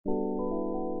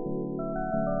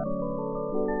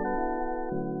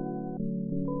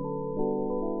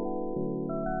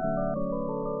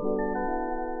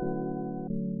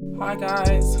Hi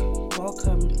guys,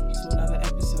 welcome to another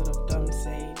episode of Dumb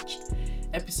Sage,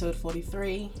 episode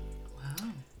 43. Wow.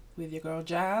 With your girl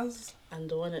Jazz. And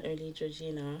the one and only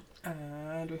Georgina.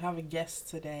 And we have a guest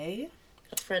today.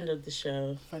 A friend of the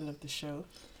show.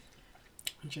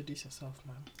 Introduce yourself,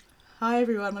 ma'am. Hi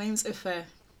everyone, my name's Ife.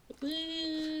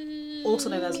 Woo. Also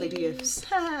known as Lady Ifs.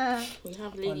 We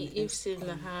have Lady Ifs in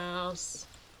the house.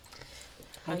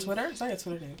 On Twitter? Is that your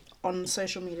Twitter name? On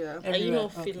social media. Are you a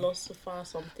philosopher or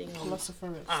something? Philosopher.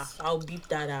 I'll beep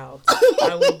that out.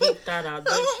 I will beep that out.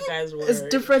 Don't you guys worry. It's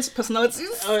different personalities.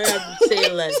 Oh yeah,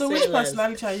 say less. So say which less.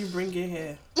 personality are you bringing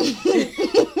here?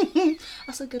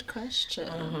 That's a good question.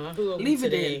 Who will Leave be it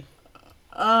today?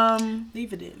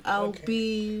 Leave it in. I'll Okay.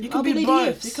 be. You I'll can be Lady both.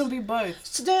 Ifs. You can be both.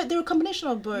 So they're a combination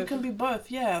of both. You can be both,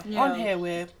 yeah. Yeah. On here,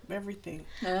 we're everything.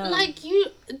 Yeah. Like you,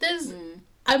 there's.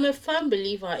 I'm a firm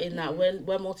believer in that we're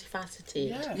multifaceted.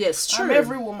 Yeah. Yes, true. I'm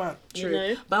every woman. True. You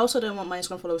know? But I also don't want my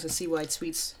Instagram followers to see what I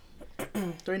tweet.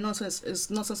 During nonsense, it's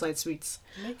nonsense I tweet.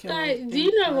 Make your Like, thing do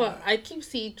you know private. what? I keep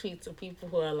seeing tweets of people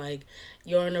who are like,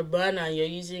 "You're on a burner, you're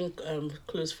using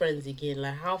close friends again."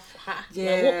 Like,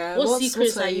 Yeah, like, what what's-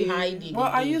 secrets what are are you you- hiding? Well,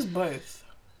 I again? use both.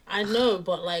 I know,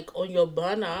 but like on your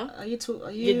burner, Are you?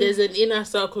 there's an inner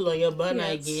circle on your burner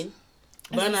Yes. again.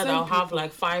 the Burner same that'll have people.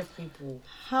 like 5 people.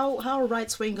 How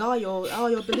right wing are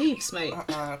your beliefs, mate?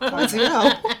 Come Bloody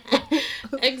on. hell.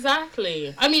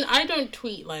 Exactly. I mean, I don't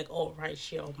tweet like right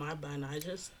shit on my burner. I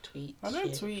just tweet. I don't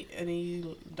shit. tweet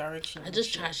any direction. I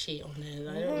just chat shit on there.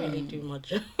 I don't really do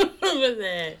much over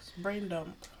there. Brain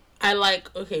dump. I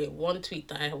like, okay, one tweet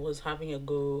that I was having a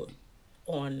go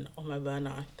on my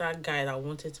burner. That guy that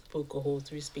wanted to poke a hole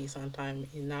through space and time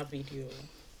in that video,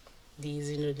 the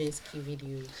Zinodinsky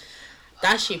video.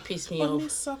 That shit pissed me off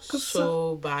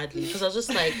so badly. Because I was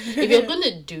just like, if you're going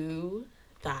to do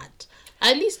that,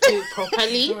 at least do it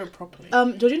properly. Do it properly.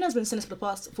 Georgina's been saying this for the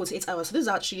past 48 hours. So this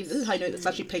is how you know it's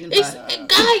actually paying in It's, bad.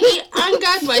 guy, he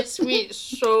angered my spirit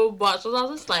so much. So I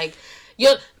was just like,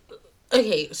 you're...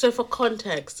 Okay, so for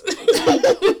context,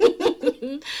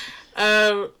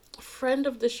 friend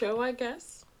of the show, I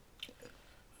guess.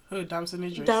 Who? Damson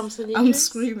Idris? Damson I'm Idris.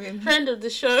 screaming. Friend of the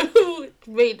show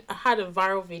had a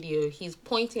viral video. He's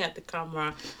pointing at the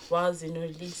camera while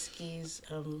Zinolinsky's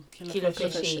Killer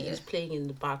Fish. Fish is playing in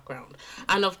the background.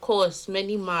 And of course,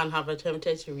 many men have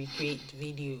attempted to recreate the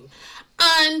video.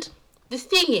 And the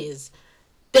thing is,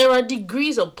 there are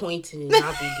degrees of pointing in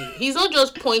that video. He's not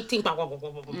just pointing throughout the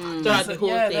whole thing.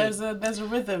 There's a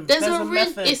rhythm. There's a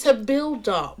method. It's a build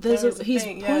up. He's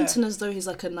thing, yeah. pointing as though he's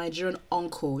like a Nigerian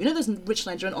uncle. You know those rich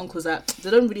Nigerian uncles that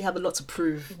they don't really have a lot to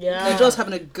prove. Yeah. They're just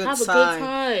having a good Have a time. good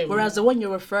time. Whereas the one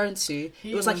you're referring to,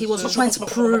 it was like he was trying to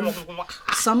prove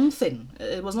something.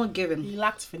 It was not given. He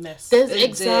lacked finesse. There's It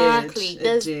exactly.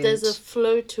 did. It There's a did.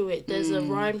 flow to it. There's a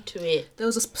rhyme to it. There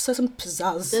was a certain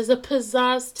pizzazz. There's a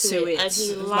pizzazz to To it, it. and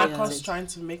he It's It's like lacked us it. trying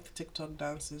to make the TikTok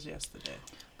dances yesterday.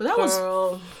 But that was,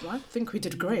 Girl. I think we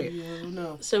did great. You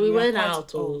know. So we are went quite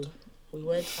out. old. We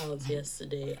went out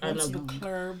yesterday, Went to and the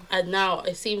club. now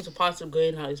it seems a part of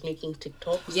going out is making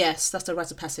TikToks. Yes, that's the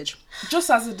rite of passage. Just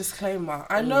as a disclaimer,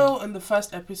 I know in the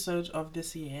first episode of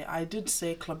this year, I did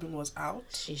say clubbing was out,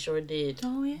 She sure did.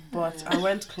 Oh yeah. but I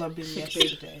went clubbing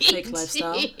yesterday. Fake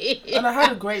lifestyle. And I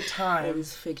had a great All time.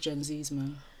 these fake Gen Zs,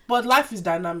 man. But life is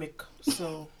dynamic,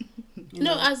 so... You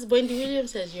No, know, as Wendy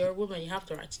Williams says, you're a woman. You have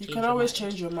the right to change. you can always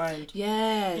change your mind.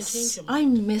 Yes, change your I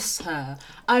miss her.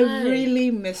 I Why?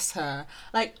 really miss her.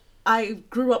 Like, I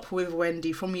grew up with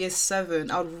Wendy from year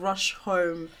 7. I would rush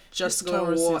home just to go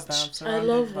and watch. I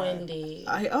love Wendy,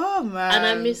 Oh man, and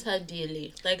I miss her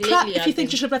dearly. Like Clap lately, if you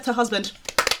think she should have left her husband.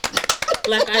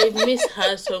 like I miss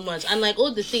her so much, and like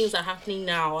all the things are happening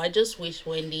now. I just wish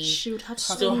Wendy She would have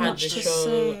so still had much the to show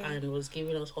say. and was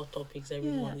giving us hot topics every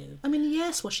Yeah. morning. I mean,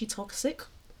 yes, was she toxic?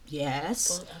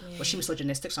 Yes. But, I mean- Was she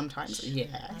misogynistic sometimes?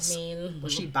 Yes. I mean,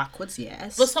 Was she backwards?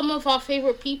 Yes. but some of our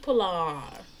favorite people are.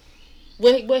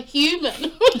 We're human.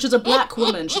 She's a black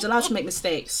woman. She's allowed to make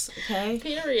mistakes. Okay.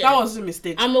 Period. That was a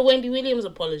mistake. I'm a Wendy Williams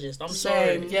apologist. I'm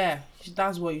sorry. Yeah,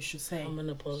 that's what you should say. I'm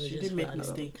an apologist. She did for make that.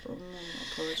 mistake.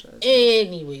 Apologize.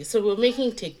 Anyway, so we're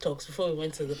making TikToks before we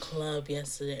went to the club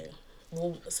yesterday.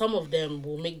 Some of them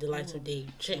will make the light of day.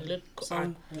 Look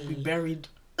Some at will be the buried.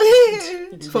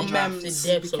 For the memes.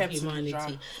 the depths Be of kept in the humanity.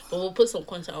 jar. But we'll put some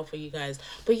content out for you guys.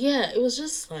 But yeah, it was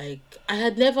just like I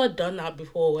had never done that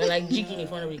before. We're like jigging in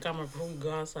front of the camera before we go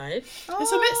outside. It's a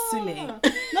bit silly.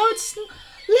 No, it's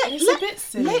It's a bit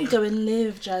silly. let go and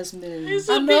live, Jasmine. It's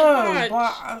I a bit know, much.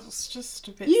 but it's just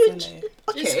a bit You silly.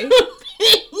 okay?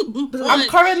 It's But I'm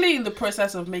currently in the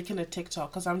process of making a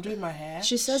TikTok because I'm doing my hair.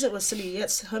 She says it was silly.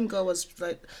 Yes, homegirl was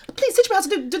like, please teach me how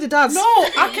to do the dance. No,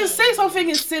 I can say something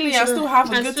is silly and still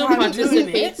have a good time doing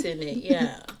it. In it.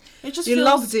 Yeah. It just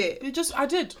loved it. I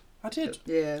did.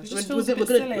 Yeah. It just feels a bit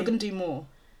silly. We're gonna do more.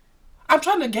 I'm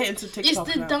trying to get into TikTok.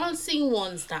 It's the dancing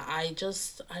ones that I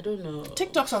don't know.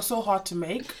 TikToks are so hard to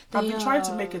make. I've been trying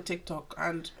to make a TikTok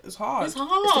and it's hard. It's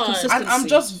hard.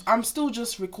 And I'm still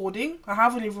just recording. I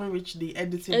haven't even reached the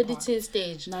editing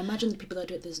stage. Now imagine the people that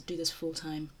do this full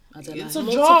time. It's a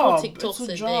job. TikToks it's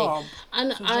a job.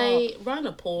 And I ran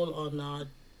a poll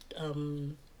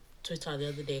on Twitter the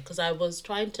other day because I was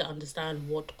trying to understand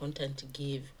what content to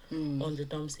give on the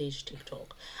Dumb Sage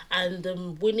TikTok, and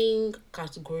the winning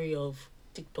category of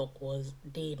TikTok was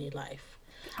day in a life.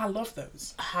 I love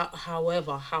those.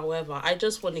 However, I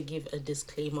just want to give a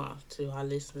disclaimer to our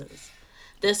listeners.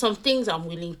 There's some things I'm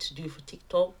willing to do for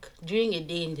TikTok. Doing a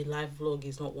day in the life vlog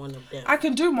is not one of them. I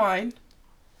can do mine.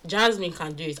 Jasmine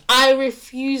can do it. I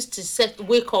refuse to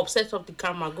wake up, set up the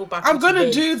camera, go back. I'm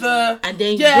gonna do the and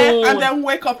then yawn. And then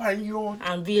wake up and yawn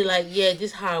and be like, yeah,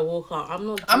 this is how I woke up. I'm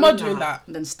not doing that.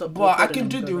 Then stop. But I can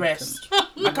do the rest.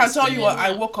 I can tell you what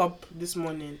I woke up this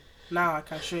morning. Now I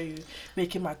can show you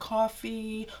making my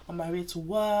coffee on my way to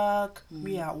work.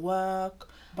 Me at work,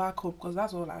 back home, because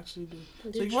that's all I actually do. So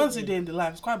if you want to see day in the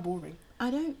life, it's quite boring.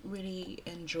 I don't really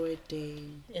enjoy day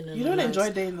in the life. You don't enjoy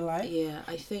day in the life? Yeah,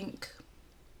 I think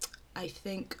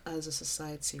as a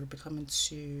society we're becoming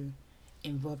too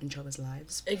involved in each other's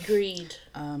lives. Agreed.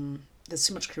 There's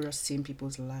too much curiosity in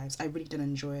people's lives. I really didn't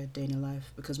enjoy a day in your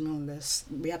life because more or less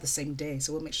we have the same day,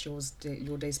 so what makes your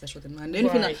day special than mine? The only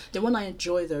thing the one I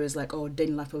enjoy though is like, day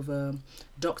in the life of a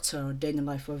doctor or day in the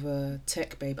life of a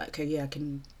tech babe. Okay, yeah, I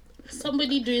can.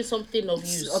 Somebody doing something of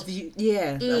use.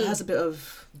 That has a bit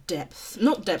of depth.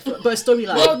 Not depth, but a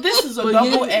storyline. Well, this is a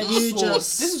double-edged sword.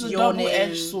 This is a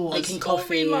double-edged sword. Making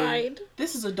coffee.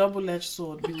 This is a double-edged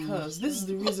sword because this is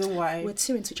the reason why we're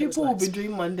too into people will be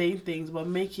doing mundane things but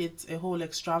make it a whole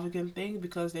extravagant thing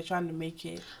because they're trying to make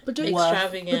it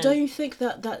extravagant. But don't you think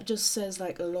that just says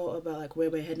like a lot about like where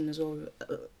we're heading as well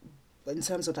in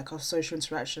terms of like our social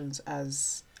interactions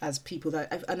as people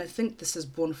and I think this is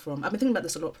born from, I've been thinking about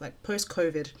this a lot, like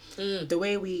post-COVID, the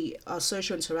way our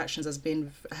social interactions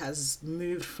has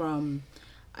moved from,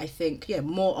 I think,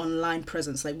 more online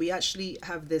presence. Like we actually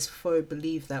have this faux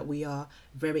belief that we are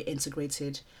very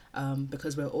integrated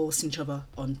because we're all seeing each other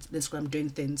on Instagram doing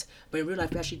things, but in real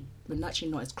life we're actually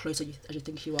not as close as you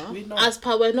think you are. We're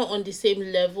not on the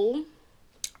same level.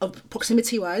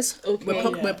 Proximity wise, okay,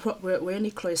 we're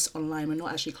only close online. We're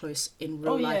not actually close in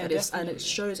real life, and it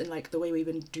shows in like the way we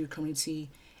even do community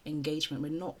engagement.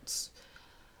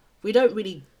 We don't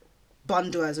really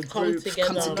bundle as a group,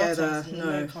 come together.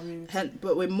 No,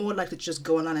 but we're more likely to just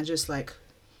go online and just like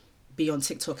be on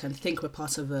TikTok and think we're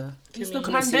part of a. It's the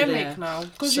pandemic now,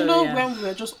 because when we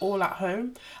were just all at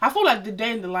home, I feel like the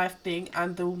day in the life thing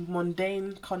and the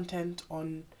mundane content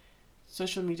on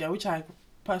social media, which I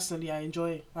personally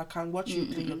enjoy. I can watch you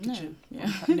clean your kitchen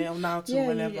nail now to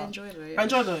whenever. I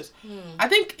enjoy those. I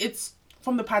think it's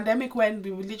from the pandemic when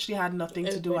we literally had nothing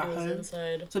to do at home.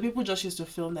 Inside. So people just used to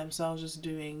film themselves just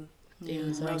doing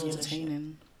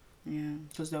entertaining. Yeah,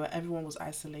 because everyone was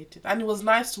isolated, and it was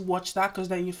nice to watch that because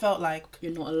then you felt like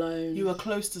you're not alone. You were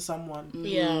close to someone.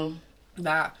 Yeah,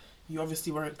 that you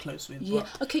obviously weren't close with. Yeah,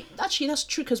 okay, actually that's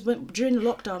true because during the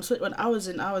lockdown, so when I was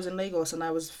in Lagos and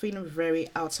I was feeling very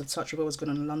out of touch with what was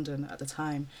going on in London at the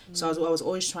time. So I was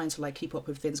always trying to like keep up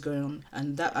with things going on,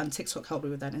 and TikTok helped me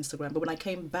with that, Instagram. But when I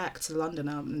came back to London,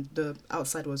 and the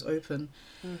outside was open,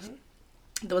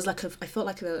 there was like I felt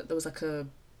like there was like a.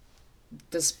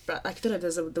 There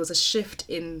was a shift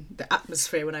in the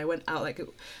atmosphere when I went out. Like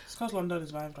it's because London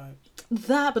is vibe.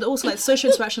 That, but also like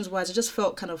social interactions wise, it just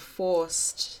felt kind of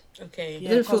forced. Okay.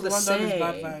 Yeah, it didn't feel the London same. Is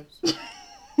bad vibes.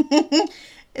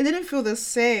 It didn't feel the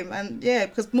same, and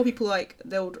because more people like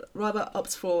they would rather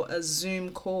opt for a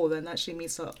Zoom call than actually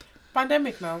meet up.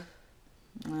 Pandemic now.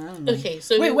 I don't know. Okay,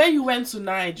 so wait, when you went to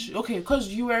Nige, because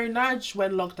you were in Nige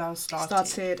when lockdown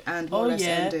started and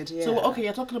ended. Yeah. So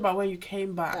you're talking about when you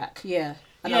came back. Yeah.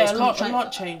 And a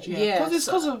lot changed. Yeah. Because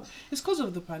it's because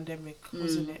of the pandemic,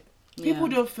 wasn't it? People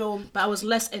don't feel. But I was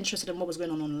less interested in what was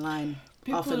going on online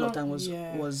after lockdown was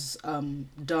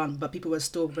done. But people were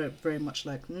still very, very much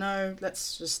like, no,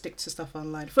 let's just stick to stuff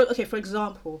online. For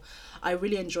example, I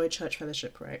really enjoy church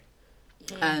fellowship, right?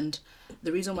 And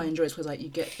the reason why I enjoy it is because like you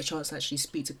get a chance to actually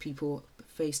speak to people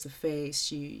face to face.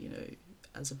 You know,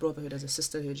 as a brotherhood, as a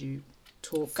sisterhood, you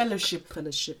talk fellowship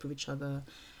with each other.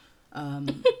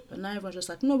 But now everyone's just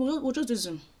like, no, we'll just do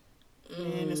Zoom.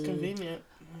 And it's convenient.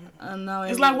 And now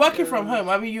it's like working from home.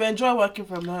 I mean, you enjoy working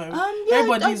from home. Yeah,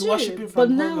 everybody's worshiping from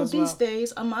home. But now these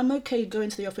days, I'm okay going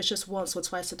to the office just once or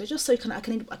twice a day, just so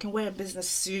I can wear a business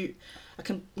suit. I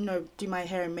can do my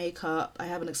hair and makeup. I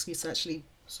have an excuse to actually.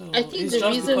 So I think the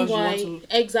reason why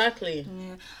exactly.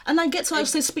 Yeah. And I get to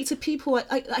actually speak to people.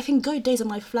 I can go days in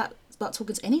my flat without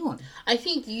talking to anyone. I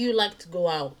think you like to go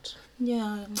out.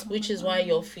 Yeah. Which is why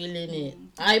you're feeling it.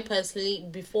 I personally,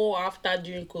 before, after,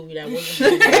 during COVID, I wasn't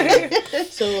doing it.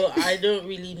 So I don't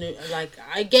really know. Like,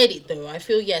 I get it though. I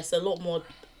feel, yes, a lot more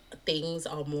things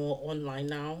are more online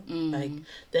now. Like,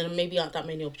 there maybe aren't that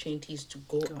many opportunities to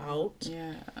go out.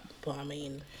 Yeah. But I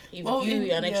mean, if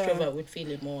you're an extrovert, would feel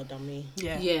it more than me.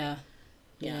 Yeah.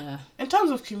 In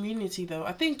terms of community though,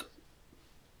 I think,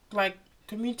 like,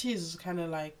 community is kind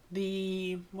of like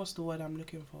what's the word I'm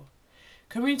looking for?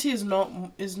 Community is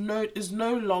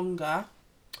no longer,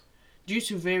 due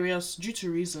to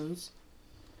reasons,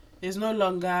 is no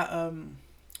longer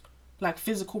like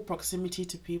physical proximity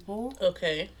to people.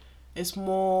 Okay. It's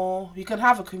more, you can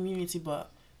have a community but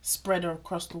spread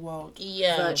across the world.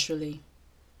 Yeah. Virtually.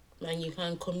 And you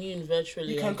can commune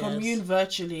virtually. Commune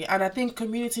virtually, and I think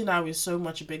community now is so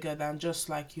much bigger than just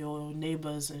like your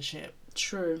neighbors and shit.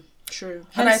 True.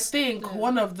 And I think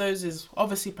one of those is,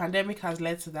 obviously pandemic has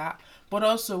led to that, but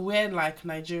also we're like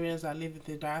Nigerians that live in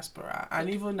the diaspora, and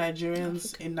even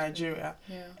Nigerians in Nigeria,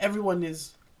 everyone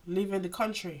is leaving the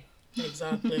country.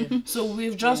 Exactly. So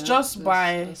we've just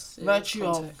by virtue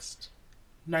of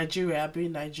Nigeria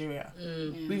being Nigeria,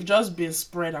 we've just been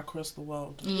spread across the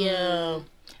world. Yeah.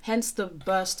 Hence the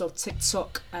burst of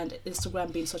TikTok and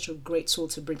Instagram being such a great tool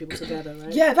to bring people together,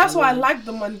 right? Yeah, that's why I like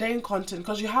the mundane content,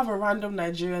 because you have a random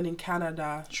Nigerian in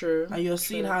Canada. True. And you're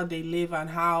seeing how they live and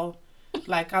how,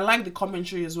 like, I like the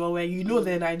commentary as well, where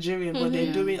they're Nigerian, but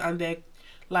they're doing, and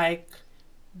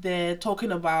they're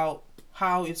talking about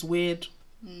how it's weird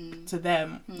to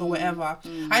them or whatever.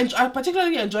 I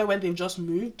particularly enjoy when they've just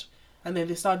moved. And then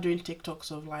they start doing TikToks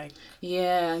of like...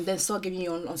 Yeah, and then start giving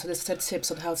you onto the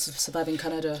tips on how to survive in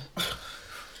Canada.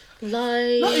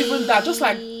 Like... Not even that, just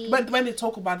like when they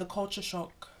talk about the culture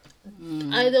shock.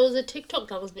 There was a TikTok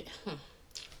that was...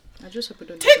 I just hope we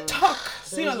don't... TikTok!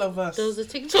 See all of us. There was a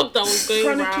TikTok that was going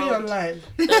chronically around... online.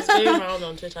 That was going around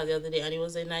on Twitter the other day, and it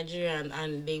was in Nigeria,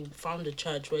 and they found a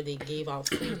church where they gave out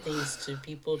free things to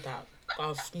people that...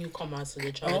 of newcomers to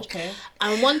the church. Okay.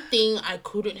 And one thing I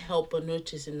couldn't help but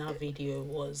notice in that video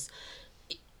was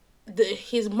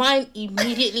his mind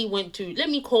immediately went to, let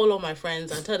me call all my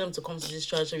friends and tell them to come to this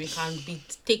church so we can be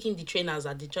taking the trainers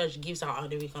that the church gives out and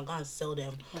then we can go and sell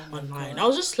them online. I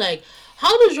was just like,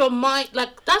 how does your mind,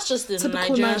 like, that's just the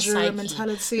Nigerian psyche.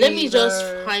 Mentality. Let me just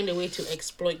find a way to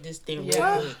exploit this thing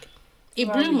real quick. It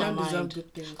blew my mind,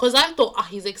 because I thought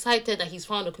he's excited that he's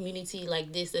found a community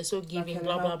like this, they're so giving,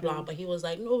 blah blah blah, but he was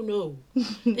like, no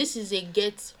this is a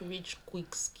get rich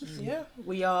quick scheme. Yeah,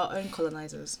 we are our own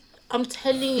colonizers. I'm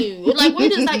telling you, like, where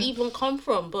does that even come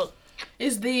from? But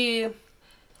it's the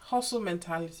hustle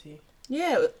mentality.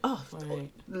 Yeah, right.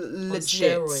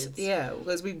 Legit. Yeah,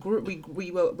 because we're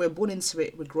born into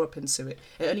it, we grew up into it.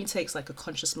 It only takes like a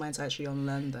conscious mind to actually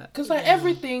unlearn that. Because like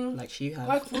everything, like you have,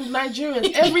 like with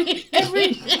Nigerians,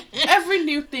 every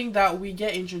new thing that we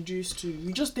get introduced to,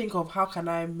 we just think of how can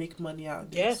I make money out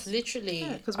of this? Yes, literally.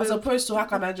 Yeah, as opposed to how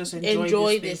can I just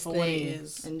enjoy this thing for what it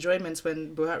is. Enjoyment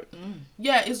when Buhari.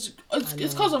 Yeah, it's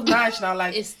because of Nige now.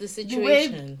 Like it's the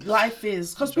situation, the way life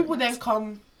is. Because people then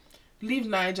leave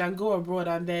Nigeria and go abroad,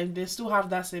 and then they still have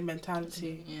that same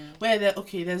mentality where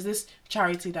there's this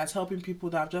charity that's helping people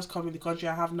that have just come in the country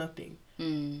and have nothing.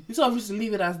 It's obviously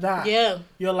leave it as that. Yeah,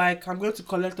 you're like, I'm going to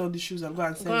collect all these shoes and go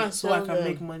and sell it so I can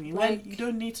make money. Like, when you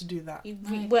don't need to do that.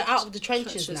 We're out of the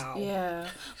trenches now. Yeah,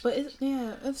 but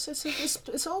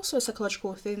it's also a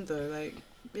psychological thing though. Like,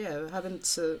 having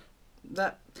to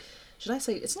that. Should I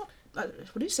say it's not?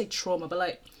 Would you say trauma? But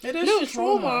like, it is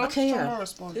trauma. Okay, trauma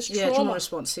response. Trauma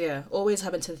response. Yeah, always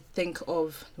having to think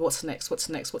of what's next.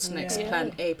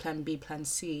 Plan A, plan B, plan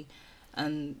C,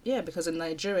 and because in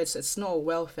Nigeria it's not a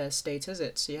welfare state, is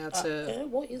it? So you have to.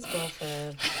 What is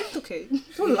welfare? Okay,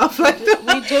 don't laugh like that.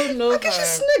 We don't know. Look at you,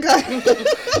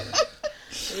 snigger.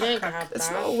 We don't have that.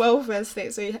 It's not a welfare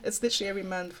state, so it's literally every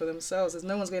man for themselves. There's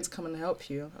no one's going to come and help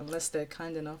you unless they're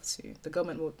kind enough to. The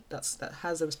government that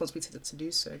has a responsibility to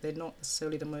do so. They're not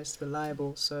necessarily the most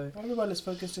reliable, so everyone is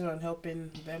focusing on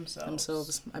helping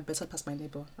themselves. I better pass my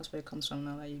neighbor. That's where it comes from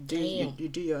now. Like you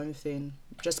do your own thing.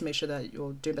 Just make sure that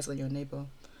you're doing better than your neighbor.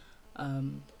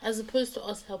 As opposed to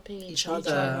us helping each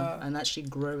other and actually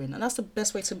growing, and that's the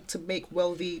best way to make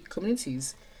wealthy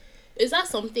communities. Is that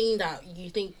something that you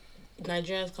think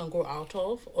Nigerians can grow out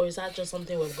of, or is that just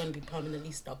something we're going to be permanently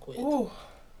stuck with? Oh,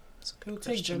 It will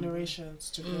take generations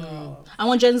to grow out. I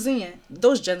want Gen Z,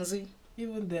 those Gen Z.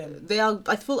 Even them. They are,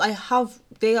 I feel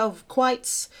they have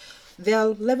quite their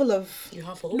level of... You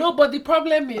have hope? No, but the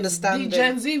problem is the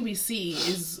Gen Z we see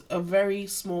is a very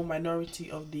small minority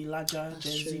of the larger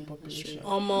Gen Z population.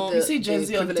 We see Gen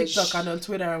Z on TikTok and on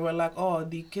Twitter and we're like, oh,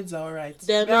 the kids are alright.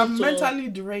 They are mentally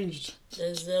deranged.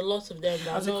 There's a lot of them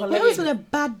that are not... Where is a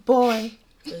bad boy?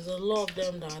 There's a lot of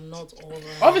them that are not alright.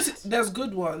 Obviously, there's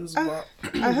good ones, but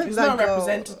it's not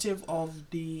representative of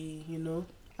the,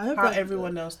 how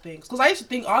everyone else thinks. Because I used to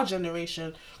think our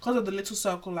generation, because of the little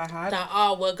circle I had,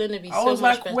 we're going to be so much better. I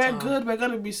was like, we're good, we're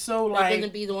going to be so we're going to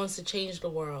be the ones to change the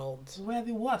world. We're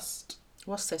the worst.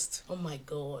 Worstest. Oh my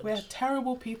god. We're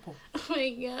terrible people. Oh my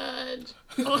god.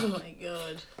 Oh my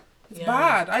god. It's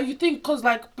bad. And you think, because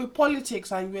with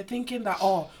politics, and we're thinking that,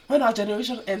 when our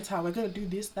generation enter, we're going to do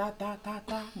this, that.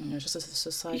 It's just a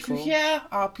society. If you hear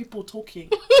our people talking,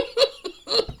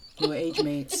 your age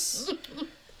mates,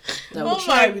 that will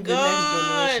try with the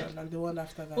next generation and the one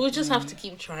after that. We'll just have to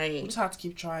keep trying. We can't.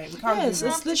 Yes,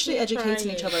 it's literally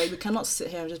educating each other. We cannot sit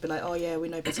here and just be like, oh yeah, we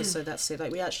know better, so that's it.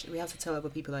 Like we have to tell other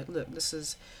people, like, look, this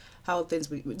is how this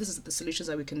is the solutions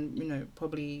that we can,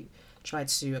 probably try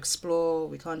to explore.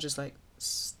 We can't just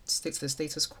stick to the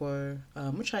status quo.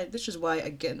 This is why,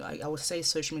 again, I would say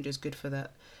social media is good for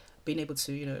that, being able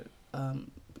to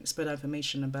spread out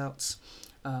information about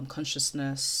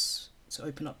consciousness, to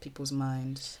open up people's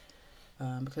minds,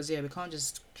 because we can't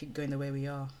just keep going the way we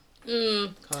are.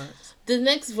 The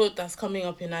next vote that's coming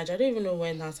up in Nigeria, I don't even know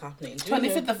when that's happening.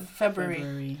 25th of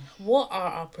February. What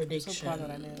are our predictions? I'm so glad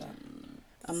that I know that.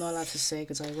 I'm not allowed to say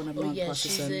because I want to be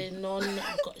non-partisan.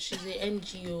 She's a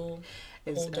NGO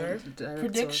holder.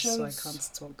 Predictions. So I can't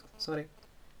talk. Sorry.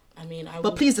 I mean,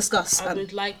 please discuss. I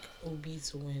would like Obi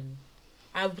to win.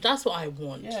 That's what I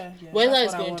want. Yeah. Whether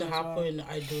it's going to happen,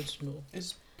 I don't know.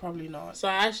 It's probably not. So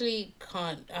I actually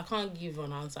can't give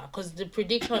an answer because the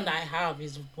prediction that I have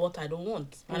is what I don't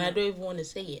want, and I don't even want to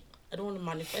say it. I don't want to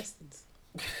manifest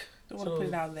it. Don't want to put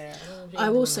it out there. I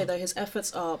will say that his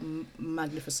efforts are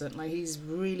magnificent. Like, he's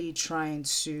really trying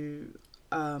to,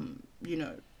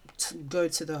 go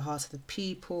to the heart of the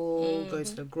people, go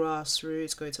to the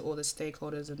grassroots, go to all the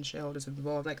stakeholders and shareholders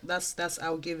involved. Like, that's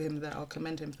I'll give him that. I'll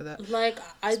commend him for that. Like,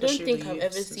 I don't think I've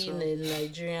ever seen a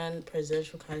Nigerian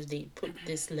presidential candidate put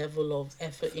this level of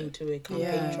effort into a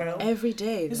campaign trail. Every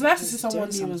day. It's nice to see someone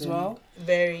new as well.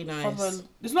 Very nice.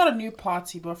 It's not a new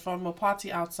party, but from a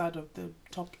party outside of the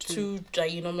top two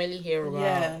that you normally hear about.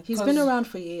 Yeah, he's been around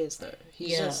for years though.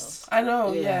 I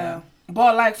know, yeah.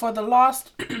 But for the last,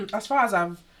 as far as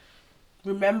I've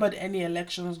remembered any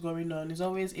elections going on, it's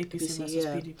always APC versus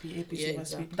PDP, APC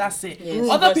versus PDP. That's it. Yes.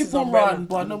 Other people run,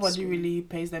 but nobody really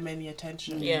pays them any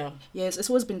attention. Yeah. Yes, it's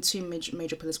always been two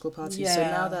major political parties. Yeah. So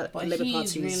now that the Labour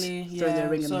Party's really throwing their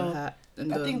ring in the hat.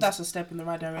 I think that's a step in the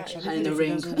right direction. And in the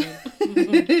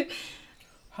ring.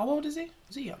 How old is he?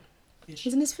 Is he young?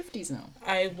 He's in his 50s now.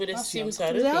 I would assume so.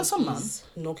 I don't think he's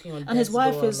knocking on. And his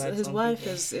wife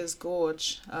is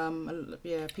gorge. People I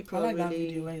like are really... that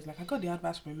video where he's like, I got the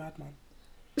advice from a madman.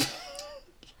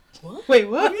 What? Wait,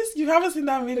 what? You haven't seen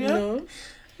that video? No.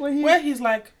 Where he's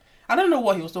like, I don't know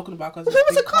what he was talking about because there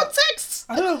was a context.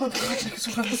 I don't know what the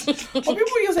context was. But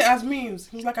people use it as memes.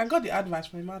 He was like, I got the advice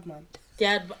from a madman. The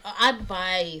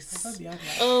advice. I got the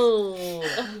advice. Oh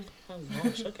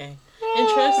gosh. Okay.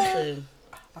 Interesting.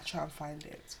 I'll try and find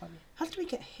it. It's funny. How did we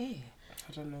get here?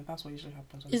 I don't know. That's what usually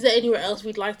happens. Is there anywhere else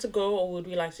we'd like to go, or would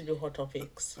we like to do hot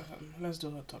topics? Let's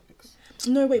do hot topics.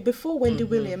 No, wait. Before Wendy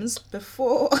Williams.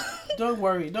 Before. Don't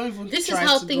worry. Don't even. This is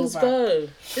how things go.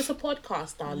 It's a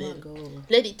podcast, darling.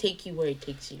 Let it take you where it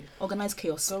takes you. Organized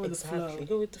chaos. Go with the flow.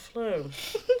 Go with the flow.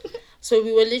 So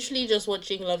we were literally just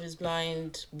watching Love is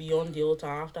Blind, Beyond the Altar,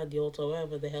 After the Altar,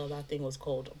 whatever the hell that thing was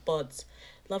called. But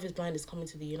Love is Blind is coming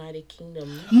to the United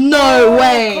Kingdom. No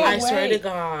way! I swear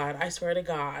to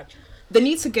God. They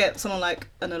need to get someone like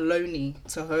an Aloni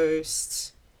to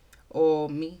host, or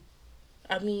me.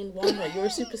 I mean, why not? You're a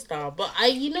superstar. But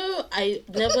I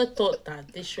never thought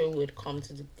that this show would come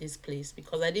to this place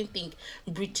because I didn't think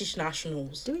British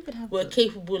nationals were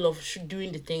capable of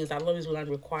doing the things that Love is Blind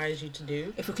requires you to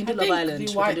do. If we can do Love Island, we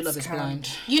can do Love is Blind.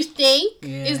 You think?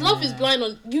 Yeah. Is Love is Blind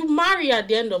on... You marry at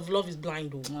the end of Love is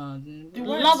Blind, though.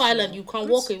 Love Island, you can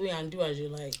walk away and do as you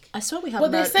like. I swear we have...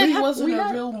 But they said it wasn't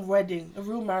a real wedding, a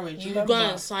real marriage. You go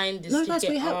and sign this ticket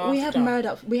we have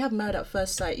Married at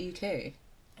First Sight UK.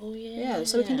 Oh yeah. Yeah,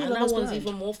 so we can do and that one's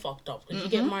even more fucked up because you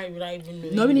get married without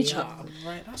even knowing each other.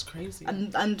 Right, that's crazy.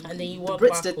 And then you the walk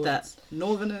Brits backwards. did that.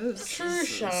 Northerners, True,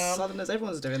 Southerners,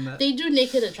 everyone's doing that. They do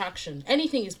naked attraction.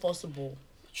 Anything is possible.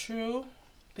 True.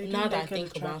 Now that I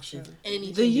think about it,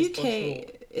 anything the is UK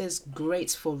possible. is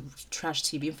great for trash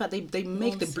TV. In fact, they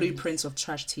make the blueprints of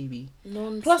trash TV.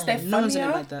 Nonsense. Plus, they're No one's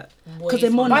funnier. like that because they're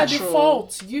more By natural.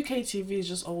 default, UK TV is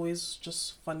just always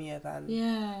just funnier than.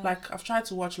 Yeah. Like I've tried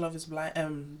to watch Love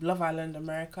Island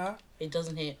America. It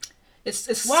doesn't hit.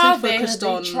 It's Well, too focused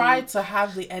on. They try to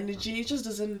have the energy. It just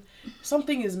doesn't.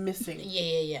 Something is missing.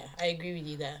 Yeah. I agree with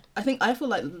you there. I feel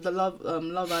like the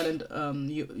Love Island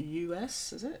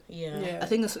US, is it? Yeah. I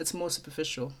think it's more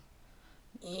superficial.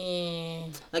 Yeah.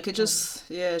 Like it just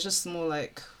it's just more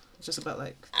like it's just about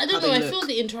like. I don't know. I feel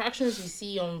the interactions we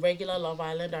see on regular Love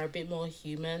Island are a bit more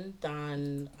human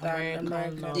than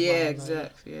American Love Yeah, Island.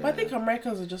 exactly. Yeah. But I think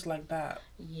Americans are just like that.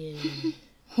 Yeah.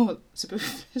 What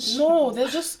superficial? No, they're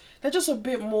just a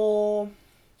bit more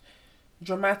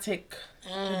dramatic,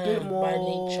 a bit more by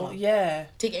nature. yeah.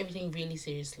 Take everything really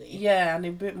seriously. Yeah, and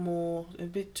a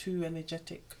bit too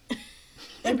energetic.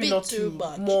 Maybe bit not too too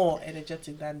much. more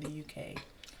energetic than the UK.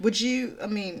 Would you? I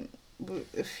mean,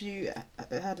 if you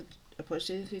had an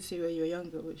opportunity when you were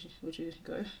younger, would you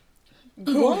go?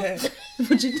 Go What? where?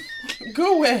 Would you?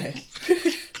 Go where?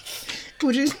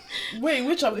 Would you? Wait,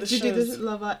 which of the Would you shows? do this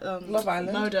Love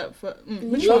Island? Married Up for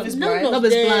Which Love one? is None Blind. of Love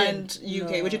is them. Blind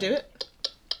UK. No. Would you do it?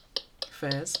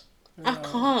 Fairs. I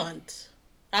can't.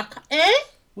 Eh?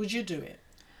 Would you do it?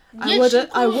 I Yes, would. you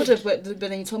I could. would have. But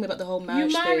then you told me about the whole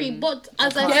marriage You marry, thing. but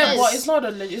as I Yeah, said, but it's not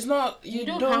a. It's not. You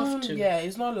don't don't. have to. Yeah,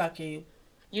 it's not like a.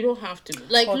 you don't have to.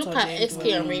 Like, Hot look or at Jane SK Doe.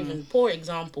 and Raven, poor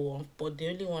example, but the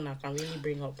only one I can really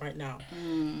bring up right now.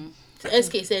 Mm.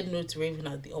 SK said no to Raven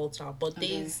at the altar, but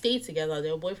they stayed together.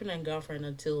 They were boyfriend and girlfriend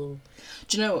until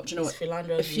Do you know what? his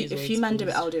philanderer If you man do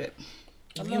it, I'll do it.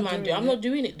 If you man do it, I'm not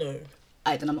doing it though.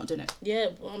 Then I'm not doing it. Yeah,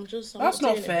 but I'm just. I'm That's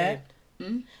not doing it, fair.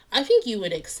 babe. I think you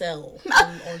would excel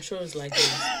on shows like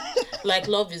this, like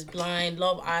Love is Blind,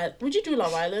 Love Island. Would you do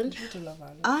Love Island? You do Love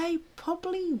Island. I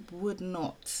probably would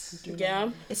not. Yeah.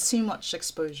 It's too much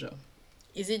exposure.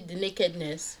 Is it the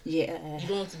nakedness? Yeah. You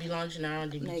don't want to be lounging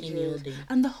around in bikini all day.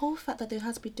 And the whole fact that they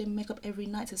had to be doing makeup every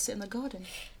night to sit in the garden.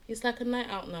 It's like a night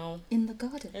out now. In the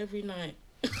garden. Every night.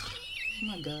 Oh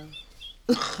my god.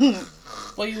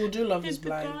 But you will do Love is In the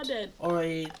Blind garden. or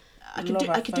a. I Love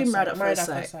at could First do Married Sight. at Married First at First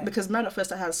Sight Sight. because Married at First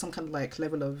Sight has some kind of like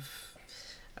level of.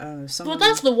 But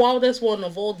that's the wildest one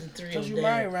of all the three Because of you them.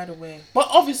 marry right away. But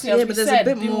obviously, as Yeah, we but there's said,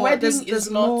 a bit the more- wedding there's is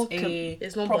more not a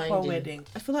It's not proper binding. wedding.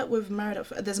 I feel like with Married at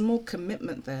First, there's more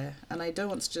commitment there, and I don't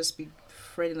want to just be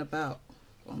fretting about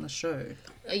on the show.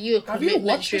 Are you a Have you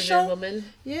watched the commitment-driven show? woman?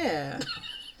 Yeah.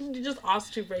 You just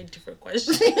asked two very different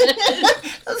questions.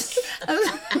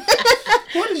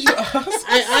 What did you ask?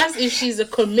 I asked if she's a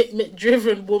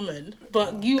commitment-driven woman,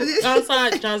 but you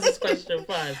answered Jazz's question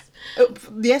first.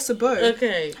 Yes, or both.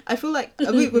 Okay. I feel like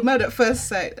with Married at First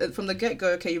Sight, from the get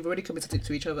go, okay, you've already committed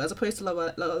to each other, as opposed to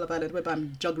Love Island, where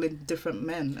I'm juggling different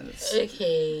men.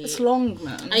 Okay. It's long,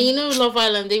 man. And you know, Love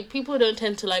Island, people don't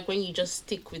tend to like when you just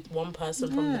stick with one person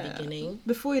from the beginning.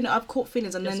 Before you know, I've caught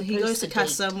feelings, and You're then he supposed goes to to catch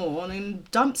date. some more, and then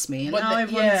dumps me, and But now the-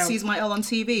 everyone yeah. sees my L on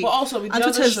TV. But also with the and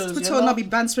other Twitter shows, will you're not not, be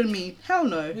bantering me. Hell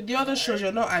no. with the other shows,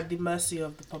 you're not at the mercy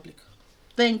of the public.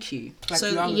 Thank you. Like So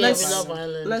you are with Yeah, let's with Love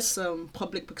Island. let's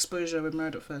public exposure with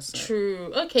Married at First Sight.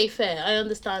 True. Okay, fair. I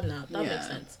understand that. That makes Yeah.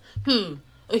 sense.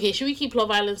 Okay, should we keep Love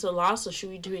Island till last or should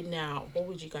we do it now? What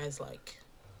would you guys like?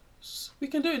 We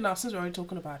can do it now since we're already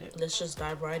talking about it. Let's just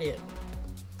dive right in.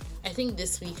 I think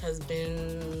this week has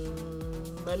been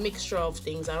a mixture of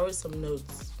things. I wrote some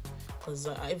notes because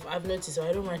I've noticed if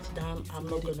I don't write it down, I'm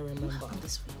not going to remember.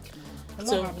 This week. A lot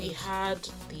So happened. we had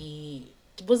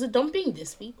was it dumping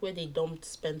this week where they dumped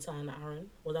Spencer and Aaron?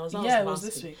 Well, that was Yeah, it last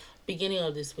was this week. beginning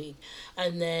of this week,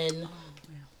 and then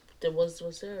there was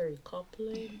there a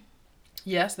recoupling?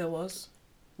 Yes, there was.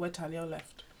 Where Talia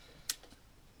left.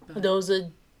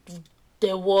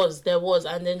 There was,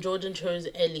 and then Jordan chose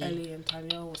Ellie. Ellie and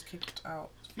Talia was kicked out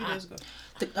a few days ago.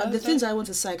 The things I want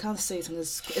to say, I can't say it, and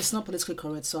it's not politically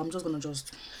correct, so I'm just gonna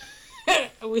just.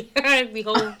 We had the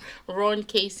whole Ron,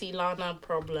 Casey, Lana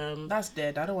problem. That's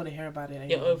dead. I don't want to hear about it You're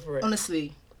anymore. over it.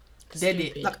 Honestly, Dead it.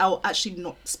 Stupid. like I'll actually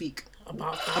not speak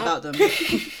about that. about them.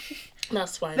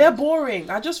 That's fine. They're boring.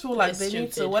 I just feel like They're they need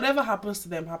to. stupid. Whatever happens to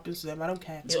them, happens to them. I don't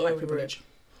care. It's You're white over privilege.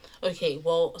 Okay,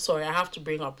 well, sorry, I have to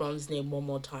bring up Ron's name one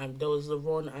more time. There was the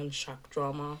Ron and Shaq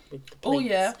drama with the plates. Oh,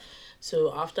 yeah.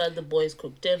 So after the boys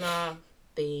cooked dinner,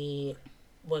 they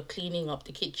were cleaning up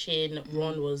the kitchen.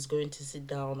 Ron was going to sit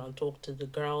down and talk to the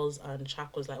girls, and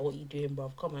Shaq was like, "What you doing,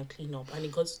 bruv? Come and clean up." And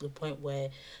it got to the point where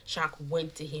Shaq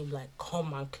went to him like,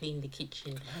 "Come and clean the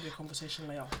kitchen." Have your conversation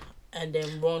later. And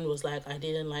then Ron was like, "I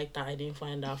didn't like that. I didn't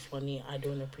find that funny. I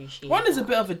don't appreciate Ron is a that."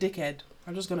 bit of a dickhead.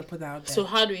 I'm just gonna put that out there. So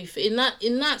how do we feel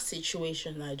in that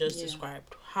situation that I just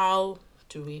described? How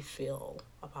do we feel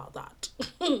about that?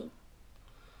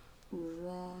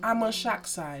 I'm on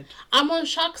Shaq's side. I'm on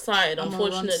Shaq's side,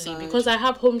 unfortunately, because I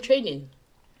have home training.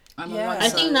 I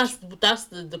think that's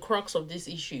the crux of this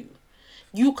issue.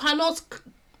 You cannot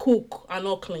cook and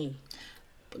not clean.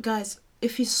 But guys,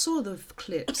 if you saw the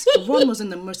clips, Ron was in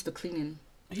the most of the cleaning.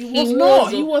 He was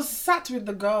not. He was sat with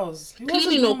the girls. He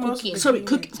cleaning or cooking? Sorry,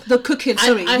 the cooking.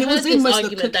 Sorry, I he was doing most of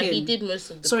the cooking. That he did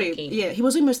most of the cooking. Yeah, he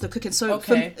was doing most of the cooking.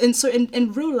 So,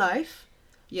 in real life,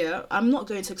 yeah, I'm not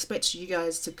going to expect you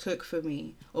guys to cook for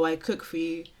me, or I cook for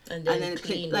you, and then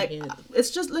clean. Like,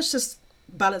 it's just, let's just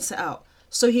balance it out.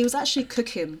 So he was actually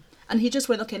cooking, and he just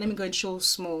went, okay, let me go and chill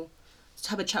small, to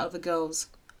have a chat with the girls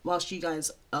whilst you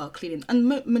guys are cleaning. And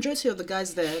majority of the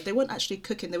guys there, they weren't actually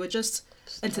cooking; they were just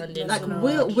like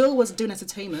Will was doing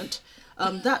entertainment.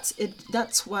 That's it.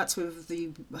 That's what's with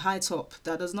the high top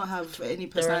that does not have any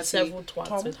personality. There are several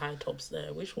twats with high tops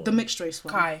there. Which one? The mixed race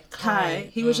one. Kai.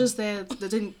 He was just there. They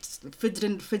didn't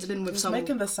fiddling with some.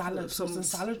 Making the salad. Some the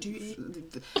salad duty.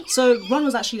 So Ron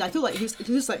was actually. I feel like he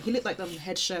looked like the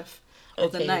head chef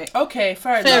of the night. Okay,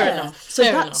 fair enough.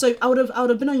 So I would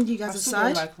have been on you guys'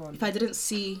 side if I didn't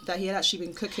see that he had actually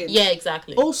been cooking. Yeah,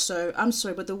 exactly. Also, I'm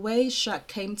sorry, but the way Shaq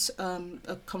came to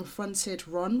confronted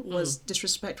Ron was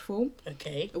disrespectful.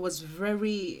 Okay. It was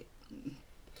very.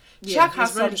 Yeah, Shaq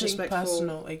has something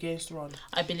personal against Ron.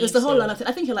 I believe it's the whole Lana thing.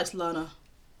 I think he likes Lana.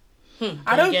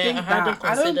 I don't think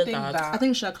that. I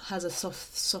think Shaq has a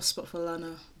soft spot for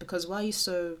Lana because why are you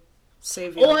so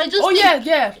savior?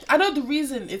 Yeah. I know the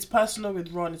reason it's personal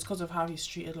with Ron is because of how he's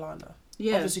treated Lana.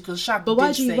 Yeah, obviously because Shaq. But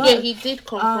why do you? Yeah, he did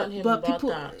confront him about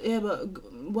that. Yeah, but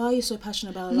why are you so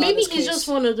passionate about? Maybe he's just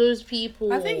one of those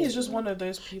people. I think he's just one of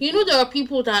those people. You know, there are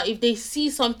people that if they see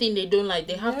something they don't like,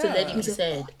 they have to let it be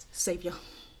said. Savior.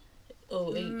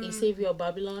 Oh, a savior of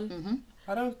Babylon. Mm-hmm.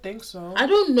 I don't think so. I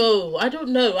don't know. I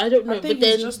think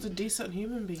he's just a decent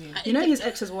human being. You know, his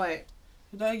ex is white.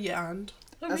 And.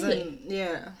 Oh, really?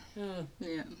 Yeah. Do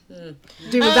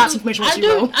with that information what you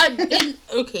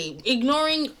will. Okay,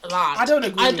 ignoring that. I don't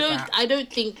agree with that. I don't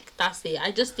think that's it. I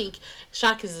just think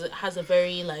Shaq has a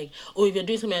very like, if you're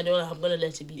doing something I don't like, I'm gonna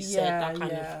let it be said. That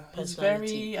kind of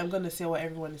personality. I'm gonna say what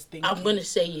everyone is thinking. I'm gonna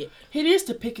say it. He needs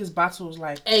to pick his battles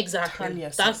like exactly.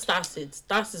 Tanya that's it.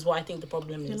 That is what I think the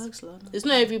problem is. He likes Lana. It's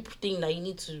not everything that you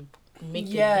need to make.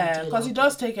 Yeah, because he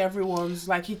does take everyone's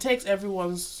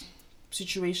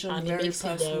situation and very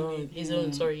personally. His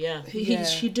own, sorry, yeah.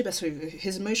 He did best.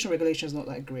 His emotional regulation is not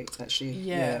that great, actually.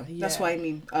 Yeah. That's what I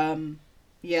mean. I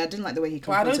didn't like the way he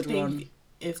confronted Ron. I don't think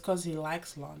it's because he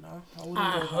likes Lana.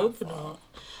 I hope not.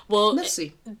 Well, let's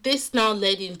see. This now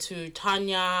led into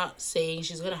Tanya saying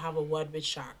she's gonna have a word with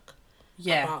Shaq.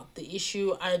 Yeah. About the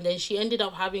issue, and then she ended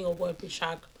up having a word with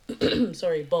Shaq.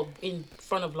 sorry, but in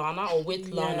front of Lana or with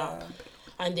Lana.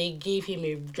 And they gave him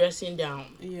a dressing down.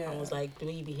 Yeah. I was like, the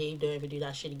way you behave, don't ever do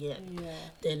that shit again. Yeah.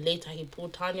 Then later he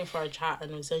pulled Tanya for a chat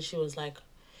and she was like,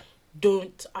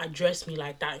 don't address me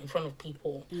like that in front of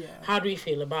people. Yeah. How do you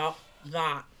feel about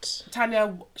that?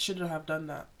 Tanya shouldn't have done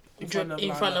that in front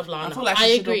of Lana. I feel like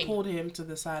she should have pulled him to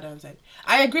the side and said,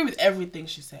 I agree with everything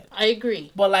she said. I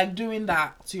agree. But like doing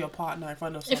that to your partner in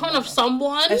front of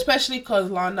someone? Especially because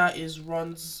Lana is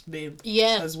Ron's babe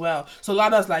as well. So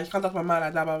Lana's like, you can't talk to my man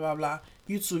like that, blah, blah, blah.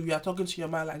 You two, you are talking to your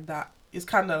man like that. It's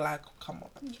kind of like, come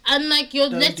on. And like, you're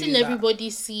letting everybody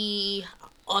see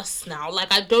us now.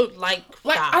 Like, I don't like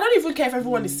that. I don't even care if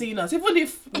everyone is seeing us. Even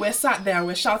if we're sat there and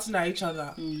we're shouting at each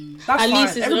other. That's at fine.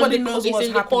 Least everybody knows what's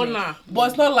happening. But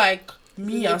it's not like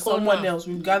me and someone else.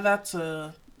 We've gathered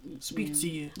to speak to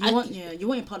you. You want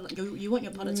your partner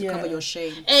to cover your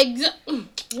shame. Exactly.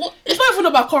 It's not even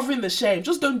about covering the shame.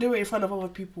 Just don't do it in front of other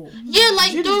people. Yeah,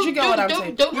 like you get what I'm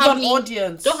saying? Don't have an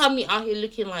audience. Don't have me out here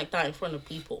looking like that in front of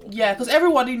people. Yeah, because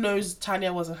everybody knows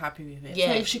Tanya wasn't happy with it. Yeah.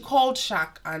 So if she called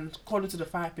Shaq and called him to the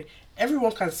fire pit,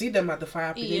 everyone can see them at the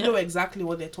fire pit. They know exactly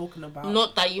what they're talking about.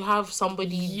 Not that you have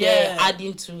somebody there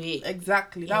adding to it.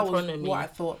 Exactly. That was what I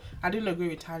thought. I didn't agree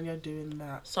with Tanya doing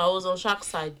that. So I was on Shaq's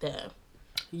side there.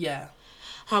 Yeah.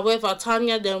 However,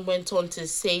 Tanya then went on to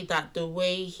say that the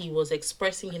way he was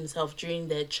expressing himself during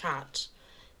their chat,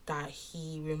 that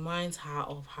he reminds her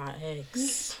of her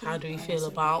ex. How do you feel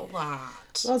about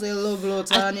that? That was a low blow,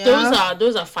 Tanya.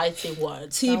 Those are fighting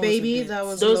words. Baby,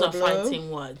 those are fighting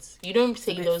words. You don't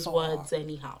say those words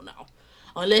anyhow now,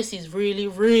 unless he's really,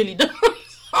 really done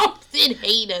something. Still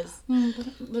haters.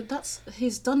 But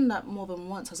he's done that more than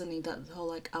once, hasn't he? That whole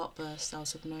like outburst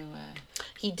out of nowhere.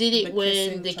 He did it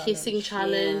when the kissing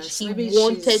challenge. Yeah, so he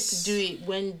wanted to do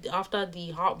it after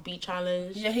the heartbeat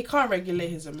challenge. Yeah, he can't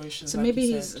regulate his emotions. So like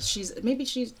maybe he's maybe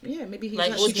he's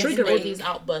like actually all these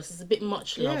outbursts. It's a bit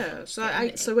much love.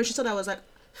 Yeah. So when she said that, I was like,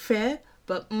 fair,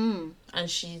 but And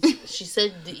she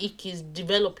said the ick is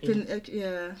developing.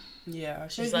 Yeah,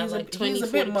 she's like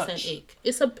 20-40% ick.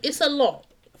 It's a lot.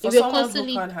 For if you're someone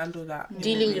constantly who can't handle that,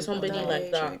 dealing with somebody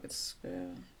like that.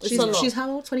 She's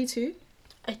how old? 22?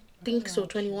 I think so.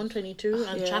 21, 22,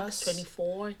 and Chuck's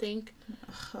 24, I think.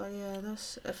 Oh yeah,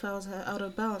 that's if I was out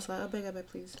of bounds. Like, I beg,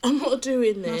 please. I'm not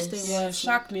doing this. Yeah,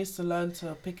 Shaq needs to learn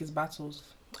to pick his battles.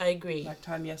 I agree. Like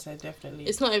Tanya said, definitely.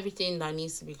 It's not everything that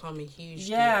needs to become a huge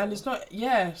deal. And it's not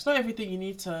everything you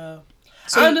need to.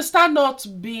 So I understand not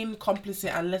being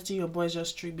complicit and letting your boys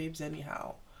just treat babes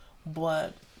anyhow,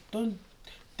 but don't.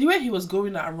 The way he was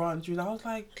going at Ron, dude, I was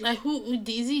like, who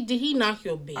is he? Did he knock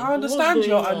your babe? I understand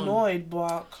you're annoyed,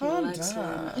 but calm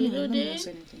down. You know,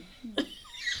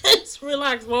 Let's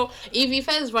relax. Well, if he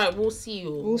feels right, we'll see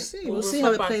you. We'll see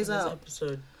how it plays out.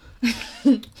 Episode.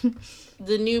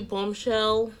 The new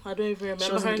bombshell. I don't even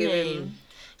remember her name.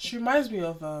 She reminds me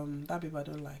of that babe I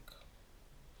don't like.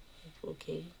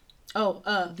 Okay. Oh,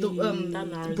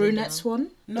 the brunette's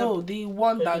one? No, the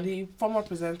one that the former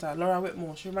presenter, Laura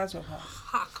Whitmore, she reminds me of her.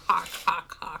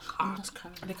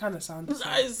 They kind of sound the same.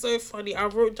 That is so funny. I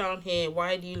wrote down here,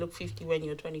 why do you look 50 when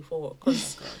you're 24?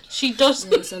 Because she does...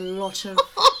 There's a lot of...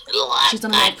 she's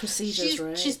done a lot of procedures,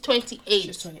 right? She's 28.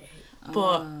 She's 28.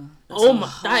 But,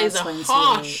 that is a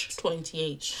harsh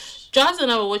 28. Jazz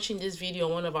and I were watching this video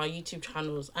on one of our YouTube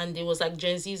channels, and it was like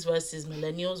Gen Zs versus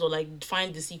millennials, or like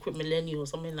find the secret millennial or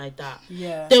something like that.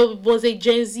 Yeah. There was a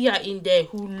Gen Zer in there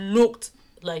who looked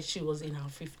like she was in her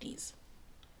 50s.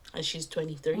 And she's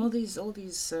 23. All these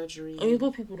surgery. I mean,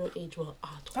 but people don't age well at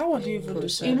all. That wasn't even the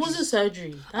surgery. It wasn't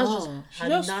surgery. That's just she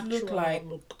just looked like...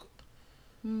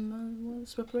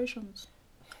 It's reparations.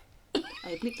 I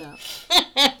bleep that.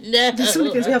 No. There's so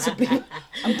many things we have to bleep.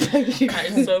 I'm begging you. That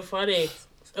is so funny.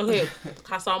 Okay,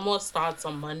 Kasamo starts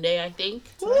on Monday, I think.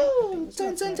 Woo!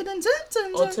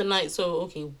 Or tonight. So,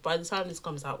 okay, by the time this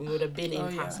comes out, we would have been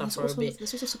in Casa for a bit.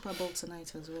 There's also Super Bowl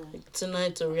tonight as well.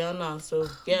 Tonight to Rihanna. So,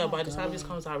 yeah, by the time this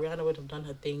comes out, Rihanna would have done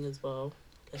her thing as well.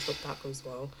 Let's hope that goes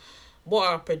well. What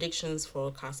are predictions for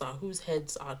Casa? Whose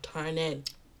heads are turning?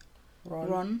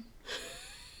 Ron.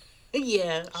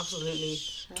 Yeah, absolutely.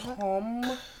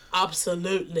 Tom.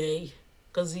 Absolutely.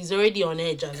 Because he's already on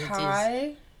edge as Kai. it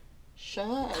is.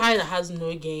 Sure. Kai that has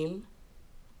no game.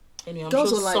 Anyway, I'm sure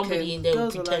somebody in there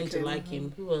will pretend to like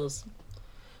him. Who else?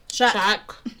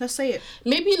 Shaq. Let's say it.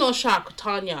 Maybe not Shaq.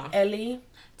 Tanya. Ellie.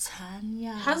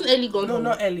 Tanya. Hasn't Ellie gone home?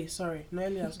 No, not Ellie. Sorry. No,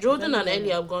 Ellie has Jordan and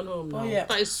Ellie have gone home now. Oh, yeah.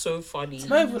 That is so funny. It's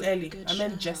not even Ellie. I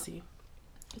meant Jessie.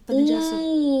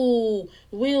 Ooh,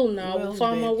 Will now. Will's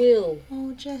Farmer babe. Will.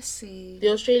 Oh, Jessie. The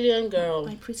Australian girl.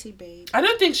 My pretty babe. I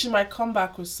don't think she might come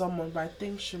back with someone, but I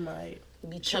think she might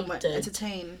Be She might tempted.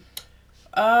 entertain.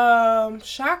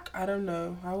 Shaq, I don't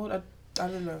know. I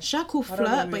don't know. Shaq will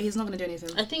flirt, but he's not going to do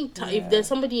anything. I think if there's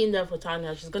somebody in there for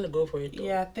Tanya, she's going to go for it though.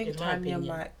 Yeah, I think in my Tanya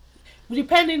opinion. might.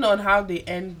 Depending on how they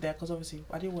end there, because obviously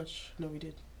I didn't watch. No, we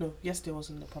did. No, yesterday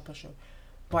wasn't the proper show.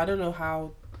 But I don't know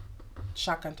how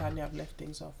Shaq and Tanya have left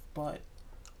things off. But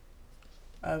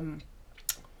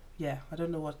yeah, I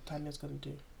don't know what Tanya's gonna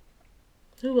do.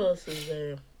 Who else is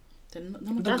there?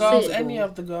 The girls, any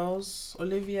of the girls,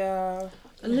 Olivia's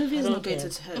not going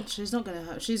to hurt. She's not going to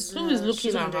hurt. She's Who is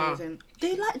looking at her?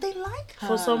 They like her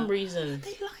For some reason.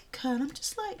 They like her, and I'm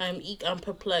just like I'm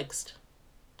perplexed.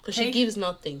 Because she gives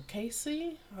nothing.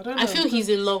 Casey? I don't know. I feel he's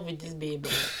in love with this baby.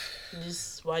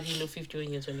 This why do you look 50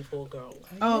 when you're 24, girl?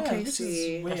 Oh, yeah,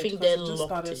 Casey. I think they're just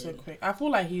locked started so in. quick. I feel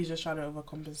like he's just trying to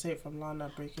overcompensate from Lana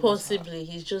breaking. Possibly.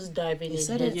 He's just diving in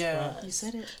head first. You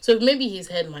said it. So maybe his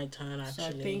head might turn, actually. So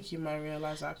I think you might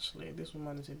realize, actually, this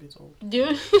woman is a bit old.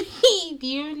 The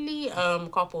only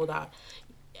couple that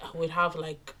would have,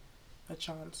 like... A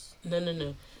chance.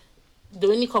 No. The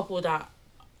only couple that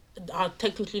are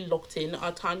technically locked in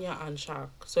are Tanya and Shaq.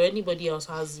 So anybody else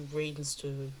has reins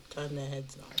to turn their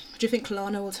heads now. Do you think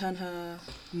Lana will turn her?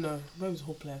 No, Mom's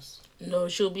hopeless. No,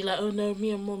 she'll be like, oh no,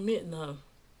 me and Mom meet now.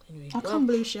 Anyway, I can't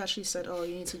believe she actually said, oh,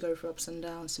 you need to go for ups and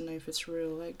downs to know if it's real.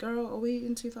 Like, girl, are we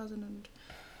in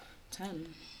 2010?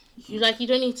 You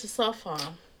don't need to suffer.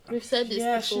 We've said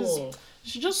this before.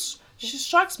 She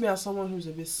strikes me as someone who's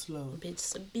a bit slow.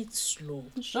 It's a bit slow.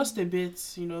 Just a bit,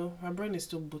 her brain is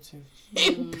still booting.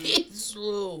 A bit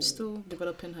slow. Still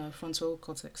developing her frontal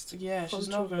cortex. Yeah, she's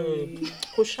not very...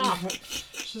 Sharp.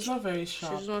 She's not very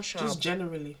sharp. She's not sharp. Just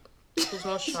generally. She's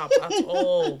not sharp at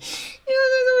all.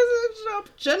 Sharp.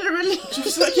 Generally,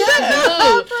 She's like,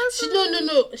 yeah.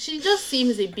 No. She just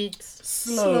seems a bit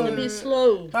Slow. A bit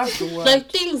slow. That's the word. Like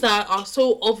things that are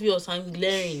so obvious and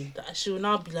glaring that she will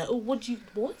now be like, oh, what?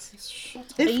 Shut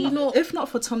up. if not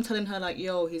for Tom telling her like,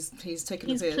 yo, he's taking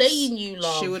He's the piss, playing you,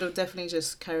 love. she would have definitely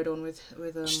just carried on with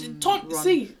Tom, Ron.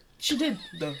 see, she did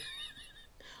though.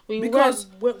 Because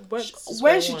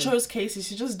when she chose Casey,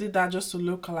 she just did that just to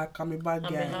look like I'm a bad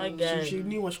guy. She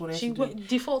knew what she wanted to do.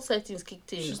 Default settings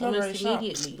kicked in She's almost not very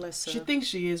immediately. Bless her. She thinks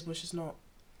she is, but she's not.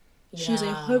 Yeah. She's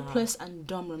a hopeless and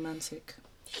dumb romantic.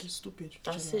 She's stupid.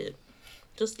 That's it.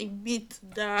 Just a bit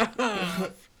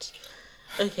daft.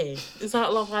 Okay, is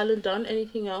that Love Island done?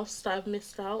 Anything else that I've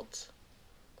missed out?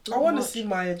 I want to see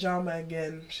Maya Jama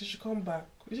again. She should come back.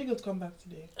 Is she going to come back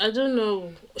today? I don't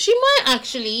know. She might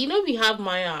actually. You know, we have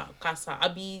Maya at Casa.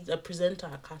 I'll be a presenter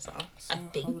at Casa, So I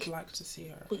think. I would like to see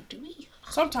her. Wait, do we?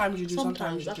 Sometimes you do,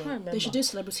 sometimes you I can't don't. remember. They should do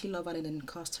Celebrity Love Island and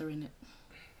cast her in it.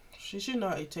 She's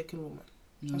not a taken woman.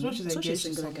 That's what she's So engaged she's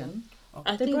to single someone. again.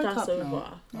 I They think broke that's up over.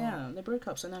 now. Yeah, they broke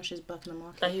up, so now she's back in the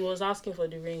market. That he was asking for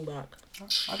the ring back.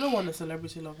 I don't want a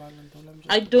Celebrity Love Island though. Let me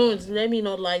just I don't. Let me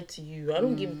not lie to you. I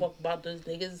don't give a fuck about those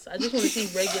niggas. I just want to see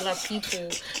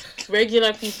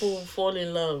regular people fall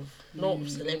in love, not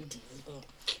celebrities.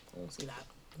 I don't see that.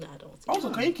 No, I don't see Also,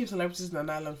 that. can you keep celebrities in an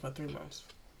island for 3 months?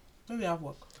 Don't they have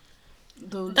work?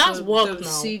 That's work the now.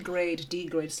 C grade, D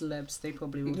grade celebs, they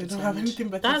probably will. They don't have anything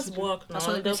better That's to do. work now. That's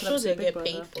why they I'm do sure they Celebrity get Big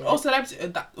paid Brother. for it. Oh,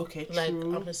 celebrity. Okay, Like, true.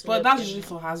 I'm a But that's celebrity. usually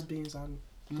for has-beens and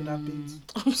could have beens.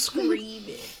 I'm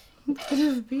screaming. Could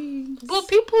have been. But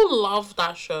people love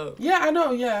that show. Yeah, I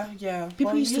know. Yeah.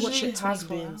 People But used to watch usually it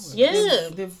 24 has-beens. hours. Yeah.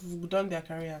 They've done their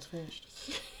career as finished.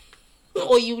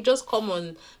 Or you just come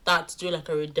on that to do like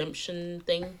a redemption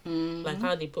thing. Like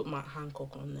how they put Matt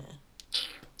Hancock on there.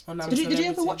 Did you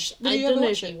ever watch? I don't know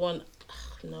if you want.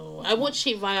 No, I watched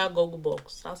it via Google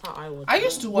Box. That's how I watch it. I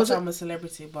used to watch I'm a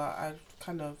Celebrity, but I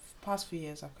kind of past few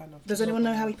years I've kind of. Does anyone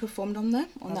know how he performed on there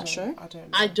that show? I don't.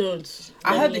 I don't.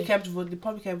 I heard they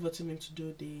probably kept voting him to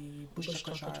do the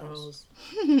Bushwalker trials.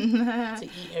 To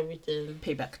eat everything.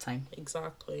 Payback time.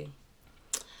 Exactly.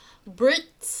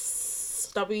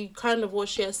 Brits that we kind of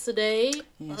watched yesterday.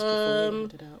 Yes, before we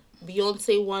headed out.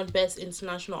 Beyonce won Best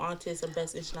International Artist and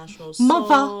Best International Mother.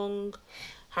 Song.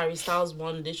 Harry Styles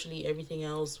won literally everything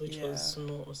else, which was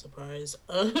not a surprise.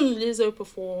 Lizzo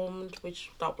performed, which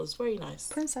that was very nice.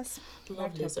 Princess.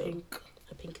 Love Lizzo.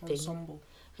 A pink thing. Ensemble.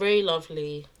 Very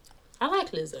lovely. I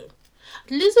like Lizzo.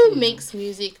 Lizzo makes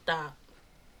music that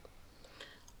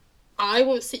I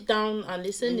won't sit down and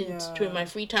listen during my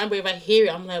free time, but if I hear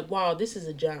it, I'm like, wow, this is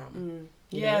a jam.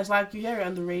 Yeah, it's like you hear it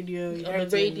on the radio. You hear On it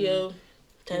the radio,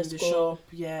 in the shop.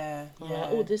 Yeah.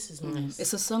 Oh, this is nice.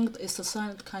 It's a song. It's a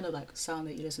sound kind of like sound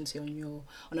that you listen to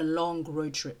on a long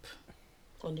road trip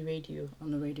On the radio.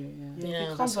 on the radio. Yeah, Yeah, if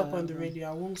it comes that's up on the radio,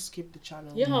 I won't skip the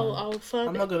channel. Yeah, I'll find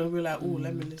I'm it. not gonna be like, oh,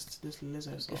 let me listen to this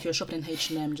Lizzo song. If you're shopping in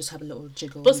H&M, just have a little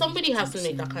jiggle. But somebody has to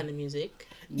make that kind of music.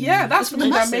 Yeah, that's the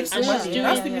music that makes the And she's money. doing-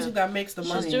 That's the music that makes the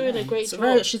money. She's doing a great It's job.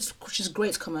 very, she's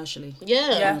great commercially.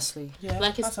 Yeah. Honestly. Yeah,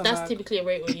 Like that's that's typically a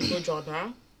very Oyibo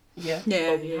genre. Yeah.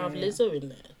 Yeah. But we have Lizzo in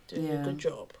there doing a good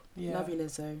job. Yeah. Love you,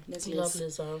 Lizzo. Love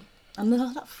Lizzo. And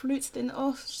then that flute thing.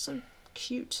 Oh, so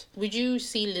cute. Would you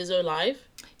see Lizzo live?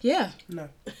 Yeah. No.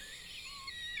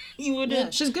 You Yeah.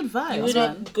 wouldn't. She's good You vibes, man.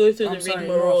 wouldn't go through I'm the sorry,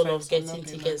 rigmarole no of offense, I'm getting not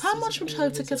doing tickets. How to much would see her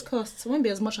Lizzo. tickets cost? It won't be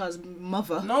as much as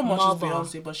Mother. Not much as Mother.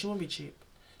 Beyonce, but she won't be cheap.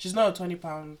 She's not a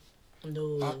 £20.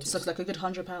 No. So it's like a good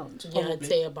 £100. Yeah, I'd Probably.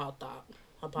 say about that.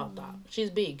 About that. She's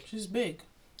big. She's big.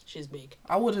 She's big.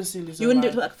 I wouldn't see Lizzo. You wouldn't do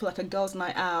it live. for like a girls'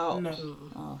 night out. No.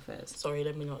 Oh, fairs. Sorry,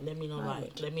 let me not lie.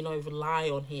 would. Let me not even lie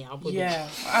on here. I'll put Yeah,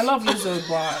 I love Lizzo,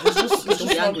 but Don't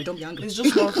be angry. Don't be angry. It's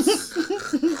just not.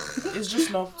 It's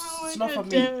just not. It's not for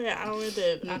me. I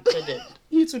wouldn't. I couldn't.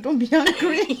 You two, don't be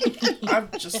angry. I'm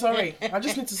just sorry. I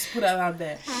just need to put that out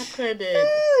there. I couldn't.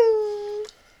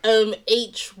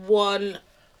 H1.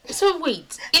 So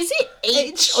wait, is it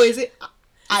H? Or is it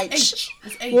H?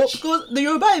 It's H. Well, because the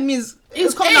Yoruba means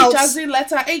It's coming H out. as in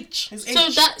letter H. It's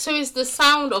H. So it's the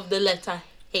sound of the letter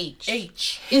H.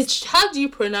 H. How do you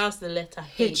pronounce the letter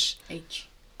H? H.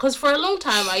 Because for a long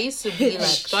time I used to be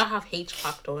like, do I have H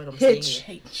factor when I'm saying it?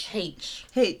 H. H.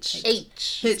 H.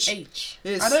 H. H. H.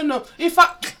 Yes. I don't know. In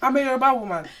fact, I'm a Yoruba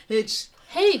woman. H.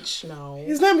 H now.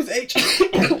 His name is H.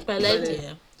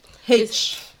 Peledia.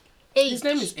 H. H. His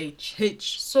name is H.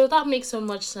 H. So that makes so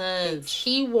much sense.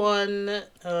 He won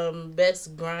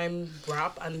best grime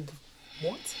rap and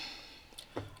what?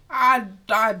 I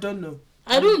don't know.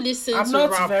 I don't listen I'm to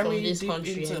not rap very from this deep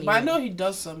country into, anyway. but I know he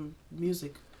does some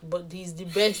music. but he's the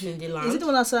best in the land. Is it the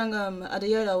one that sang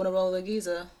Adeola wanna roll the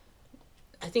geezer?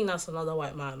 I think that's another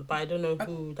white man, but I don't know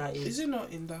who that is. Is it not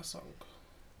in that song?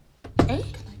 Eh?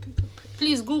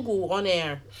 Please Google on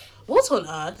air. What on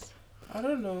earth? I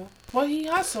don't know. Well, he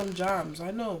has some jams,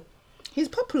 I know. He's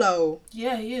popular.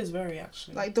 Yeah, he is very,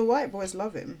 actually. Like, the white boys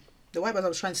love him. The white boys that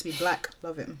was trying to be black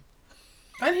love him.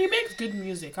 And he makes good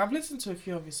music. I've listened to a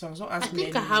few of his songs. Don't ask me. I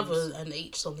think I have an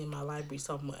H song in my library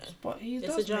somewhere. But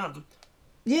It's a jam.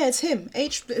 Yeah, it's him.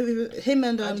 Him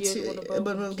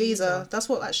and Giza. That's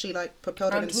what actually like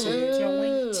propelled him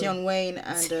into Tion Wayne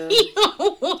and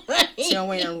Tion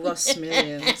Wayne and Russ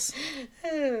Millions.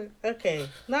 Okay,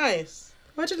 nice.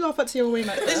 Why did you laugh at Tion Wayne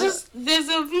like that? There's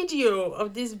a video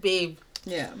of this babe.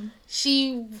 Yeah.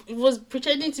 She was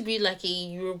pretending to be like a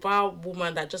Yoruba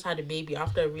woman that just had a baby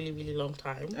after a really, really long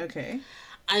time. Okay.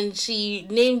 And she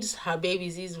named her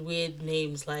babies these weird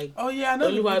names like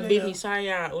Oluwa Baby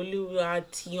Saya, Oluwa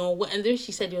Tion Wayne. And then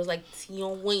she said it was like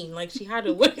Tion Wayne. Like she had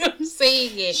a way of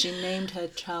saying it. She named her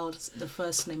child the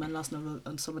first name and last name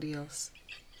on somebody else.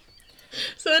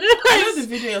 So I know the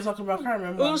video you're talking about. I can't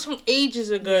remember. It was from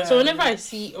ages ago. Yeah, so whenever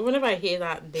I hear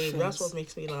that name, that's what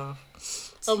makes me laugh.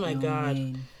 Oh my god.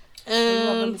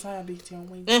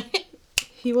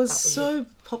 He was so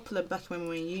popular back when we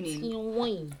were in uni. Tion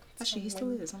Wayne. Actually, he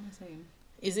still is. I'm not saying.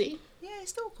 Is he? Yeah, he's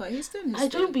still quite. He's doing. I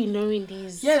don't be knowing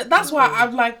these. Yeah, that's why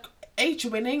I'm like H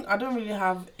winning. I don't really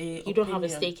have a. You don't have a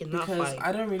stake in that fight.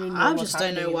 I don't really know. I just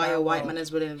don't know why a white man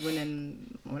is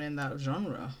winning that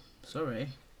genre. Sorry.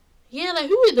 Yeah, like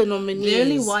who are the nominees? The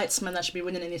only white man that should be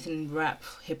winning anything in rap,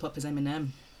 hip hop is Eminem.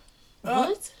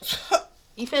 What?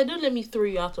 If I don't let me throw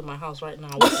you out of my house right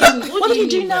now. What did he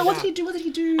do now? What did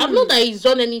he do? I'm not that he's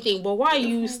done anything, but why are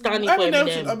you standing for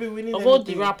Eminem? Of all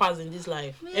the rappers in this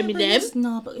life, yeah, Eminem.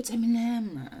 No, but it's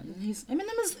Eminem, man.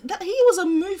 Eminem is that he was a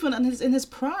movement in his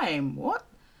prime. What?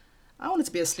 I wanted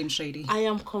to be a Slim Shady. I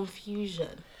am confusion.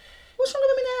 What's wrong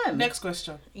with Eminem? Next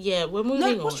question. Yeah, we're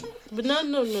moving on. But no.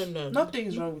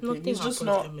 Nothing's wrong with him. He's just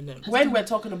not. Eminem. When we're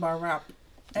talking about rap,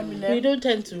 Eminem. We don't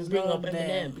tend to bring up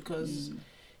Eminem because.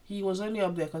 He was only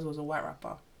up there because he was a white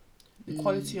rapper. The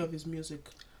quality of his music.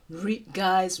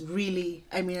 Guys, really,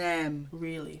 Eminem.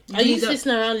 Really. Are you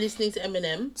sitting around listening to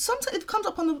Eminem? Sometimes it comes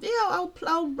up on the I'll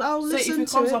listen to it. If it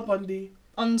comes up on the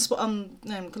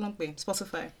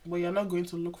Spotify. Well, you're not going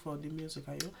to look for the music,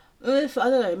 are you? If I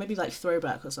don't know, maybe like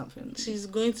throwback or something. She's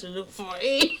going to look for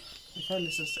it. If I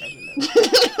listen to Eminem.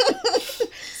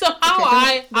 So how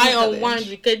I unwind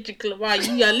with Kendrick Lamar,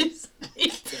 you are listening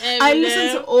to Eminem. I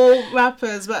listen to all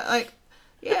rappers, but like,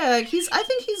 yeah, like I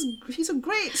think he's a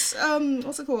great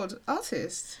what's it called,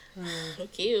 artist.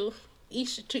 Okay, to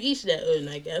each their own,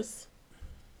 I guess.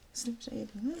 I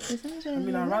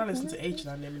mean, I'd rather listen to H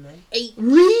than Eminem.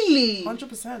 Really?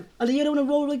 100%. Oh, you don't want to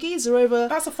roll a geezer over?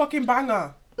 That's a fucking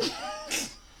banger.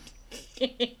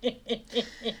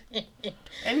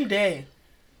 Any day.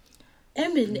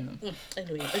 Eminem.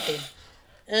 Anyway, okay.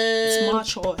 It's my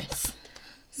choice.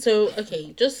 So,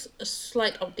 okay, just a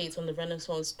slight update on the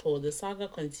Renaissance tour. The saga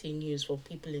continues for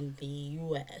people in the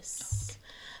US.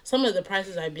 Some of the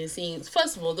prices I've been seeing.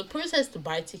 First of all, the process to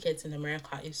buy tickets in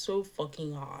America is so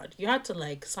fucking hard. You had to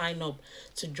like sign up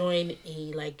to join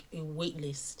a wait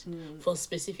list for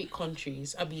specific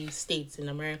countries, states in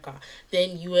America.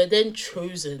 Then you were then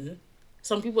chosen.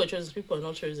 Some people are chosen, some people are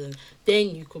not chosen.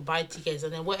 Then you could buy tickets,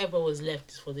 and then whatever was left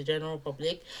is for the general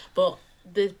public. But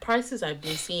the prices I've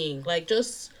been seeing, like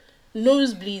just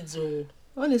nosebleeds or...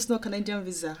 When it's not Canadian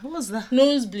visa, what was that?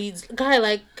 Nosebleeds. Guy,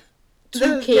 like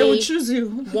 2K. They will choose you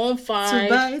 1.5 to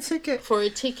buy a ticket. For a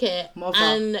ticket. Mother.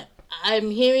 And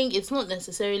I'm hearing it's not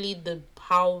necessarily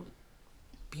how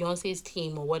Beyonce's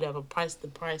team or whatever price the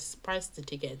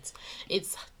tickets.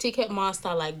 It's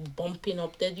Ticketmaster like bumping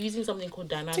up. They're using something called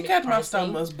dynamic Ticketmaster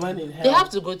must burn in hell. They have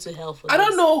to go to hell for I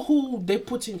don't know who they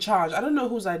put in charge. I don't know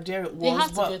whose idea it was. They have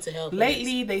to go to hell for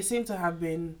lately they seem to have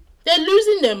been... They're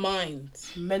losing their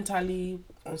minds. Mentally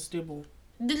unstable.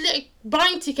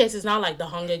 Buying tickets is now like the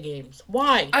Hunger Games.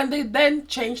 Why? And they then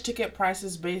change ticket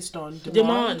prices based on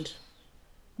demand.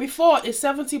 Before, a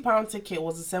 £70 ticket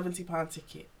was a £70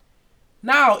 ticket.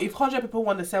 Now, if 100 people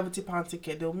want a £70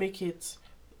 ticket, they'll make it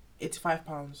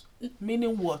 £85.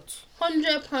 Meaning what?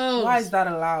 £100. Why is that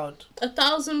allowed?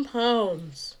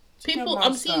 £1,000. People,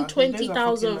 I'm seeing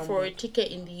 20,000 for a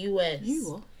ticket in the US.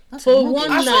 You what? That's for one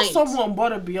night. I saw someone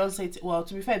bought a Beyonce. Well,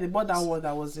 to be fair, they bought that one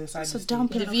that was inside the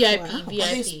VIP. The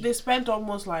VIP. They spent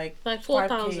almost like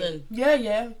 4,000.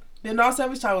 Yeah. They now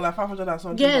service charge was like 500 and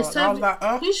something. Yeah, I was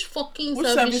like, which fucking which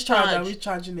service charge are we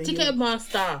charging again?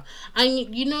 Ticketmaster.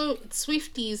 And you know,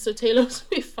 Swifties, so Taylor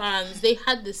Swift fans, they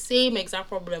had the same exact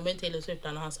problem when Taylor Swift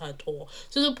announced her tour.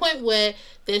 To the point where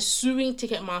they're suing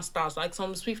Ticketmasters. Like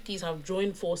some Swifties have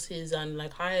joined forces and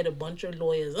like hired a bunch of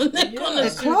lawyers, and they're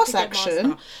gonna sue class Ticketmaster.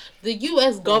 Action. The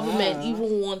US government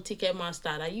even want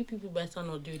Ticketmaster. Like, you people better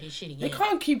not do this shit again. They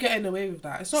can't keep getting away with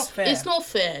that. It's not fair. It's not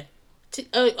fair.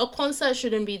 A concert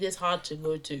shouldn't be this hard to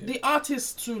go to. The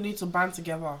artists too need to band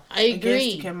together. I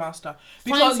agree. Against Ticketmaster,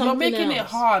 because you're making it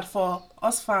hard for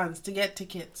us fans to get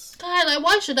tickets. God, like,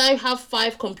 why should I have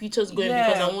 5 computers going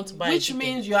because I want to buy? Which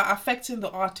means you are affecting the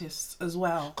artists as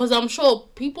well. Because I'm sure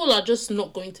people are just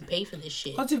not going to pay for this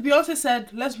shit. Because if Beyonce said,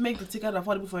 "Let's make the ticket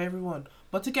affordable for everyone,"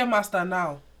 but Ticketmaster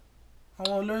now,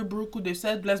 Lori Buruku, they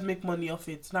said, "Let's make money off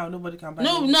it." Now nobody can buy.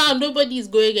 Nobody's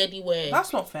going anywhere.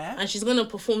 That's not fair. And she's gonna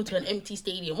perform to an empty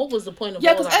stadium. What was the point of?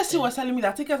 Yeah, because Essie was telling me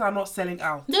that tickets are not selling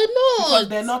out. They're not, because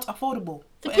they're not affordable.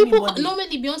 The people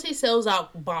normally Beyonce sells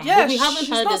out, bam. Yeah, but we haven't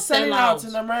heard her selling out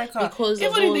in America. Because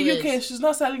even in the UK, she's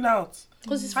not selling out.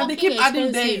 Because it's and they fucking keep adding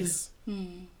expensive. days.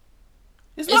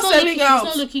 It's not selling out.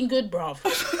 It's not looking good, bruv.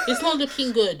 It's not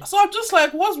looking good. So I'm just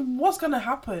like, what's gonna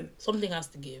happen? Something has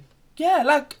to give. Yeah,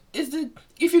 like,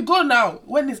 if you go now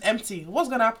when it's empty, what's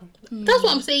gonna happen? That's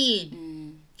what I'm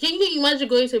saying. Can you imagine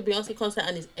going to a Beyonce concert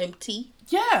and it's empty?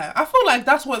 Yeah, I feel like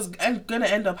that's what's gonna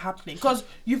end up happening, because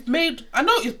you've made. I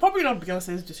know it's probably not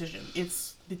Beyonce's decision;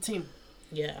 it's the team.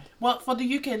 Yeah. Well, for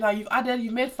the UK now,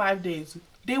 you made 5 days.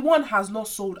 Day 1 has not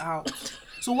sold out,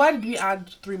 so why did we add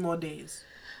 3 more days?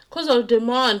 Because of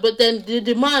demand, but then the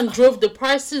demand drove the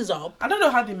prices up. I don't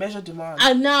know how they measure demand.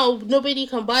 And now nobody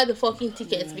can buy the fucking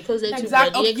tickets because they're too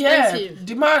bloody expensive. Yeah,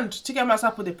 demand.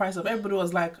 Ticketmaster put the price up. Everybody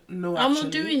was like, "No, I'm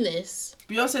not doing this."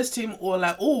 Beyonce's team were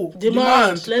like, "Oh,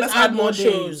 demand. Let's add more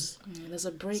shows." There's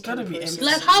a break. It's gotta be empty.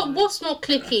 Like, what's not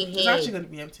clicking here? It's actually gonna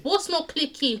be empty. What's not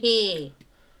clicking here?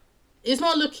 It's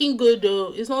not looking good,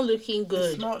 though. It's not looking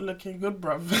good. It's not looking good,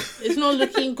 bruv. It's not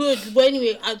looking good. But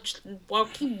anyway, I'll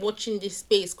keep watching this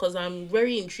space because I'm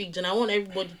very intrigued and I want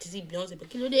everybody to see Beyonce.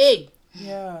 But kilo day.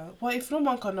 Yeah. Well, if no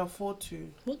one can afford to,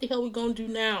 what the hell we gonna do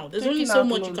now? There's Taking only so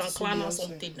much you can plan or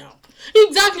something now.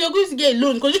 Exactly, you're going to get a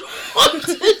loan because you want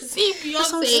to see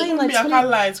Beyonce. Saying, like, I can't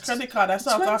lie, it's credit card. I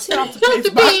still have to pay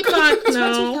it back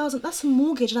now. 20,000. That's a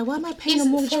mortgage. Like, why am I paying a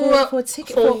mortgage for a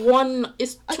ticket for one?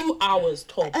 It's 2 hours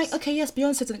tops. Okay, yes,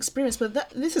 Beyonce's an experience, but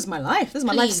this is my life. This is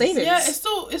my life savings. Yeah,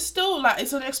 it's still like,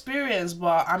 it's an experience,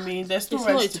 but I mean, there's still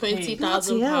rent to pay. It's not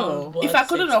 £20,000. If I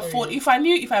couldn't afford, if I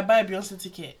knew if I buy a Beyonce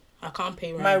ticket, I can't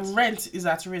pay rent. My rent is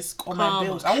at risk or my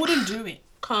bills. I wouldn't do it.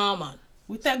 Come on.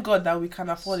 We thank God that we can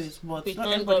afford it, but we not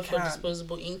thank everybody God for can.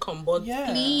 disposable income, but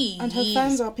please. And her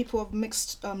fans are people of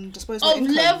mixed disposable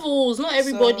income. Of levels. Not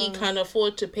everybody can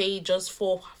afford to pay just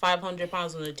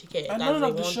 £500 on a ticket. And none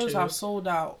of the shows have sold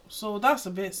out, so that's a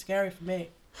bit scary for me.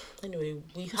 Anyway,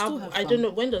 we have I don't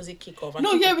know, when does it kick off?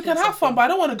 No, yeah, we can have fun, but I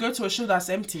don't want to go to a show that's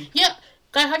empty. Yeah.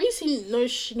 Guys, have you seen, no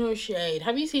shade,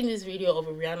 have you seen this video of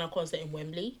a Rihanna concert in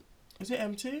Wembley? Is it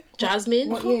empty? Jasmine?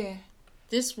 What year?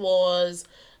 This was,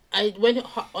 I went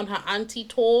on her auntie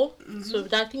tour. Mm-hmm. So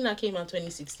I think that came out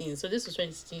 2016. So this was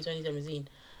 2016,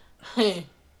 2017.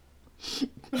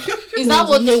 Is that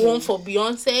what they want for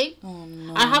Beyonce? Oh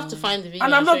no. I have to find the video.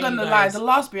 And I'm not gonna lie, the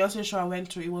last Beyonce show I went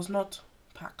to, it was not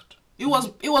packed. It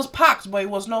was packed, but it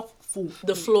was not full.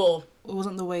 The floor. It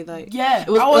wasn't the way that... Yeah, it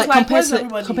was I was like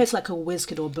compared to like a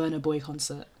Wizkid or Burna Boy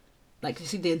concert. Like, you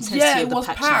see the intensity of the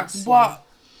packed. Yeah, it was packed, but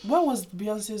where was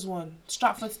Beyonce's one?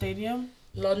 Stratford Stadium?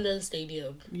 London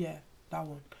Stadium. Yeah, that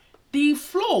one. The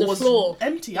floor was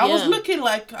empty. I was looking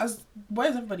like,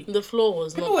 where's everybody? The floor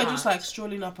was People not were packed. just like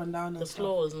strolling up and down. The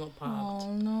floor was not packed.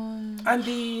 Oh no. And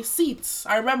the seats,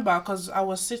 I remember because I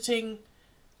was sitting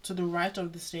to the right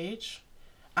of the stage,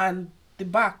 and the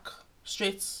back,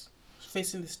 straight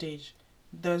facing the stage,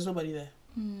 there was nobody there.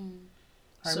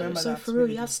 I remember that. So for real,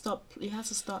 you have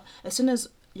to start as soon as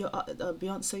your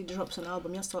Beyonce drops an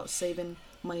album, you have to start saving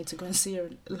money to go and see her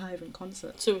live in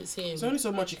concert. So it seems. There's only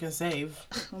so much you can save.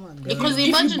 Oh my God. Because if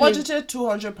you budgeted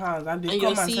 £200 and they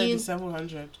come and say it's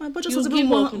 £700. My budget was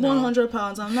about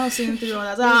 £100. I'm now seeing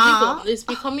 $300. It's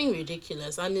becoming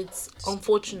ridiculous, and it's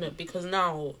unfortunate because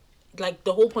now, like,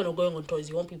 the whole point of going on tour is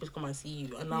you want people to come and see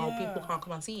you, and now people can't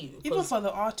come and see you. Even for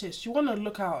the artists, you want to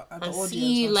look out at the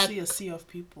audience and see a sea of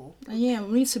people. And yeah,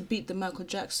 we need to beat the Michael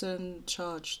Jackson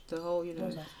charge. The whole,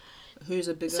 who's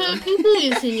a bigger... So people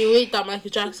insinuate that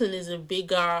Michael Jackson is a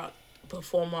bigger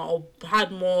performer or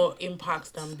had more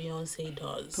impact than Beyonce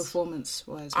does.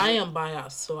 Performance-wise. I am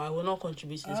biased, so I will not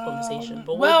contribute to this conversation.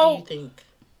 But what do you think?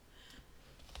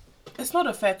 It's not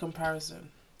a fair comparison.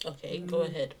 Okay, go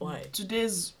ahead. Why?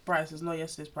 Today's price is not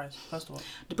yesterday's price, first of all.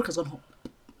 The brick has gone home.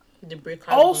 The break.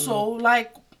 Also,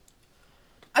 like,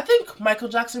 I think Michael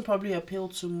Jackson probably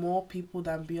appealed to more people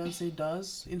than Beyonce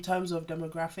does in terms of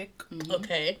demographic.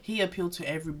 Okay. He appealed to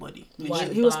everybody.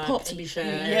 White, He was black, pop, to be Asian,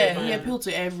 fair. Yeah, everybody. he appealed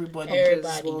to everybody.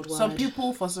 Everybody. Worldwide. Some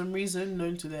people, for some reason,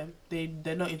 known to them,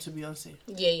 they're not into Beyonce.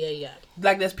 Yeah.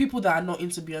 Like, there's people that are not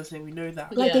into Beyonce. We know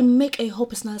that. Like, Yeah. they make a whole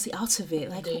personality out of it.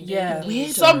 Like, They do. Yeah, weirdo.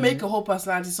 some make a whole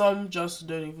personality. Some just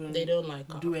don't even. They don't like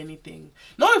her. do anything.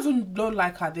 Not even don't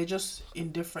like her. They're just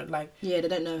indifferent. Like, yeah, they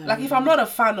don't know her. like if I'm not a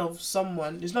fan of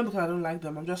someone, it's not because I don't like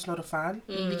them. I'm just not a fan.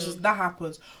 Because that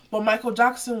happens. But Michael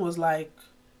Jackson was like,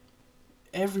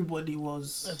 everybody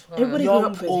was Everybody young, grew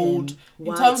up with old, him. in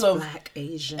White, terms of black,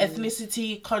 Asian.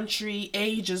 ethnicity, country,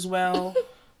 age as well.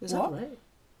 Is What? that right?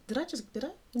 Did I?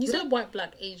 You said white,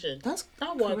 black, Asian. That's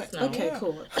That works correct. now. Okay, Yeah.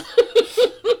 cool.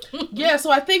 Yeah,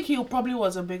 so I think he probably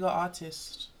was a bigger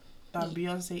artist than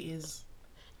Beyonce is.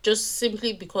 Just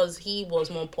simply because he was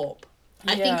more pop.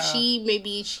 I Yeah. think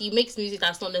she makes music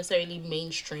that's not necessarily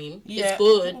mainstream. Yeah. It's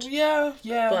good. Yeah.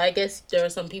 But I guess there are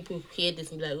some people who hear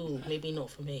this and be like, ooh, maybe not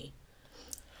for me.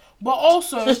 But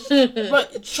also,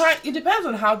 it depends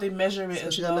on how they measure it as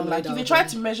Especially well. the Like, if they Lemonade try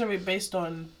album. to measure it based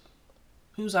on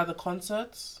who's at the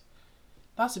concerts,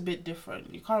 that's a bit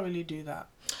different. You can't really do that.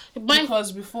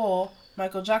 Because before,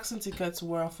 Michael Jackson tickets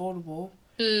were affordable.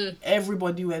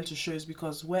 Everybody went to shows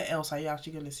because where else are you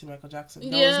actually going to see Michael Jackson?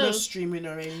 There was no streaming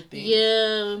or anything.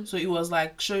 Yeah. So it was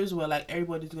like, shows were like,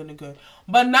 everybody's going to go.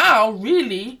 But now,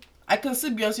 really, I can see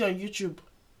Beyonce on YouTube.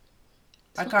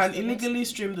 I can illegally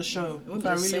stream the show if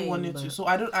I really wanted to. So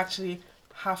I don't actually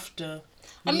have to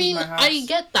leave my house. I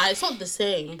get that. It's not the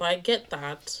same, but I get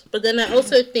that. But then I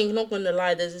also think, not gonna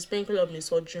lie, there's a sprinkle of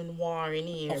misogynoir in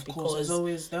here. Of course, there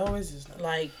always is that.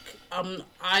 Like,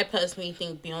 I personally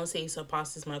think Beyonce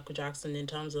surpasses Michael Jackson in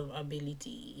terms of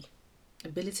ability.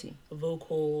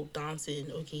 Vocal,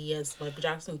 dancing. Okay, yes, Michael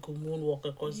Jackson could moonwalk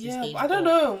across the stage. I don't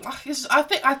know.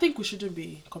 I think we shouldn't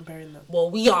be comparing them. Well,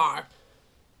 we are.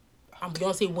 And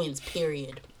Beyonce wins,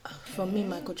 period. For me,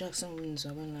 Michael Jackson wins.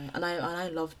 I won't lie, and I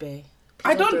love Bey.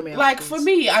 I don't like. For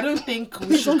me, I don't think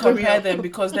we should compare them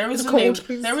because there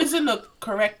isn't a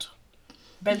correct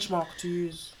benchmark to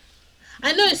use.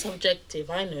 I know it's subjective.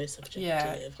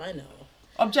 Yeah. I know.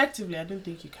 Objectively, I don't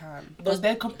think you can. Because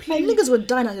they're Like, completely... niggas were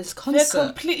dying at his concert. They're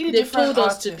completely They've different told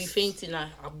us artists. to be fainting at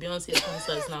Beyonce's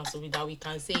concerts now so that we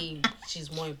can say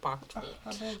she's more impactful.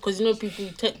 Because, you know, people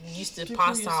used to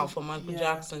pass out for Michael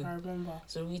Jackson. I remember.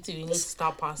 So we too, we need to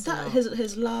start passing out.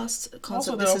 His last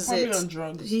concert, Also, they This were Is probably It. on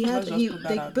drugs. They Let's just put that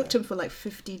they out booked there. him for like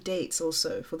 50 dates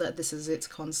also for that This Is It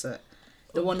concert.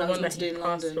 The one that was meant to do in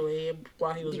passed London. away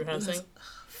while he was rehearsing.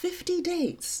 50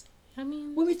 dates. I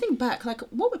mean, When we think back, like,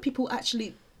 what were people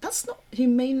actually... That's not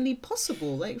humanely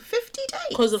possible. Like, 50 days.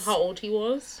 because of how old he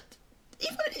was.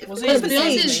 Even if Was it it was in the the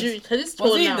same... same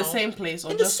Was he in the same place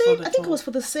or In the just same... for the I think it tour? was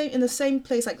for the same... In the same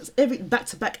place, like, back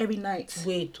to back every night.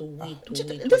 Wait. This-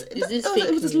 Is this fake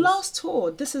it was his news? last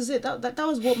tour. This Is It. That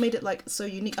was what made it, like, so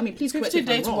unique. I mean, please correct 50 me if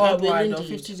dates I'm wrong. worldwide will or indeed.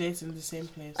 50 dates in the same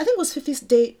place. I think it was 50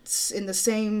 dates in the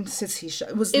same city.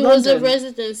 It was It London. was a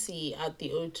residency at the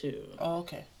O2. Oh,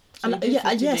 okay. So And he did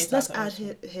 50 yes, dates let's at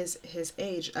add the- his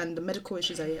age and the medical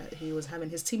issues that he was having.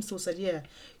 His team still said, "Yeah,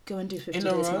 go and do 50 In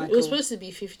a days, row? Michael." It was supposed to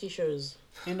be 50 shows.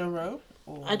 in a row.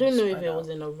 Or I don't know if spread it was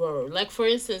out? in a row. Like, for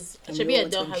instance, And Shabi we all went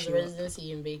Adele to has a Europe.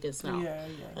 residency in Vegas now. Yeah.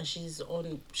 And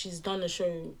she's done a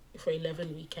show for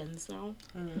 11 weekends now.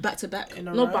 Back to back. In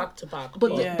a Not row? back to back.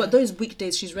 But Yeah. but those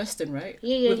weekdays she's resting, right?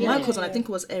 Yeah, With yeah, Michael's, yeah. and I think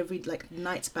it was every like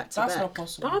nights back to That's back. not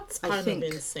possible. That's I kind think.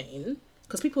 of insane.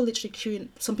 Because people literally queuing.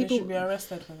 Some They people. should be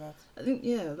arrested for that. I think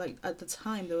like at the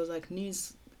time there was like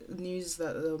news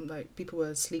that like people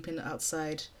were sleeping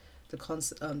outside the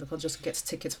concert just to get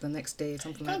tickets for the next day,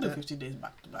 something like Can't do that. 50 days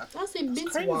back to back. That's a bit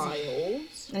crazy. wild.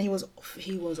 And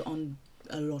he was on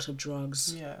a lot of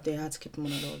drugs. Yeah. They had to keep him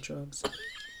on a lot of drugs.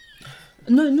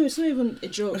 No, it's not even a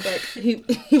joke. Like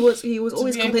he was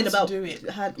always be complaining able to about do it.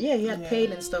 he had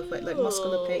pain and stuff like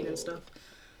muscular pain and stuff.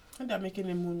 And they're making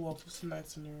him moonwalk 50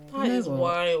 nights in a row. That is Never.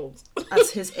 wild. At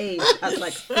his age, at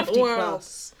like 50 Wow.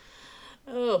 plus.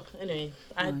 Oh, anyway,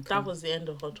 Okay. that was the end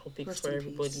of our topics Rest for in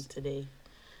everybody peace. today.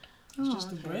 It's just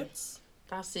the Brits.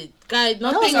 That's it, guys. was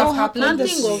Nothing all has happened happened.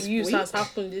 this Nothing of use week. has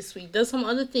happened this week. There's some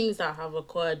other things that have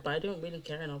occurred, but I don't really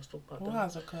care enough to talk about What them.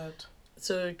 has occurred?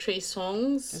 So Trey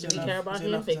Songz, Is do we enough, care about is him?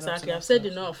 enough, is Exactly. enough, I've said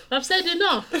enough. enough. I've said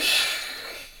enough.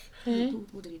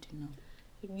 What did he do now?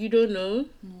 You don't know?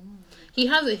 He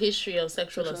has a history of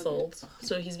sexual assault,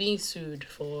 so he's being sued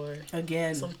for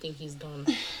something he's done.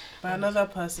 By another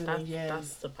person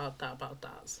That's about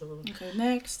that. So okay,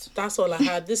 next. that's all I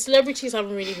had. The celebrities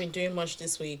haven't really been doing much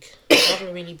this week.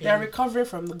 Haven't really been. They're recovering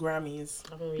from the Grammys.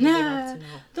 Haven't really been acting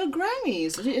out. The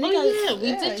Grammys.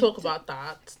 We did talk about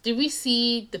that. Did we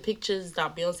see the pictures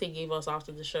that Beyonce gave us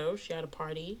after the show? She had a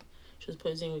party. She was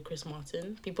posing with Chris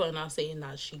Martin. People are now saying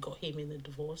that she got him in a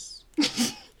divorce.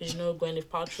 You know, Gwyneth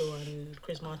Paltrow and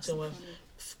Chris Martin were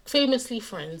famously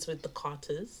friends with the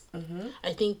Carters.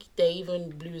 I think they're even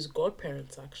Blue's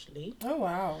godparents, actually. Oh,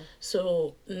 wow.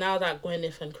 So now that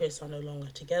Gwyneth and Chris are no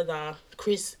longer together,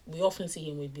 Chris, we often see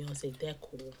him with Beyonce. They're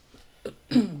cool.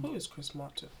 Who is Chris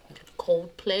Martin?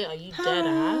 Coldplay, are you dead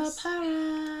ass?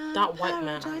 That white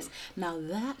man. Now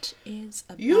that is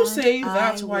a You say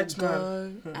that I white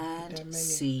man. man. And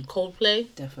see. Coldplay?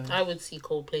 Definitely. I would see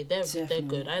Coldplay. They're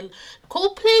good.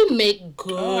 Coldplay make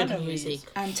good music.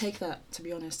 And take that, to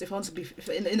be honest. If I want to be if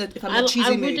I'm in a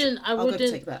cheesy mood, I'll go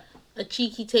take that. A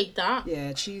cheeky take that?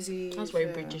 Yeah, cheesy. That's very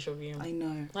British of you. I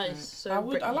know. That is so I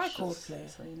like Coldplay.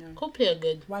 So, you know. Coldplay are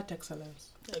good. White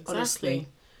excellence. Exactly. Honestly.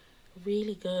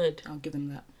 Really good. I'll give them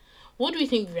that. What do you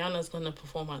think Rihanna's gonna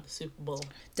perform at the Super Bowl?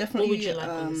 Definitely. What would you like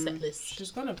on the set list?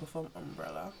 She's gonna perform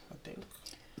Umbrella, I think. All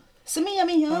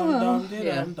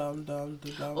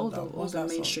What's the that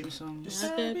mainstream song? songs.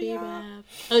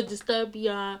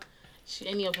 Disturbia.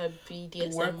 Any of her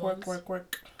BDSM Work.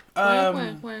 work.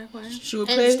 She will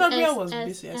play. Disturbia was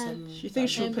BCSM. You think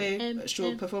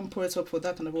she'll perform Pour It Up for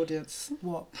that kind of audience?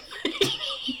 What?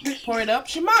 Pour it up?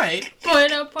 She might. Pour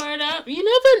it up. You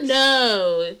never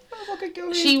know.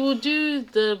 She will do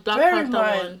the Black Panther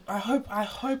one. I hope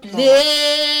not.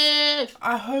 Yeah.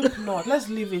 I hope not. Let's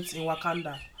leave it in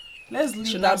Wakanda. Let's leave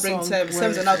Should that not bring song.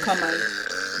 Thames and now come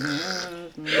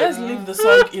Let's leave the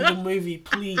song in the movie,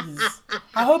 please.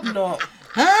 I hope not.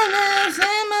 But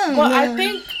I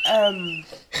think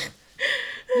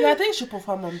I think she'll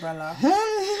perform Umbrella.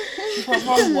 She'll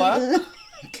perform Work.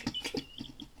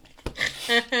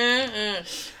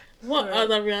 What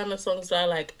other Rihanna songs are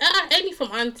like? Any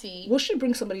from Auntie. Will she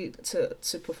bring somebody to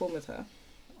perform with her?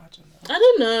 I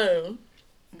don't know. know.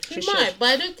 She might, but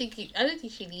I don't think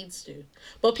she needs to.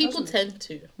 But people tend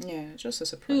to. Yeah, just a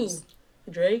surprise.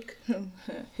 Who? Drake?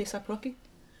 A$AP Rocky?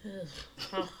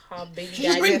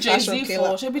 She'll bring Jay-Z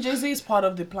for. Jay-Z is part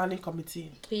of the planning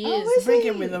committee. He is. Bring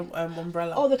him with an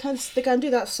umbrella. Oh, they can do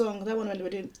that song. That one when they were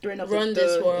doing up Run with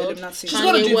This the World. Illuminati. She's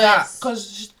gonna do that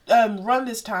because Run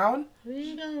This Town.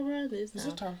 We gonna run this Is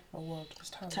now. it town or world? It's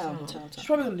town. Town. She's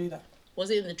probably gonna do that. Was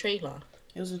it in the trailer?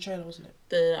 It was a trailer, wasn't it?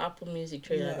 The Apple Music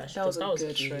trailer. Yeah, That was a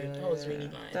good cute. trailer. That was really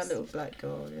nice. That little black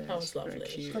girl. Yeah, That was lovely.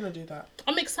 She's gonna do that.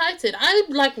 I'm excited. I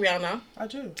like Rihanna. I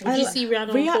do. Would you see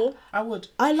Rihanna before? I would.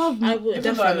 I would.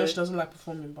 Even though I know she doesn't like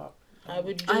performing, but I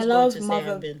would. Just I go love to say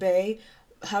Mother I've been. Bay.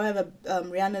 However,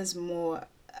 Rihanna's more.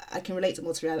 I can relate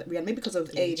more to Rihanna, maybe because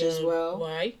of age as well.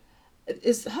 Why?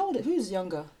 Who's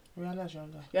younger? Rihanna's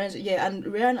younger. Yeah, and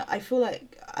Rihanna. I feel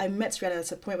like I met Rihanna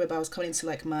at a point where I was coming into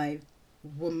like my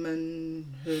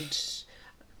womanhood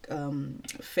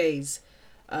phase,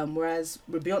 whereas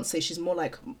with Beyonce, she's more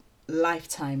like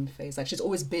lifetime phase. Like she's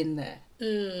always been there.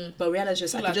 But Rihanna's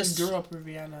just. I just grew up with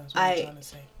Rihanna. Is what I'm trying to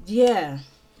say. Yeah.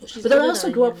 But then I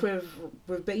also grew up with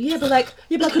I'm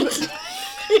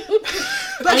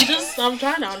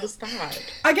trying to understand.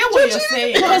 I get what you're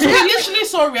saying. Because we literally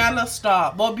saw Rihanna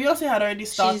start, but Beyonce had already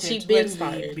started. She'd been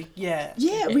started. Yeah.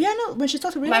 Rihanna, when she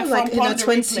started, Rihanna was like in her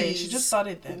 20s. She just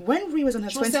started then. When Rhea was in her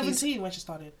 20s. She was 17 when she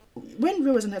started. When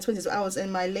Rhea was in her 20s, I was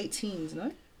in my late teens,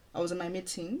 no? I was in my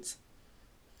mid-teens.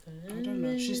 I don't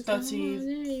know. She's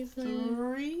 33.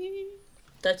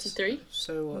 33?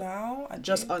 So now,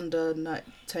 just under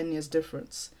 10 years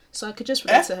difference. So I could just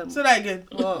relate to him. Say that again.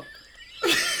 What?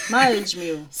 My age,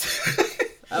 meal.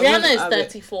 Rihanna is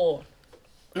 34.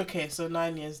 Okay, so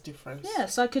 9 years difference. Yeah,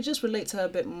 so I could just relate to her a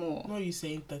bit more. What are you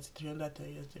saying 33 under 10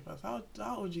 years difference? How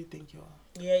old do you think you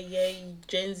are? Yeah,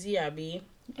 Gen Z, Abby.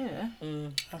 Yeah.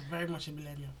 I'm very much a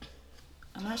millennial.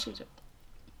 I'm actually...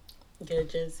 Yeah,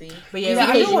 Gen Z. But yeah,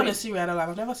 I do want to see Rihanna live.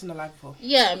 I've never seen her live before.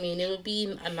 Yeah, I mean, it would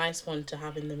be a nice one to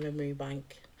have in the memory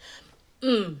bank.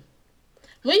 When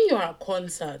you're at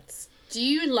concerts,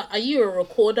 are you a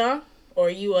recorder or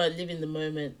are you a live in the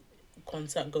moment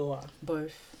concert goer?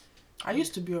 Both. I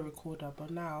used to be a recorder, but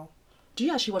now... Do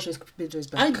you actually watch those videos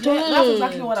back? I don't. That's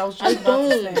exactly what I was just about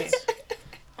to say.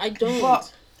 I don't.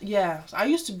 But, yeah, I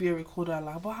used to be a recorder,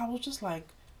 but I was just like...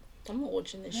 I'm not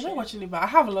watching this shit. I'm not watching it, but I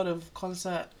have a lot of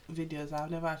concert videos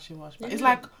I've never actually watched. But it's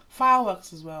like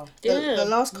fireworks as well. The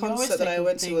last concert that I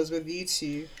went to was with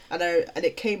U2, and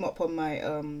it came up on my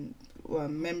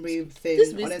memory thing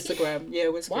on Instagram. Yeah,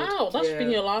 Whiskey. Wow, that's been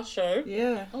your last show.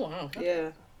 Yeah. Oh wow.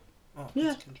 Yeah. Oh,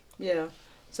 Yeah. Yeah.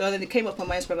 So then it came up on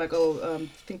my Instagram like, I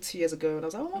think 2 years ago, and I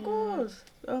was like, oh my god,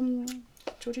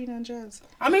 Georgina and Jazz.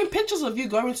 I mean, pictures of you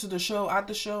going to the show, at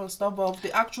the show and stuff, but of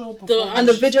the actual performance. And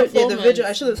the video,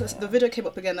 the video came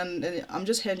up again, and I'm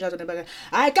just hearing Jazz in the background,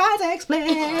 I gotta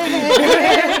explain.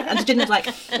 And Georgina's like,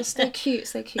 stay cute.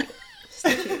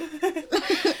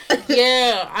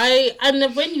 Yeah,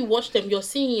 and when you watch them, you're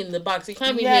singing in the back, so you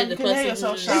can't even hear the person. It's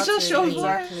just your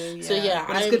voice. Exactly. So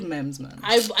it's good memes, man.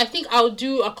 I think I'll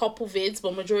do a couple vids,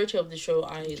 but majority of the show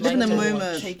I live in the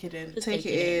moment. Take it in. Take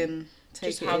it in.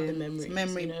 Just have the memories.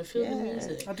 Feel the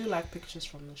music. I do like pictures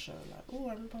from the show. Like, oh,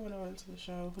 I remember when I went to the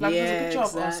show. Like, there's a picture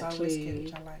of us and Whiskey,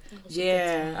 which I like.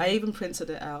 Yeah, I even printed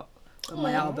it out on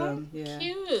my album. Yeah,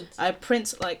 cute. I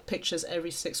print like pictures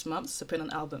every 6 months to put on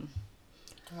an album.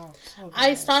 Oh, so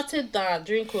I started that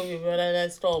during COVID, but then I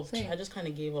stopped. I just kind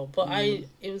of gave up. But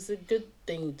it was a good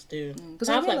thing to do. Because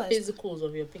I have like physicals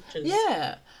of your pictures.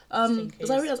 Yeah, because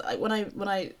I realized when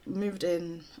I moved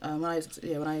in, when I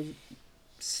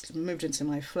moved into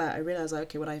my flat, I realized like,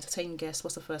 okay, when I entertain guests,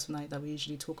 what's the first night that we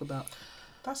usually talk about?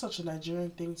 That's such a Nigerian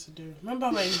thing to do.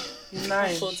 Remember when in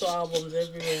 9 photo albums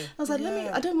everywhere. I was like,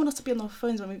 I don't want us to be on our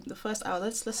phones when the first hour.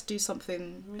 Let's do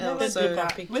something else.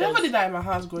 We never did that in my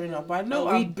house growing up, but I know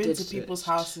I've been to people's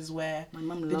houses where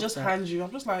they just hand you.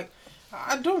 I'm just like,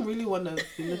 I don't really want to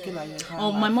be looking at your entire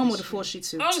life. My mum would have forced you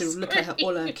to look at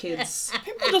all her kids.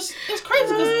 People just, it's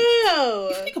crazy because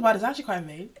if you think about it, it's actually quite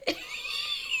vain.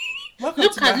 Look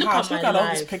at all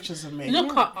these pictures of me.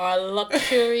 Look at our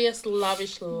luxurious,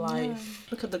 lavish life.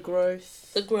 Look at the growth.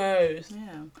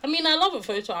 Yeah. I mean, I love a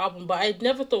photo album, but I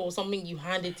never thought it was something you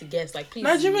handed to guests. Like, please.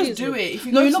 Nigerians do it. If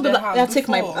you you're not gonna take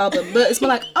my album, but it's more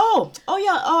like, oh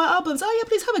yeah, our albums. Oh yeah,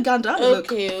 please have a gander.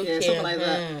 Okay. Yeah, something like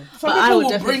that. But I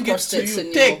will bring it to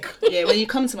you. Take. Yeah, when you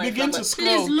come to my begin to scroll.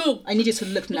 Please look. I need you to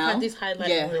look now. Look at this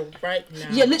highlight reel right now.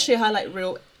 Yeah, literally a highlight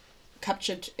reel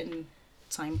captured in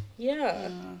time. Yeah.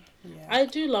 I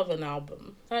do love an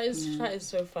album. That is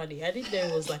so funny. I didn't know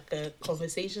it was like a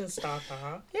conversation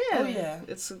starter. Yeah. Oh yeah.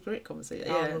 It's a great conversation.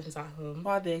 Albums at home.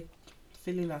 While they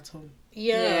feeling at home.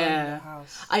 Yeah. In the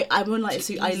house. I won't lie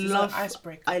to you.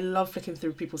 I love flicking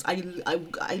through people's. I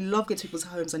love going to people's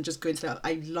homes and just going to that.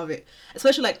 I love it,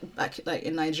 especially like back like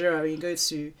in Nigeria when you go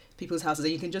to people's houses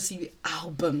and you can just see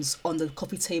albums on the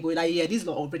coffee table. Like these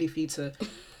are all ready for you to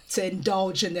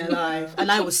indulge in their life,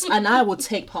 and I will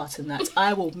take part in that.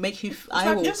 I will make you.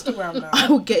 I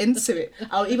will get into it.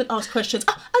 I'll even ask questions.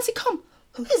 Auntie, come.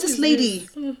 Who is this lady?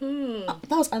 Mm-hmm.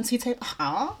 That was Auntie Tape.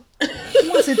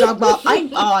 What's it talk about?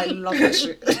 I love that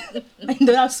shit. And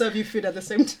then I'll serve you food at the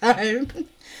same time.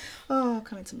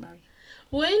 Coming to marry.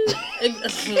 When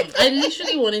I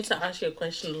literally wanted to ask you a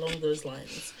question along those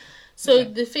lines. So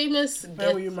the famous.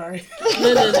 Where were you married?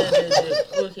 No.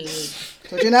 Okay.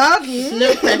 Georgina?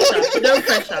 No pressure.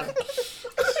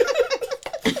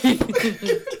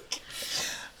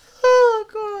 Oh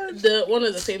god. One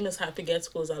of the famous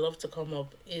hypotheticals I love to come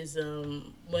up is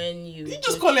when you. You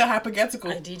just call it a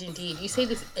hypothetical. I did indeed. You say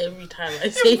this every time. I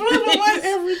say this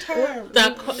every time.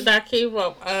 That came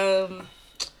up.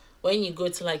 When you go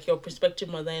to like your prospective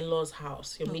mother-in-law's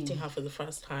house, you're meeting her for the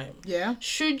first time. Yeah.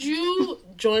 Should you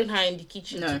join her in the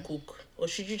kitchen to cook, or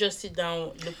should you just sit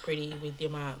down, look pretty with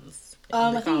your mans?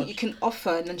 I think you can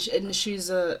offer, and she's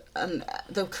the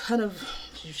kind of.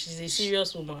 If she's a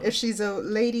serious woman. If she's a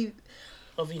lady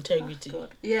of integrity.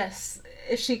 Yes.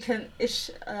 If she can.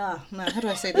 Man, how do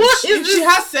I say this? If she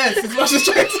has sense, is what she's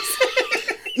trying to say.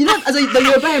 You know, as the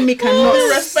Yoruba and me cannot. In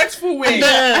a respectful way.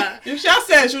 Yeah. If she has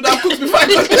sense, she would have cooked before I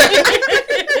got there.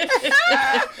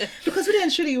 Because really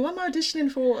and truly, what am I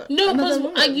auditioning for? No, because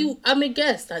I'm a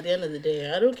guest at the end of the day.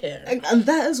 I don't care. And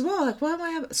that as well. Like, why am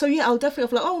I? So yeah, I'll definitely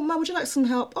be like, oh man, would you like some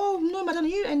help? Oh no, madam,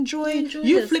 you enjoy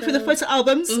you flip through the photo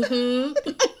albums. Mm-hmm.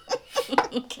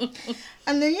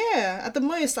 And then at the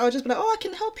most I'll just be like, oh, I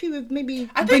can help you with maybe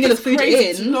bringing the food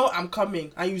in. To know I'm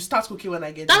coming and you start cooking when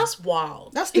I get there. That's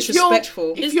wild. That's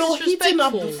disrespectful. If you're heating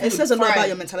up the food, it says a lot about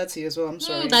your mentality as well. I'm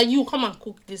sorry. That you come and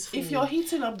cook this food. If you're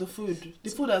heating up the food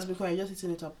has been cooked, you're just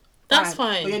heating it up. That's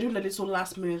fine. But you're doing a little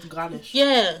last minute garnish.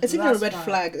 Yeah. It's even a red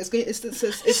flag. It's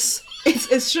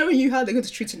showing you how they're going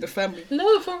to treat you in the family.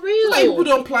 No, for real. Like people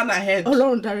don't plan ahead. Oh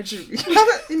Lord, direct you.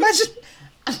 Imagine.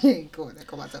 God,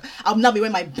 I'll now be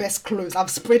wearing my best clothes. I've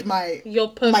sprayed my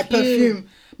perfume,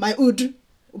 my oud.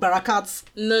 Barakats.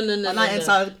 No. And I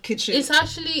enter the kitchen. It's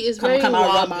very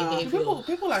wild behavior.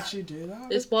 People actually do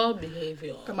that. It's wild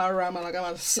behavior. Come around, like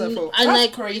I'm a circle. And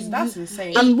That's crazy. That's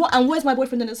insane. And where's my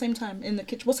boyfriend at the same time in the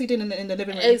kitchen? What's he doing in the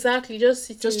living room? Exactly, just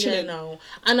sitting Just chilling. there now.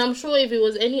 And I'm sure if it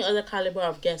was any other caliber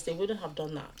of guest, they wouldn't have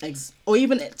done that. Or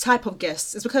even type of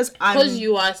guests. It's because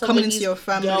you are coming into your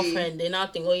family. Girlfriend. They now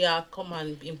think, oh yeah, come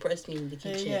and impress me in the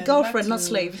kitchen. Yeah, girlfriend, not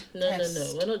slave. No.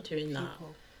 We're not doing that.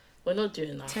 We're not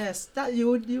doing that. Test that you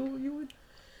would.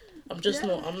 I'm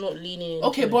not leaning into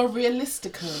Okay, it. but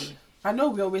realistically, I know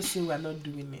we always say we're not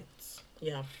doing it.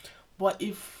 Yeah. But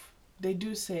if they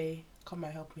do say, come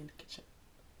and help me in the kitchen,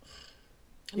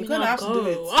 you're gonna have to do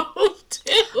it. I'll do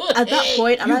it. At that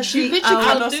point, I'll do it.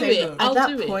 At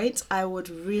that point, I would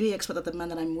really expect that the man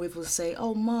that I'm with will say,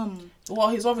 "Oh, mum." Well,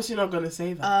 he's obviously not going to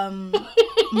say that.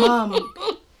 Mum,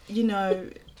 you know,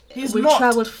 we've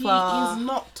travelled far. He's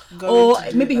not going or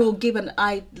to do maybe that. he'll give an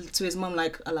eye to his mum,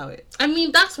 like, allow it. I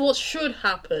mean, that's what should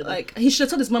happen. Like, he should have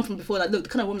told his mum from before, like, look, the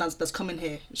kind of woman that's coming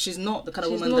here, she's not the kind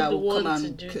of woman that will come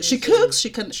and... She cooks,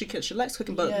 she likes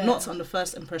cooking, but not on the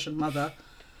first impression, mother.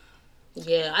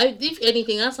 Yeah, if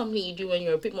anything, that's something you do when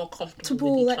you're a bit more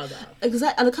comfortable with each other.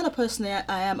 Exactly, and the kind of person I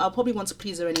am, I'll probably want to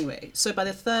please her anyway. So by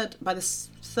this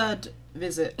third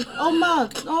visit, oh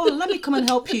Mark, let me come and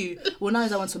help you. Well, now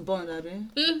I want to bond, Abby.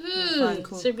 Fine,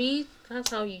 cool. Sabi,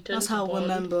 that's how you turn. That's how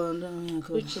women bond.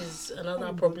 Cool. Which is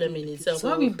another problem in itself.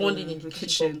 Why are we bonding in the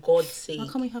kitchen? For God's sake. Why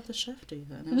can't we have the chef do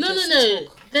that? No.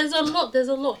 There's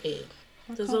a lot here.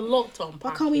 There's a lot to unpack.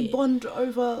 Why can't we bond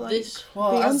over like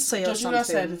Beyonce or something?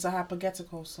 Said it's a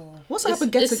hypothetical, so what's a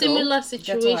hypothetical? A similar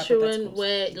situation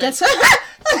where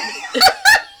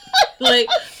like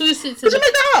who sits in Did you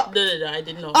make that up? No, I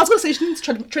did not. I was gonna say she needs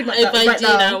to trademark that right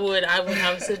now. If I would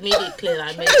have made it clear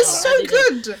that I made it up. It's so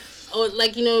good. Or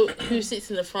like, who sits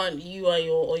in the front, you or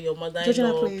your mother-in-law.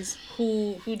 Georgina, please.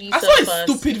 Who do you I serve saw a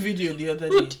stupid video the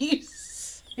other day.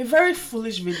 A very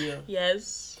foolish video.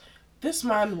 Yes. This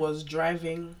man was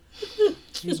driving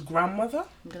his grandmother.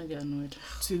 I'm gonna get annoyed.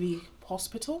 To the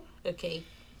hospital. Okay.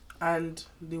 And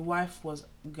the wife, I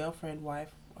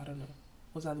don't know,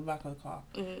 was at the back of the car.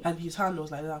 Mm-hmm. And his hand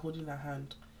was like that, holding her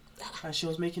hand. And she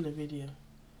was making a video.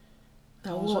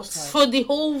 What? For the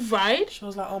whole ride? She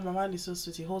was like, oh, my man is so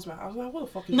sweet. He holds my... I was like, what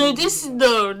the fuck is no, this?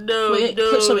 No. Wait,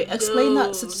 sorry, explain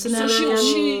that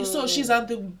scenario. So she's at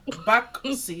the back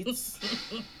seats.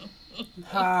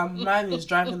 Her man is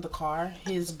driving the car.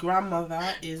 His grandmother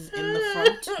is in the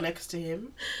front next to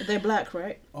him. They're black,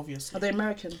 right? Obviously. Are they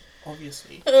American?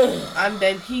 Obviously. And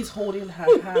then he's holding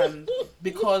her hand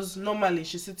because normally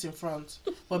she sits in front,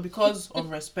 but because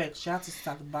of respect, she had to sit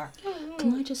at the back.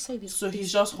 Can I just say this? So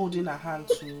he's just holding her hand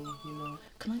to,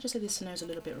 Can I just say this scenario's a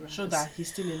little bit random? show that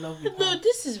he's still in love with her. No,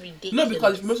 this is ridiculous. No,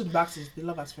 because if you move to the back seat, the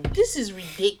love has finished. This is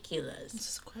ridiculous. This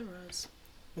is quite ras.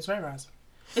 It's very ras.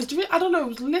 It's I don't know. It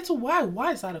was little.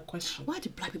 Why is that a question? Why do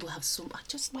black people have so much?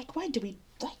 Just like, why do we?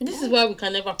 Like, this is why we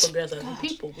can never progress as a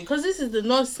people, because this is the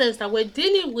nonsense that we're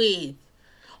dealing with.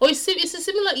 Or it's a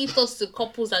similar ethos to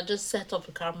couples that just set up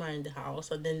a camera in the house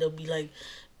and then they'll be like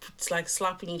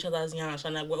slapping each other's yash,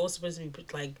 and like we're all supposed to be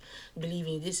like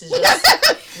believing this is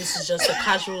just a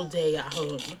casual day at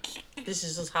home. This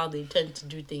is just how they tend to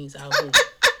do things at home.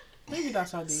 Maybe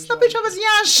that's how they slap each other's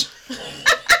yash.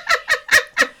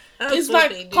 It's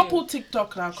like couple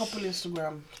TikTok now, couple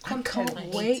Instagram. I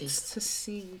can't wait to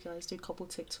see you guys do couple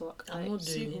TikTok. I'm not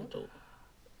doing it though.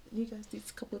 You guys do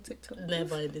couple TikTok.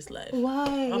 Never in this life.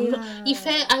 Why?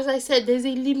 As I said, there's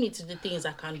a limit to the things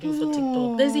I can do for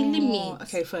TikTok. There's a limit.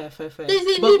 Okay, fair.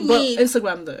 There's a limit. But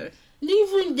Instagram though.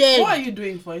 Even then. What are you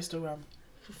doing for Instagram?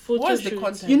 What is the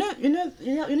content? You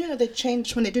know they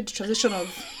changed when they did the transition of.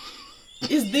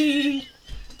 Is the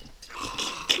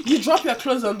you drop your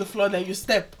clothes on the floor, then you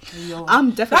step.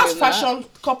 I'm definitely that's fashion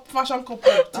couple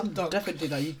TikTok. Definitely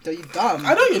that. You dumb.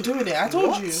 I know you're doing it. I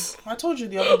told you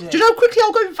the other day. Do you know how quickly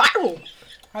I'll go viral?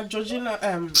 Had Georgina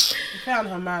Ife and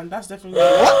her man. That's definitely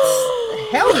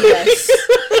what? Hell yes.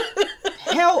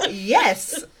 Hell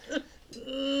yes.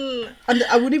 And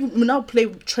I would even now play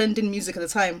trending music at the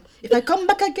time. If I come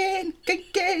back again,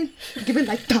 give it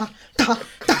like da da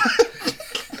da.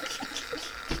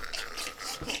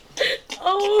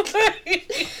 Oh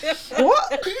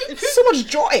what? So much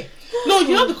joy. No,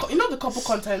 you know the couple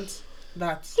content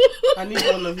that I need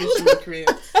one of you to recreate.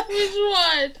 Which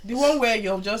one? The one where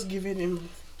you're just giving him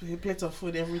a plate of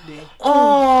food every day.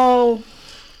 Oh.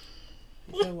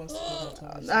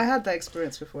 I had that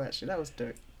experience before actually. That was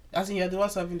dope. As in you're the one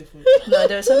serving the food. No,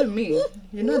 they're serving me.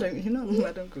 I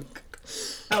don't cook.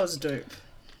 That was dope.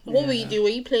 What were you doing? Were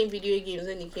you playing video games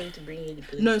when you came to bring you the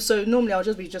plate? No, so normally I'll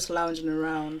just be lounging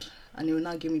around and he will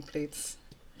now give me plates.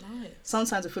 Nice.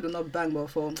 Sometimes the food will not bang, but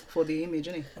for the image,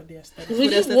 innit? For the aesthetic.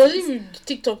 Was he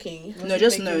TikToking?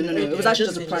 No, no. It was actually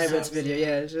just a private videos. video.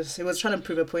 Yeah, he was trying to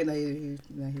prove a point that he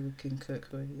can cook.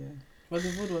 But yeah, But the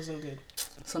food wasn't good.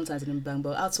 sometimes it didn't bang,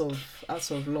 but out of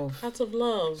love. Out of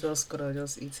love. Just gotta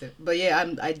eat it. But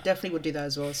yeah, I definitely would do that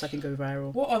as well, so I can go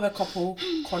viral. What other couple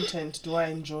content do I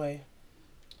enjoy?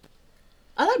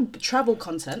 I like travel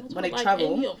content when I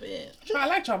travel. Any of it. I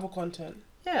like travel content.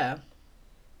 Yeah.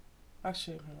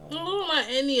 Actually, I don't like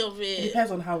any of it it.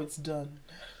 depends on how it's done.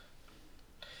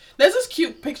 There's this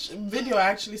cute video I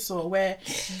actually saw where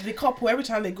the couple, every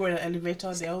time they go in an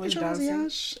elevator, they're always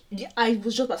dancing. Yeah, I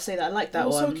was just about to say that. I like that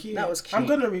one. So cute. That was cute. I'm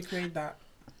gonna recreate that.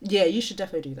 Yeah, you should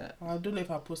definitely do that. I don't know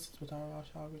if I'll post it, but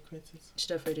I'll recreate it. You should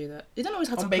definitely do that. You don't always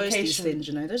have On to post these vacation. things,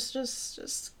 you know.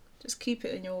 Just keep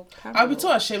it in your camera. I'll be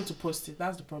too ashamed to post it.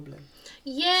 That's the problem.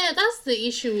 Yeah, that's the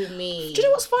issue with me. Do you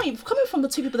know what's funny? Coming from the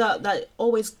two people that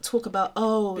always talk about,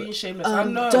 Being shameless. I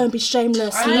know. don't be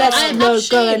shameless. I Let's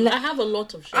go and I have a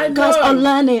lot of shame. I know. guys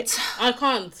unlearn it. I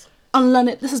can't. Unlearn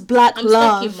it. This is black I'm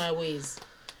love. stuck in my ways.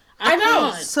 I know.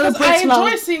 can't. So Because I enjoy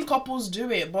love. seeing couples do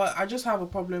it, but I just have a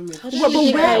problem with. I don't But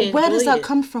think I where does enjoy that it.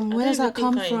 come from? Where I does don't that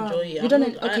come think I from? enjoy it. You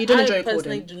don't. You don't enjoy I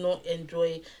personally recording. do not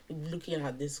enjoy looking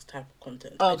at this type of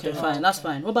content. Oh, I okay, don't. fine. That's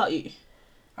fine. What about you?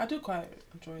 I do quite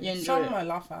enjoy it. You enjoy Some it? I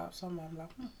laugh at, some I'm like,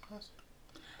 that's...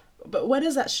 But where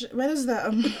does that? Where does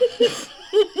that?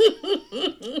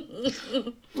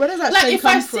 Where does that? Like shame if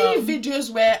come I see from? videos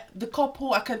where the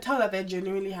couple, I can tell that they're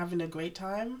genuinely having a great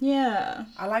time. Yeah.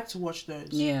 I like to watch those.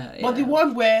 Yeah. But the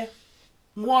one where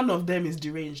one of them is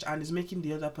deranged and is making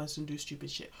the other person do stupid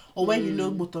shit, or when you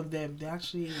know both of them, they're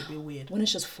actually a bit weird. When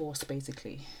it's just forced,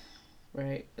 basically,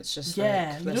 right? It's just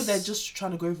Yeah, like, you know they're just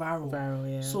trying to go viral. viral.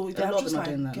 Yeah. So A they're lot of just them are like,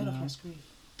 doing that get off now. my screen.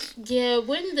 Yeah,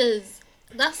 when there's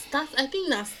that's I think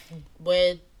that's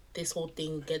where this whole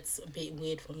thing gets a bit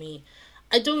weird for me.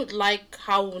 I don't like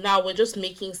how now we're just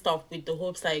making stuff with the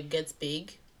hopes that it gets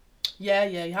big. Yeah,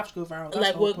 you have to go viral. That's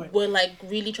Like the whole point. we're like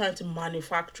really trying to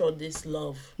manufacture this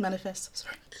love. Manifest.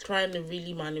 Sorry. Trying to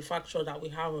really manufacture that we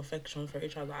have affection for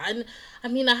each other. And I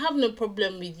mean, I have no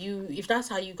problem with you if that's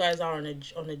how you guys are on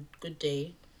a good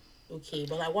day. Okay,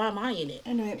 but like, why am I in it?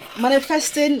 Anyway,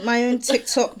 manifesting my own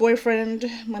TikTok boyfriend.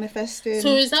 Manifesting.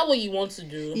 So is that what you want to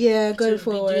do? Yeah, go To be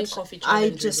forward. doing coffee I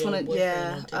challenge just with want your to,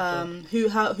 boyfriend on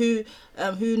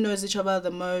TikTok? who knows each other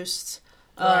the most,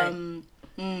 Right.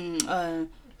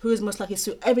 who is most likely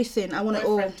to everything. I want it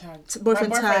all. Boyfriend tag. Boyfriend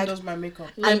My boyfriend tag. does my makeup.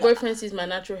 My boyfriend sees my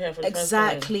natural hair for the first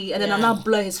time. Exactly, and then Yeah. I'll now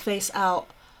blur his face out.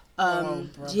 Brother.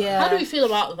 Yeah. How do we feel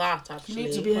about that, You actually?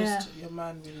 need to Yeah. post your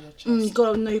man with your chest.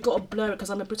 You gotta blur it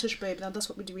because I'm a British babe. Now that's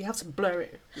what we do. We have to blur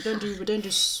it. We don't do. Is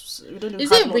hard it a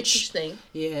launch. British thing?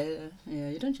 Yeah.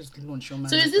 You don't just launch your man.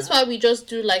 So like is this that. why we just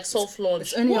do like soft launch?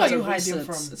 It's only What as are a you hiding recent.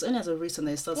 from? It's only as a recent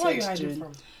they start What are you doing. hiding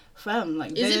from? Fam,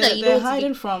 like Is it they're, that you they're don't want to be-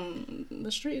 hiding from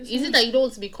the streets. Is it that you don't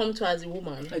want to be come to as a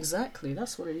woman? Exactly,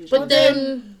 that's what it is. But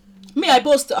then me, I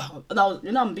post. Now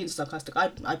you know I'm being sarcastic. I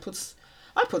put.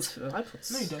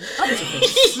 No, you don't. I put a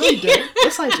face. No, you don't.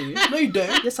 Yes, I do. No, you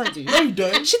don't. Yes, I do. No, you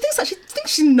don't. She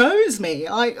thinks she knows me. It's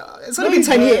only No, been you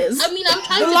 10 don't. years. I mean, I'm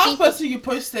trying The to last think. person you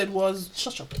posted was...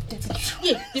 Shut up.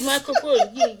 Yeah, the microphone.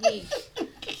 Yeah.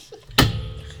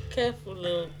 Careful,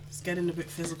 love. It's getting a bit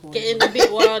physical. Getting a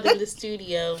bit wild in the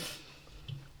studio.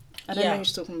 I don't know Yeah. what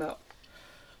you're talking about.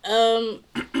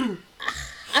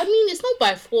 I mean, it's not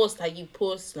by force that you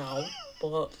post now,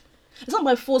 but It's not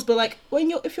by force, but like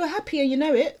if you're happy and you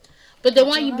know it. then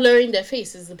why are you blurring their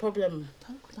face is the problem.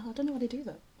 I don't know why they do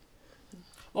that.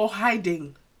 Or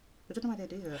hiding. I don't know why they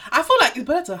do that. I feel like it's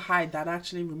better to hide than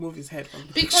actually remove his head from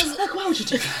the picture. Because Like, why would you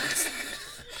do that?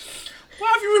 Why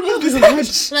have you removed his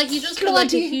head? like you just put like a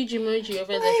Bloody- huge emoji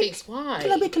over their face. Why?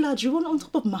 You want on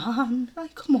top of man?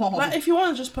 Like, come on. Like, if you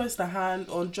want to just post a hand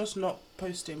or just not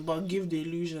post him, but give the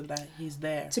illusion that he's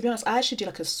there. To be honest, I actually do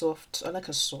like a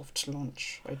soft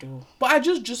launch. I do. But I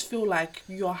just feel like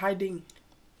you're hiding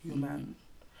your man.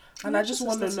 And I just Just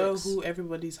want to know aesthetics. who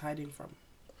everybody's hiding from.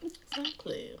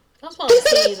 Exactly. That's what I'm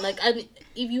saying. Like,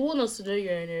 if you want us to know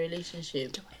you're in a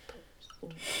relationship,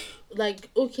 like,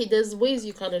 okay, there's ways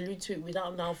you can allude to it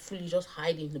without now fully just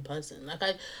hiding the person. Like,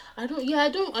 I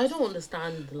don't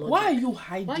understand the logic. Why are you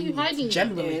hiding? Why are you hiding it? it?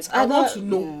 Generally, Yeah, it's I want either- to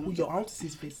know yeah. who you're. I want to see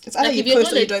his face. It's either Like, you if you're post or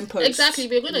gonna you don't post. exactly,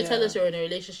 if you're gonna tell Yeah. us you're in a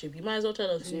relationship, you might as well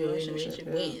tell us who you're in a relationship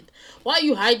yeah. with. Why are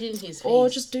you hiding his face? Or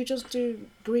just do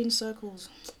green circles.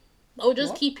 Or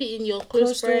just What? keep it in your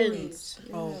close friends. stories.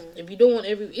 Oh. If you don't want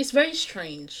it's very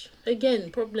strange. Again,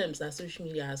 problems that social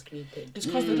media has created. It's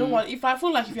because they don't want. If I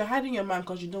feel like if you're hiding your man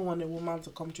because you don't want a woman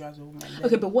to come to you as a woman.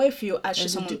 Okay, but what if you actually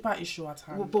there's a deeper issue at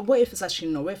hand? But what if it's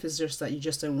actually not? What if it's just that you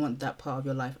just don't want that part of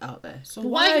your life out there? So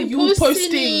why are you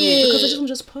posting it? Because I just want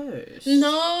to just post.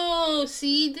 No,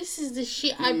 see, this is the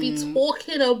shit I be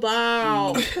talking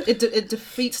about. It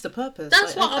defeats the purpose.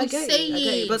 That's what I'm saying. I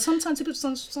get you. But sometimes people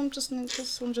some just want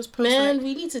to just post. Man,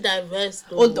 we need to divest.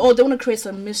 Or they want to create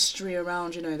some mystery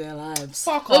around their lives.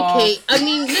 Fuck off. Okay, I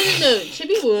mean, no. Should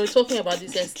we were talking about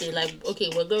this yesterday? Like, okay,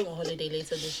 we're going on holiday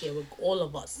later this year with all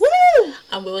of us. Woo!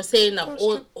 And we were saying that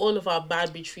all of our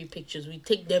bad bitch pictures, we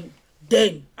take them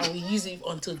then and we use it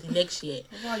until the next year.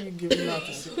 Why are you giving out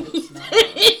the secrets now?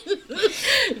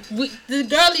 The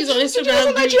girl is on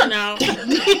Instagram doing it now.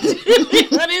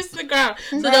 On Instagram.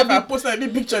 So that if I post any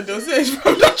picture, they'll say it's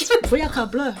from that.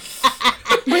 Boyaka blur.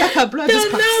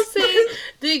 They'll now say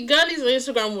the girl is on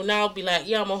Instagram will now be like,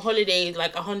 yeah, I'm on holiday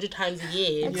like 100 times a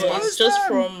year. But it's just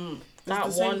from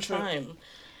that one time.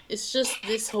 It's just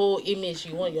this whole image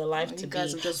you want your life to be.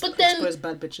 But then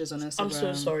bad bitches on Instagram. I'm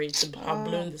so sorry to have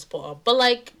blown this spot up. But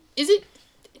like, is it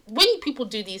when people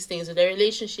do these things with their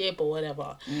relationship or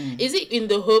whatever, is it in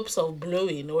the hopes of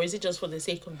blowing or is it just for the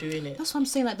sake of doing it? That's what I'm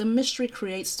saying. Like the mystery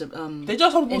creates the they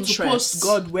just want to post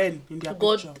God when in their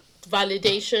picture.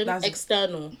 Validation,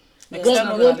 external.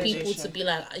 Want people to be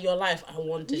like, your life, I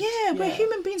want it. Yeah, we're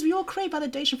human beings. We all crave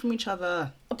validation from each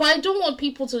other. But I don't want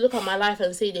people to look at my life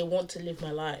and say they want to live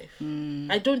my life.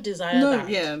 I don't desire that. No,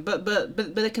 yeah, but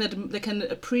they can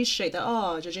appreciate that.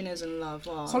 Oh, Georgina's in love.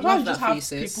 Oh, sometimes you just have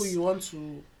people you want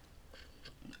to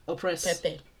oppress.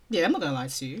 Pepe. Yeah, I'm not gonna lie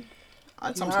to you.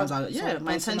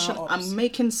 My intention. I'm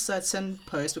making certain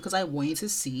posts because I want you to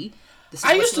see.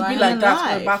 I used to be like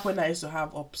that back when I used to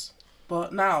have ops.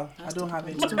 But now, I don't have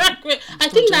it. I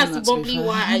think that's probably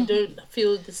why I don't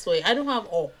feel this way. I don't have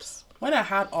ops. When I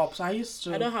had ops, I used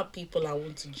to... I don't have people I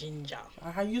want to ginger.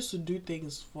 I used to do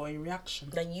things for a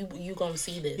reaction. Like, you gonna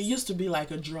see this. It used to be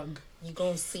like a drug. You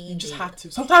gonna see You just had to.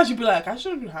 Sometimes you'd be like, I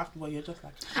shouldn't have to, but you're just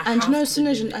like... And as soon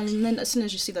as you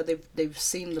see that they've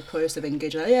seen the post, they've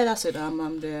engaged, like, yeah, that's it,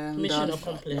 I'm there. I'm Mission done.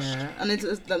 accomplished. Yeah. And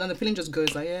the feeling just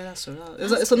goes like, yeah, that's all right.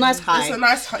 It's a nice high. It's a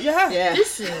nice high, yeah.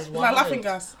 This is wild. Like laughing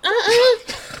gas.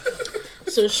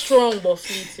 So strong but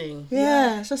fleeting.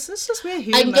 Yeah, it's just we're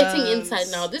humans. I'm getting insight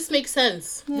now. This makes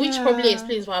sense, which probably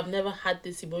explains why I've never had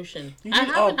this emotion. I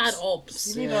haven't had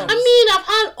ops. I mean, I've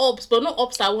had ops, but not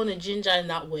ops I want to ginger in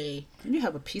that way. You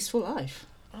have a peaceful life.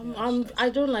 I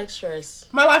don't like stress.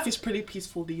 My life is pretty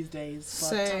peaceful these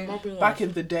days. But back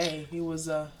in the day, it was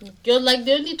You're like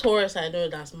the only Taurus I know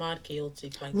that's mad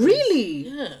chaotic. Like really?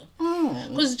 This. Yeah.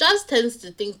 Because Jazz tends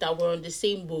to think that we're on the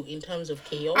same boat in terms of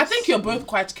chaos. I think you're both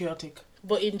quite chaotic.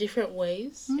 But in different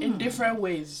ways. In different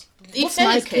ways. It's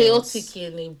chaotic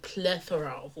in a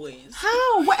plethora of ways.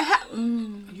 How?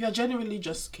 You're genuinely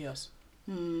just chaos.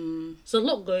 There's a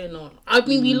lot going on. I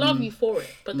mean, we love you for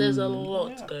it, but there's a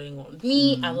lot going on.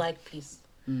 Me, I like peace.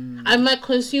 I might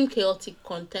consume chaotic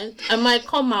content. I might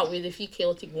come out with a few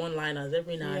chaotic one-liners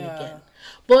every now and again.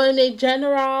 But in a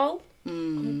general...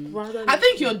 I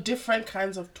think you're different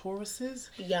kinds of Tauruses.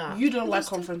 Yeah. You don't like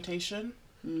confrontation.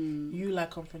 You like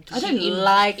confrontation. I don't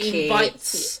like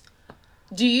it.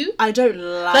 Do you? I don't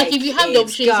like if you have the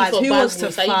opportunity guys, for bad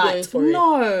news, are you going for it?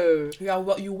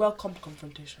 No. You welcome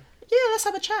confrontation. Yeah, let's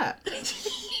have a chat.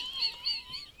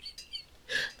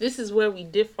 This is where we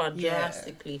differ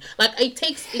drastically. Like it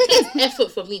takes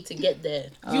effort for me to get there.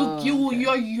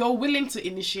 You're willing to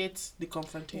initiate the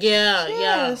confrontation.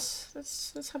 Yes.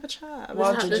 Let's have a chat.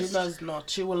 Well, Georgina's not.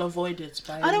 She will avoid it.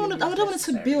 I don't want it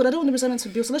to build. I don't want the resentment to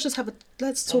build. So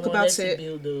let's talk about it.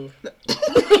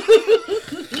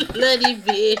 Let it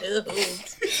build.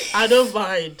 I don't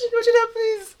mind. Georgina,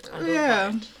 please.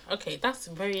 Mind. Okay, that's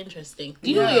very interesting. Do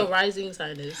you know what your rising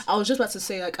sign is? I was just about to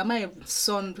say, like, am I a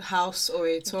sun, house, or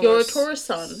a Taurus? You're a Taurus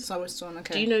sun. Taurus sun,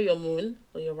 okay. Do you know your moon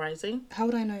or your rising? How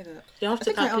would I know that? You have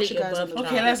to calculate your birth chart.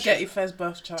 Okay, let's get your first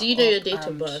birth chart. Do you know your date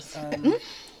of birth?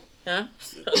 Yeah?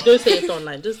 Don't say it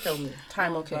online, just tell me.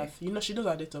 Time of birth. You know, she knows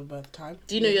her date of birth. Time.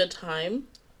 Do you know your time?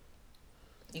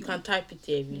 You can type it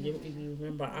here if you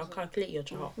remember. I'll calculate your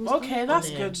chart. Okay, that's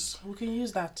good. We can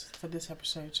use that for this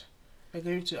episode. We're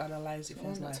going to analyze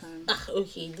Ife's life.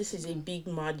 Okay, this is a big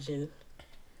margin.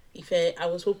 I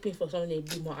was hoping for something a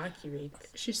bit more accurate.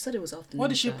 She said it was afternoon. What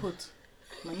did she put?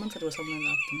 My mom said it was something in the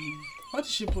afternoon. What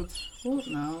did she put? What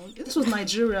now? This was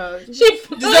Nigeria.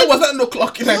 There wasn't no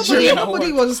clock in Nigeria.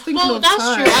 Nobody was thinking of that's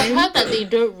time. True. I've heard that they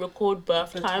don't record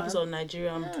birth times on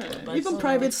Nigerian birth. Even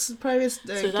private so that's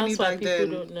why people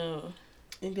don't know.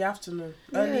 In the afternoon.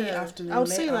 Early afternoon. I would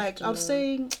late say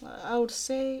afternoon. I would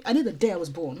say I knew the day I was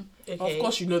born. Okay. Of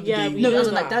course you know the day. No, as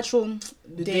in like the actual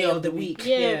day of the week.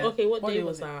 Yeah. Okay. What day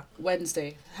was that?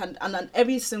 Wednesday. And then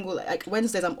every single like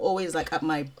Wednesdays I'm always like at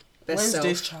my best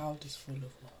Wednesday's self. child is full of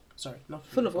what? Sorry, not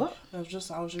full of what? I was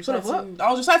reciting. Full of what? I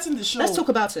was reciting the show. Let's talk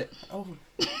about it. Oh.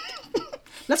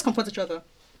 Let's confront each other.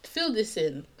 Fill this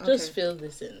in. Just fill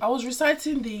this in. I was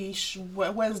reciting the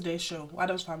Wednesday show,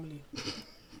 Adam's Family.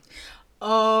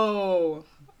 Oh,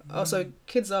 so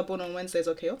kids are born on Wednesdays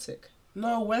are chaotic.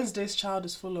 No, Wednesday's child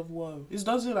is full of woe. It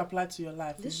doesn't apply to your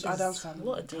life. It's Adam's Family.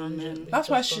 What a tangent. That's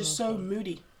why she's so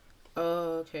moody.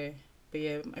 Oh, okay. But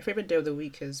yeah, my favorite day of the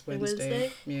week is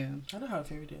Wednesday. Yeah. I don't have a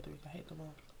favorite day of the week. I hate them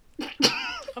all.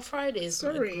 A Friday is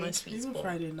Sorry. my sweet Even spot.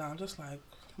 Friday now, just like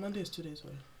Monday is 2 days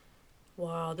away.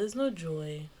 Wow, there's no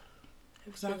joy.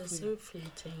 Exactly. It's so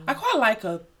fleeting. I quite like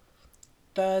a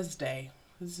Thursday.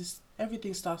 It's just,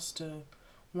 everything starts to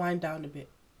wind down a bit.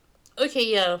 Okay,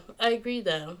 yeah, I agree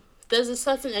there. There's a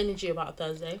certain energy about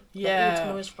Thursday. Yeah. Like,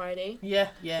 tomorrow's Friday. Yeah.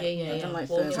 I don't like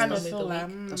Well, Thursdays. Kind of it's feel the like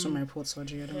week. That's what my reports are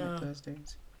due. I don't like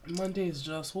Thursdays. Monday is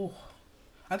just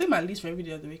I think my least favorite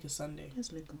day of the week is Sunday.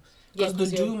 It's Lagos. Because the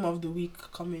doom of the week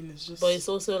coming is just. But it's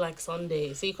also like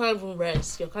Sunday, so you can't even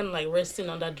rest. You're kind of like resting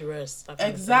under duress.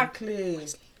 Exactly.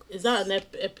 Is that an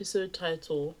episode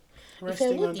title?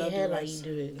 Resting what under the hell are duress. you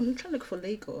doing? I'm trying to look for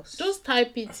Lagos. Just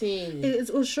type it in.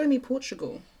 It was showing me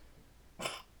Portugal.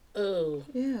 Oh.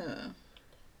 Yeah.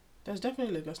 There's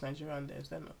definitely Lagos, Nigeria, and there's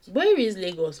there not. Where is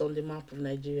Lagos on the map of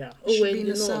Nigeria? Oh, Should we're be in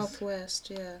in the the north.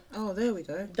 southwest. Yeah. Oh, there we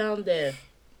go. Down there.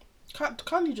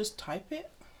 Can't you just type it?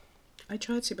 I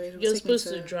tried to, but it You're was taking supposed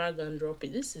to drag and drop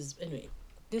it. This is anyway.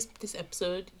 This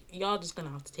episode, y'all just gonna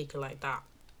have to take it like that.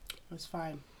 It's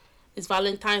fine. It's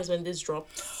Valentine's when this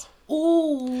drops.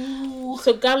 Ooh.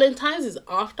 So Valentine's is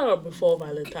after or before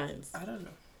Valentine's? I don't know.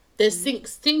 There's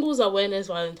singles awareness,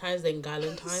 Valentine's, then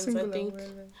Galentine's. I think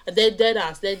they're dead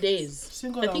ass. They're days.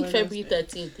 Single I think awareness February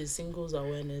 13th is Singles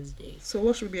Awareness Day. So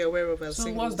what should we be aware of as So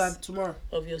singles? what's that tomorrow?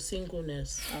 Of your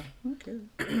singleness. Okay.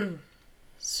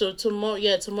 So tomorrow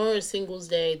is Singles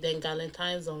Day, then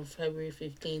Galentine's on February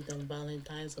 15th and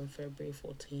Valentine's on February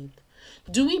 14th.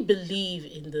 Do we believe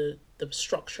in the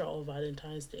structure of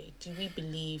Valentine's Day? Do we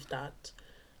believe that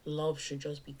love should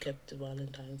just be kept to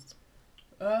Valentine's?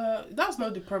 That's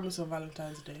not the premise of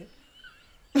Valentine's Day.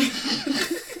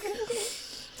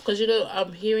 Because,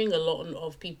 I'm hearing a lot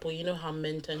of people, how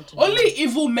men tend to Only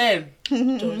evil men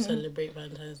don't celebrate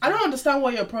Valentine's Day. I don't understand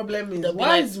what your problem is. They'll be Why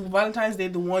like- is Valentine's Day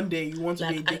the one day you want to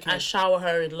be a Like, dickhead? I shower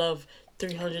her in love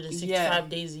 365 Yeah.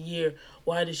 days a year.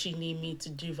 Why does she need me to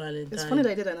do Valentine's? It's funny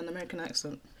they did that in an American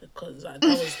accent. Because that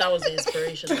was the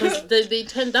inspiration. Because they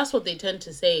tend, that's what they tend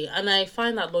to say, and I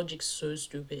find that logic so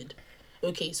stupid.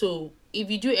 Okay, so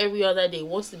if you do every other day,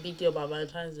 what's the big deal about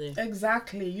Valentine's Day?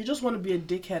 Exactly. You just want to be a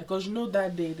dickhead because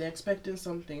that day they're expecting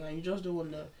something and you just don't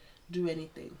want to do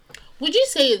anything. Would you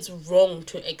say it's wrong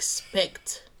to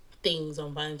expect things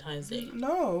on Valentine's Day?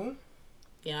 No.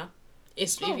 Yeah,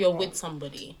 it's if not you're wrong. with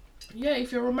somebody. Yeah,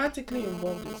 if you're romantically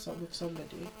involved with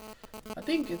somebody, I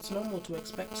think it's normal to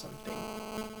expect something.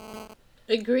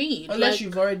 Agreed. Unless like,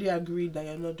 you've already agreed that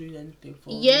you're not doing anything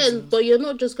for yeah, reasons. but you're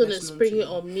not just gonna That's not spring it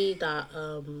true. on me that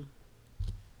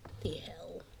the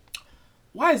hell.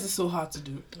 Why is this so hard to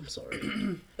do? I'm sorry.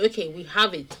 Okay, we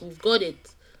have it. We've got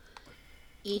it.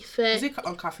 Is Ife, it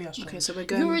on Cafe Astrology? Okay, so we're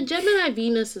you're a going. Gemini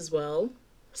Venus as well.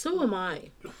 So am I.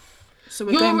 So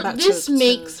we're going back This to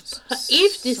makes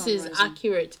if this is sunrising.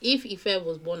 accurate, if Ife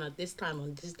was born at this time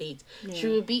on this date, she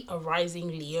would be a rising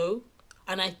Leo,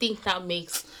 and I think that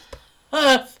makes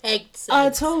perfect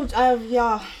sense.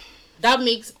 yeah. That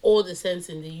makes all the sense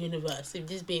in the universe. If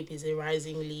this babe is a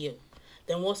rising Leo,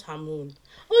 then what's her moon?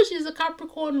 Oh, she's a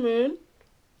Capricorn moon.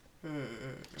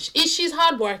 She's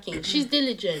hardworking. She's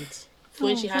diligent.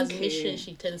 When she has thank mission, you.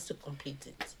 she tends to complete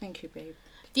it. Thank you, babe.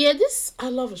 Yeah, I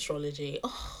love astrology.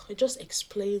 Oh, it just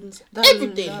explains That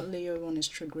everything. Leo one is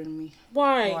triggering me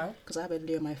Why? Why? because I have a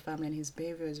Leo in my family and his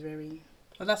behavior is very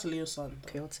Oh, that's Leo's son.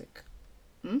 chaotic.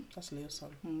 That's Leo's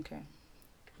son. Okay.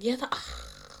 Yeah,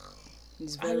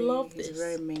 He's I very, love he's this.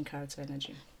 very main character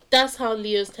energy. that's how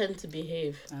Leos tend to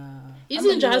behave. I'm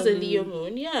Isn't a Jazz a Leo Leo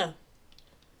moon? Yeah.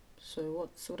 So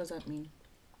what does that mean?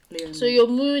 Leo. So your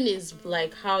moon is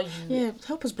like how you. Yeah,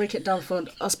 help us break it down for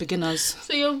us beginners.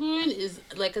 So your moon is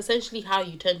like essentially how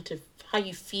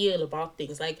you feel about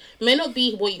things. Like it may not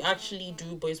be what you actually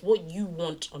do, but it's what you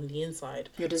want on the inside.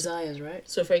 Your desires, right?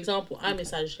 So for example, I'm a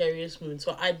Sagittarius moon,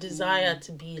 so I desire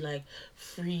to be like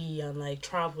free and like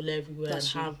travel everywhere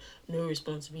That's and have no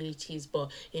responsibilities.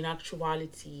 But in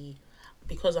actuality,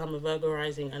 because I'm a Virgo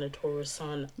rising and a Taurus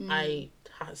sun, I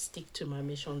stick to my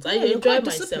missions. Yeah, I you're enjoy quite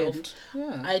myself. disciplined.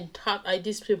 Yeah. I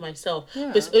discipline myself, Yeah.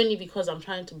 but it's only because I'm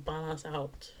trying to balance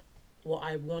out what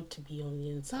I want to be on the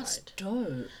inside. That's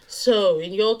dope. So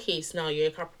in your case now, you're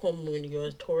a Capricorn moon, you're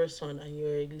a Taurus sun, and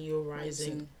you're a Leo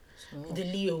rising. So. The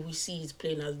Leo we see is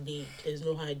plain as day. There's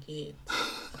no hiding it.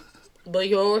 But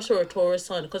you're also a Taurus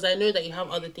sun, because I know that you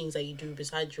have other things that you do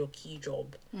besides your key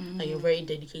job, and you're very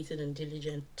dedicated and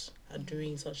diligent at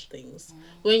doing such things.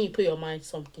 When you put your mind to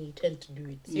something, you tend to do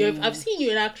it. I've seen you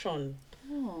in action.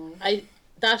 Oh.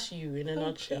 That's you in a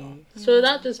nutshell. you. So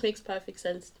that just makes perfect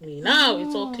sense to me. Now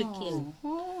it's all clicking.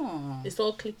 Oh. It's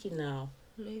all clicking now.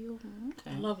 Leo.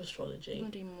 Okay. I love astrology. I'm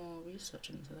gonna do more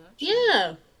research into that.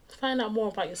 Yeah. Find out more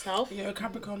about yourself. You're a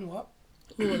Capricorn what?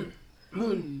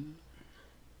 Moon.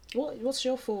 What's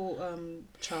your full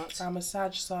chart? I'm a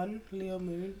Sag Sun, Leo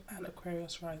Moon, and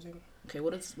Aquarius Rising. Okay,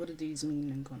 what do these mean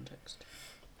in context?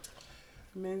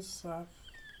 It means I have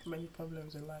many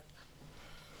problems in life.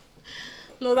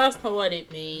 No, that's not what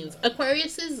it means.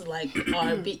 Aquariuses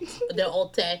are a bit, they're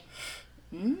alter.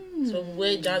 So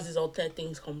where Jazz's alter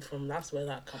things come from, that's where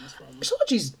that comes from.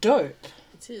 Astrology's dope.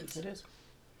 It is. It is.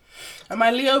 And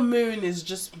my Leo Moon is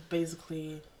just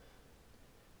basically,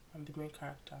 I'm the main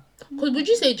character. Would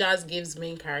you say Jazz gives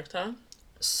main character?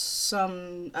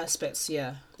 Some aspects,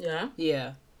 yeah. Yeah.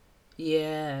 Yeah.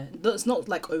 Yeah. It's not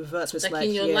like overt, so it's Like like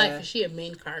in your yeah. life, is she a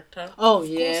main character? Oh I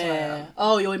yeah. am.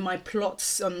 Oh, you're in my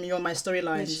plots. You're in my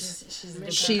storylines.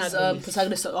 She's the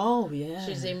Protagonist. Oh yeah.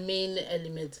 She's a main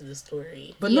element to the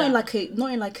story. But not in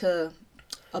like a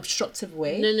obstructive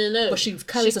way. No. But she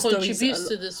carries the story. She contributes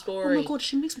to the Oh story. my god,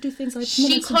 she makes me do things I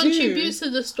She contributes to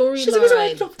the storyline. She's the reason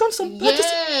I've done some.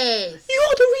 Yes. You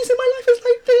are the reason my life is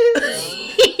like this.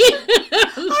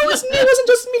 I wasn't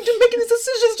just me making these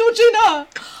decisions, Georgina.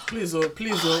 Please. Not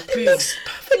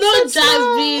Jazz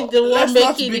being the one Let's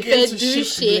not making the begin bed to do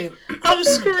shift shit. blame. I'm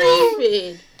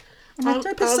screaming. I'm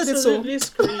absolutely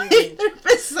screaming.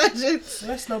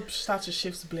 Let's not start to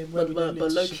shift blame. When But we don't low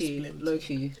need to shift key, blame. low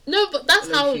key. No, but that's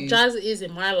how Low-key. Jazz is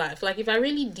in my life. Like, if I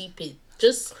really deep it,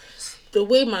 just the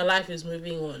way my life is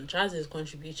moving on, Jazz is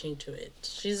contributing to it.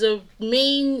 She's a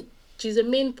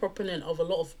main proponent of a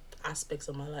lot of aspects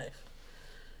of my life.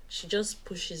 She just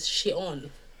pushes shit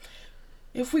on.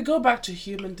 If we go back to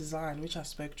human design, which I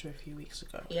spoke to a few weeks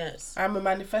ago, Yes. I'm a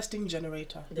manifesting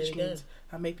generator, There which you go. means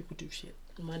I make people do shit.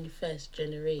 Manifest,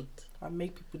 generate. I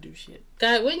make people do shit.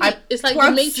 Guy, when you, I it's like the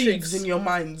plant Matrix. seeds in your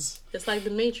minds, It's like the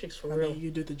Matrix for and real. then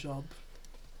you do the job.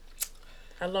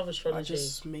 I love I astrology.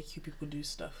 just make you people do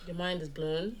stuff. Your mind is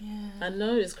blown. Yeah. I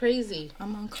know, it's crazy.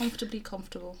 I'm uncomfortably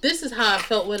comfortable. This is how I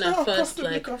felt when I first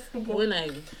Comfortable. when I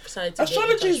decided to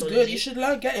Astrology get into is good. You should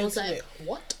get I was into like, it.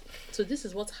 what? So this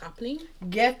is what's happening?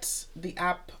 Get the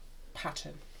app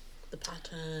pattern. The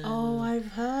pattern. Oh,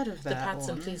 I've heard of the that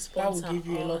pattern, one. please That will sponsor give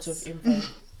you a lot us. of info,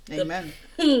 Amen.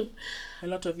 a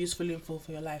lot of useful info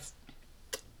for your life.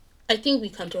 I think we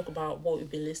can talk about what we've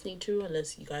been listening to,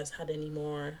 unless you guys had any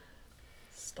more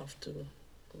stuff to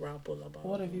rabble about.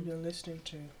 What have you been listening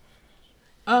to?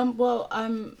 Well,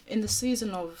 I'm in the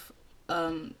season of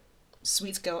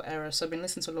sweet girl era, so I've been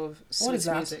listening to a lot of What is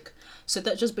sweet that? music. So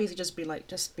that just basically just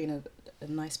being a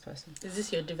nice person. Is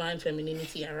this your divine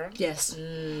femininity era? Yes.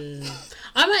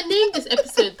 I might name this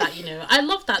episode that, I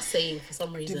love that saying for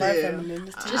some reason. Divine Yeah.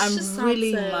 femininity. Just I'm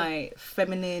really sounds, my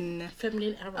feminine,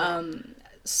 Feminine era.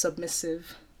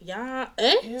 submissive. Yeah.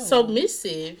 Ew.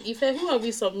 Submissive? Who are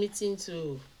we submitting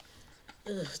to?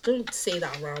 Ugh, don't say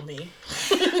that around me.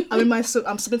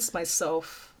 I'm submitting to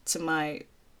myself,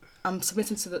 I'm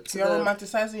submitting to You're the.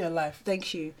 romanticizing your life.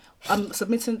 Thank you. I'm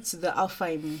submitting to the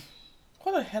alpha in me.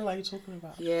 What the hell are you talking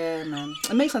about? Yeah, man.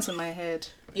 It makes sense in my head.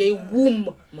 You're a womb,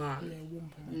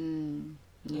 man.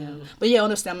 Yeah. But yeah,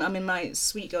 honestly, I'm in my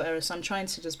sweet girl era, so I'm trying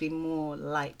to just be more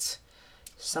light.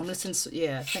 So I'm listening to,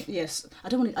 yes. I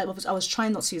don't want to, I was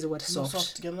trying not to use the word It's not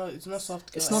soft. soft. It's not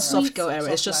soft. It's girl not era. soft girl era,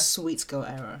 it's Soft just sweet girl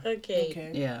era. Okay.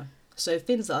 Okay. Yeah. So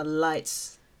things that are light.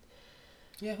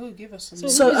 Yeah, who give us some? So,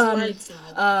 So, who is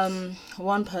light now?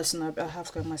 One person I have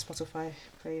to go on my Spotify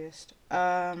playlist.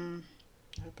 I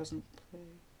hope doesn't play.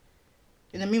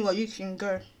 In the meanwhile, you can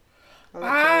go.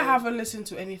 I haven't listened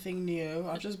to anything new.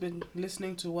 I've just been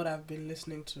listening to what I've been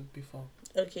listening to before.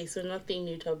 Okay, so nothing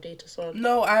new to update us on.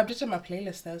 No, I updated my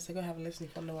playlist though, so go have a listen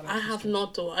if you know what I have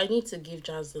not though. I need to give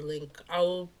Jazz the link.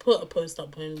 I'll put a post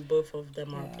up when both of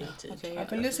them are Yeah. updated. Okay. I've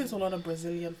been listening to a lot of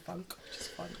Brazilian funk, which is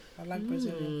fun. I like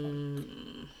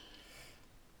Brazilian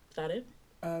Is that it?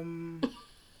 funk.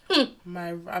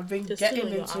 I've been Just getting still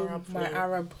your into Arab my flow.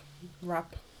 Arab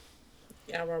rap.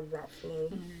 Arab rap flow.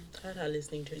 I tried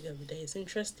listening to it the other day. It's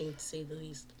interesting to say the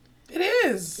least. It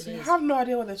is. You have no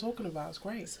idea what they're talking about. It's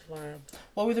great. It's vibe.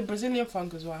 Well, with the Brazilian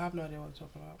funk as well, I have no idea what they're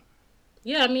talking about.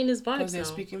 Yeah, I mean, it's vibes because they're now.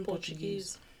 speaking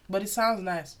Portuguese. But it sounds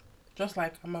nice. Just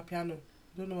like Amapiano.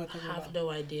 Don't know what I'm talking about. I have no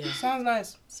idea. It sounds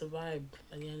nice. It's a vibe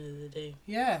at the end of the day.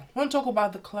 Yeah. Want to talk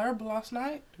about the club last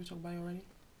night? Did we talk about it already?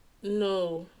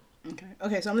 No.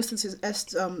 Okay, so I'm listening to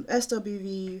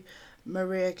SWV,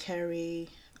 Mariah Carey,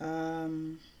 yeah.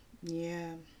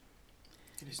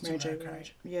 Mary J.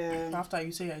 Blige. Yeah. After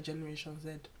you say your Generation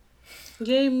Z.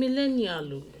 Yeah,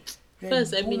 millennial.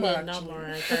 First Eminem, now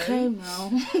Mariah Carey. Okay,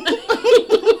 now.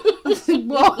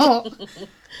 Wow.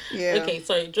 Yeah. Okay,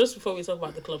 sorry, just before we talk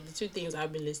about the club, the two things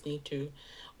I've been listening to.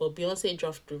 Well, Beyonce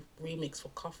dropped the remix for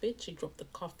Coffee. She dropped the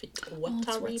Coffee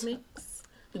Water remix.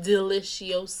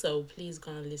 Delicioso. Please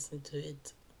go and listen to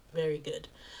it. Very good.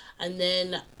 And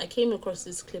then I came across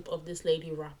this clip of this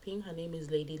lady rapping. Her name is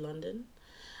Lady London.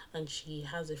 And she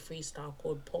has a freestyle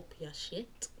called Pop Ya Shit.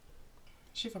 Is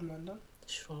she from London?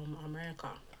 She's from America.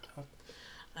 Oh.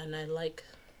 And I like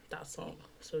that song.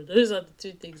 So those are the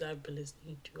two things I've been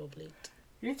listening to of late.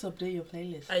 You need to update your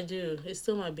playlist. I do. It's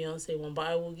still my Beyonce one, but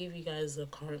I will give you guys the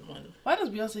current one. Why does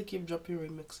Beyonce keep dropping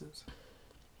remixes?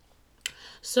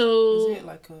 So is it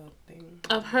like a thing?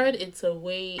 I've heard it's a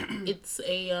way. It's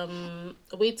a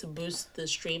way to boost the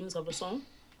streams of a song.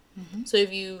 Mm-hmm. So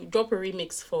if you drop a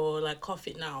remix for like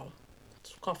Coffee now,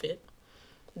 Coffee,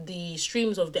 the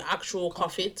streams of the actual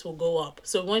Coffee will go up.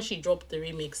 So when she dropped the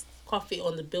remix, Coffee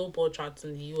on the Billboard charts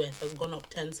in the US has gone up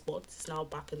 10 spots. It's now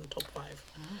back in the top 5.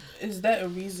 Is that a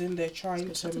reason they're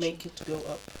trying to make it go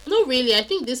up? No, really. I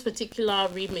think this particular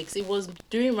remix, it was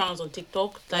doing rounds on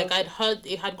TikTok. Like, I'd heard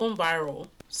it had gone viral.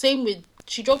 Same with,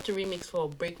 she dropped a remix for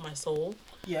Break My Soul.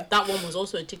 Yeah. That one was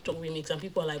also a TikTok remix, and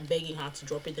people are like begging her to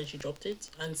drop it, and she dropped it.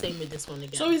 And same with this one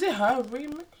again. So is it her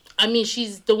remix? I mean,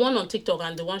 she's the one on TikTok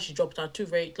and the one she dropped are two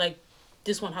very, like,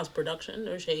 this one has production,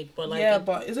 no shade, but like... Yeah,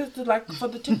 but is it like, for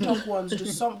the TikTok ones,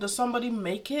 does somebody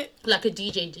make it? Like a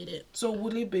DJ did it. So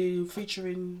would it be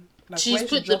featuring... Like she's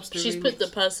put the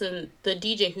person, the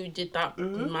DJ who did that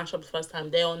mashup the first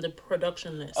time, they're on the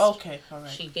production list. Okay,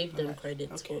 alright. She gave them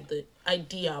credits for the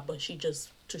idea, but she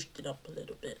just touched it up a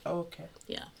little bit. Okay.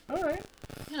 Yeah. Alright.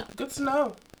 Yeah. Good to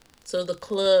know. So the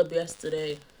club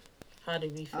yesterday, how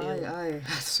did we feel? I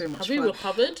had so much fun. Have we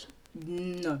recovered?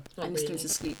 No, I need to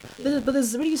sleep. Yeah. But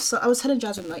there's really... I was telling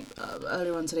Jasmine like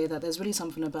earlier on today that there's really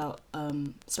something about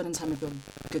spending time with your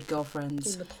good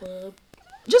girlfriends. In the club.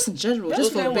 Just in general,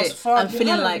 just for a bit. I'm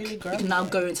feeling like really you can now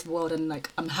go into the world and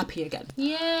like I'm happy again.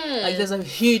 Yeah. Like there's a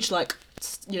huge like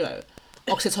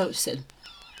oxytocin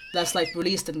that's like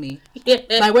released in me. Yeah.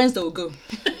 By Wednesday we'll go.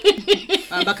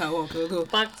 I'm back at work. We'll go.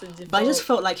 Back to default. But I just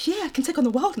felt like I can take on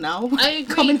the world now. I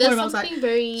agree. Coming There's home, I was something like,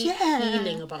 very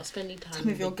healing about spending time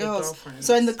with your girls. girlfriends.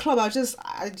 So in the club, I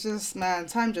just man,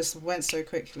 time just went so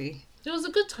quickly. It was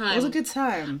a good time. It was a good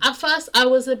time. At first, I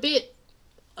was a bit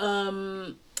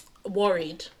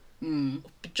worried.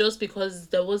 Just because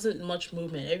there wasn't much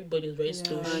movement. Everybody was very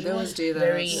slow. They always do that.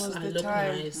 Very, I look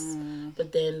nice.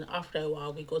 But then after a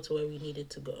while, we got to where we needed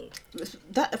to go.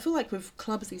 That I feel like with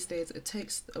clubs these days, it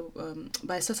takes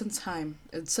by a certain time,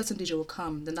 a certain DJ will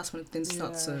come. Then that's when things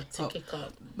start to kick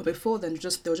up. But before then,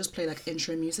 they'll just play like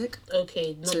intro music.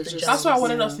 Okay, not the jazz. That's why I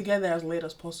wanted us to get there as late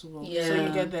as possible. Yeah. So you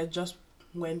get there just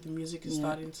when the music is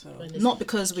starting to... Not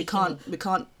because we can't,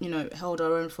 hold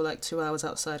our own for like 2 hours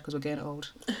outside because we're getting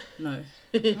old. No.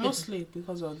 Mostly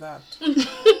because of that.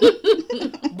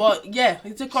 But yeah,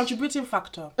 it's a contributing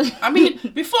factor. I mean,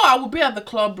 before I would be at the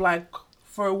club like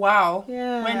for a while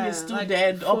when it's still like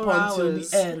dead up until the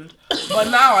end.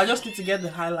 But now I just need to get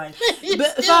the highlights.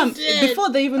 But before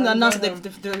they even announced the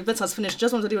event has finished,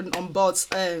 just want to do it on boards,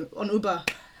 on Uber.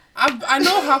 I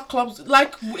know how clubs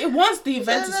once the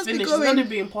event is finished, it's going to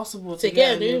be impossible to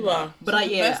get an Uber. But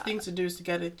the best thing to do is to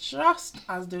get it just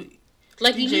as the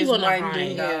like you leave on a high.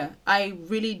 Yeah, I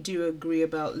really do agree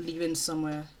about leaving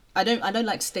somewhere. I don't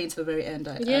like staying to the very end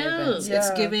at events. Yeah.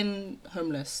 It's giving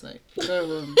homeless, like go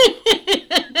home.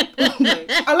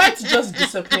 I like to just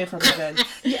disappear from events.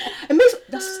 Yeah, it makes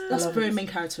that's very main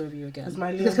character of you again.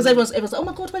 Because everyone's like, oh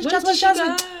my god, where's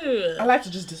Jasmine? I like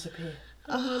to just disappear.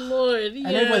 Oh my lord! Yeah.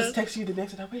 And everyone's texting you the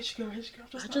next day. Where'd she go?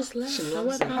 I just left.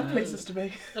 I have places to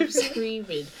be. I'm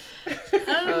screaming.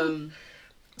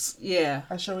 Yeah.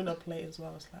 And showing up late as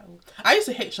well. It's like, I used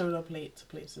to hate showing up late to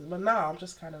places, but now I'm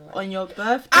just kind of like... On your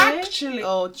birthday? Actually...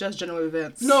 Or just general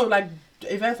events? No, like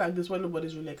events like this when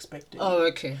nobody's really expecting. Oh,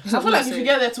 okay. I feel like if you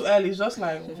get there too early, it's just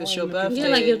like... If it's your birthday. Yeah,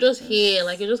 like you're just here,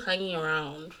 like you're just hanging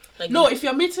around. Like no, if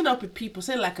you're meeting up with people,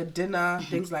 say like a dinner,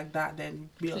 things like that, then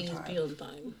be on time. Please be on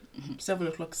time. 7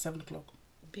 o'clock is 7 o'clock.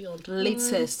 Be on time.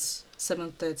 Latest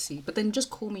 7:30. But then just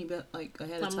call me like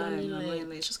ahead of I'm time. running I'm late. running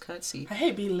late. It's just courtesy. I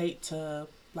hate being late to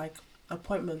like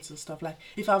appointments and stuff. Like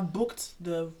if I've booked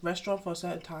the restaurant for a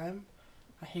certain time,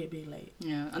 I hate being late.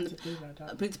 Yeah, and To do like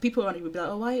that. but the people around you will be like,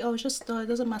 oh, why? Oh, it's just it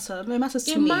doesn't matter. It matters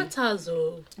to It me. matters,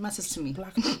 though. It matters to me.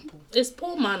 Black people. It's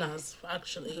poor manners,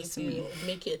 actually, That's if you me.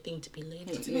 make it a thing to be late.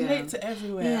 Yeah. To be late to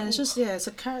everywhere. Yeah, it's just it's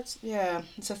a character. Yeah,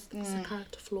 it's a. It's a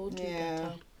character flaw too.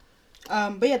 Yeah.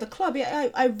 But yeah, the club. Yeah,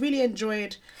 I really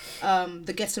enjoyed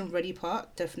the getting ready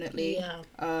part. Definitely. Yeah.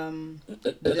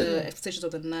 The expectations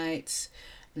of the night.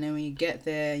 And then when you get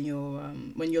there,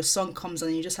 and when your song comes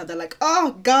on, you just have that like,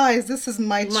 oh guys, this is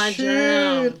my tune,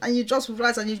 jam. and you just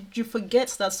rise and you forget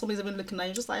that somebody's even looking at you.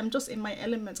 You're just like, I'm just in my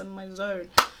element and my zone.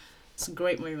 It's a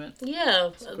great moment. Yeah.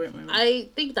 It's a great moment. I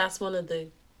think that's one of the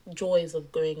joys of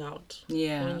going out.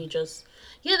 Yeah. When you just...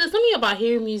 Yeah, there's something about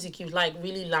hearing music you like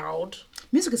really loud.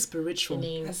 Music is spiritual,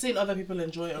 I've seen other people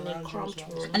enjoy it in a around you as cramped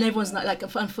well. room. and everyone's like,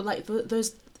 and for like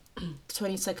those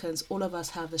 20 seconds, all of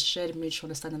us have a shared mutual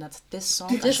understanding that this song,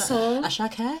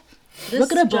 Ashake, This we're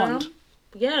gonna jam, bond.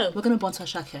 Yeah. We're gonna bond to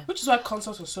Ashake. Which is why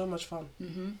concerts are so much fun.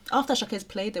 After Ashake is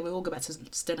played, then we all go back to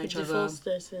staring at each other. Default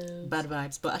lessons. Bad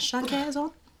vibes. But Ashake is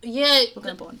on. Yeah. We're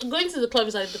gonna bond. Going to the club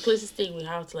is like the closest thing we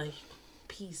have to like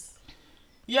peace.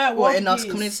 Yeah, Or in our peace.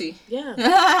 community.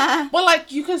 Yeah. But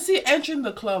like you can see entering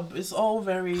the club is all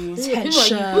very.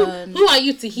 Tension. Who are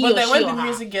you to hear But then or when she the or her?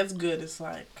 music gets good, it's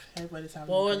like everybody's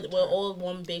having. We're, a good we're time. all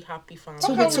one big happy family.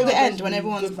 Till Okay, the we end, always when do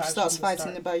everyone good vibes starts from the fighting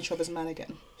start. about each other's man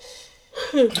again.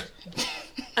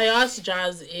 I asked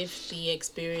Jazz if the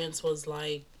experience was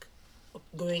like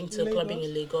going to Lagos? clubbing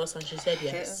in Lagos, and she said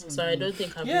yes. So I don't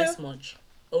think I've Yeah. missed much.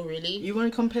 Oh, really? You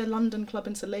want to compare London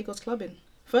clubbing to Lagos clubbing?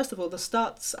 First of all, the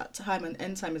start time and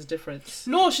end time is different.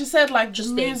 No, she said like Just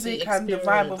just the music and the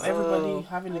vibe of experience. everybody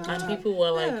having a good And time. people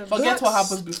were like, Yeah, Forget blacks- what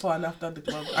happens before and after the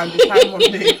club and the time of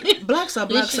day. Blacks are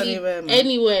blacks literally anywhere, man.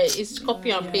 anywhere. It's copy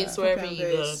and Yeah, paste copy wherever and you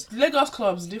go. paste. Lagos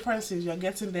clubs, difference is you're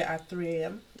getting there at 3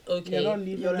 a.m. Okay. You're not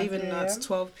leaving. You're at leaving 3 at a.m.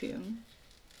 12 p.m.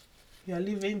 You're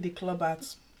leaving the club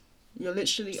at. You're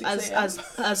literally 6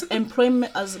 as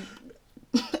employment as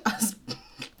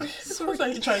What are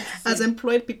you trying to say? as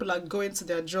employed people are going to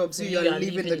their jobs, You you're are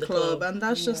leaving the club, and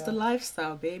that's just the Yeah.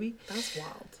 lifestyle, baby. That's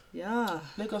wild. Yeah.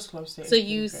 Lagos clubs stay So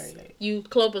very late. you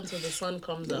club until the sun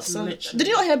comes up. So, Literally. did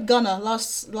you not hear Ghana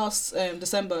last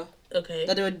December Okay.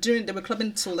 that they were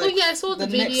clubbing till Oh like yeah, I saw the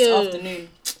next video. afternoon?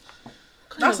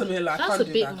 That's a bit like That's can't a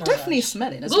do bit that, much. can't Definitely I?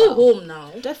 smelling as Go well. home now.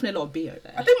 Definitely a lot of BO I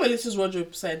there. think Melissa's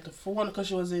wardrobe said for one because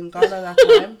she was in Ghana that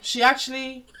time. She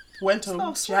actually went home.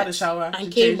 Oh, she had a sweat. shower And she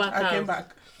came changed, back and out. came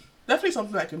back. Definitely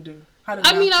something I can do. Had a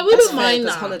I mean, nap. I wouldn't Fair, mind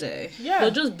 'cause that. holiday. Yeah.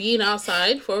 But just being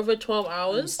outside for over 12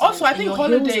 hours. Also, I And think your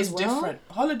holiday heels is as well? different.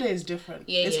 Holiday is different.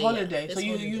 Yeah, it's yeah, holiday. yeah. So It's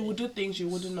you holiday. will do things you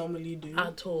wouldn't normally do.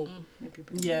 At home. Maybe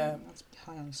Yeah. That's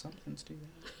high on something to do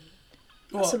that.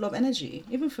 What? That's a lot of energy,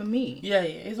 even for me. Yeah,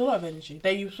 it's a lot of energy.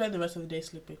 Then you spend the rest of the day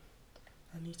sleeping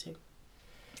and eating.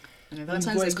 And go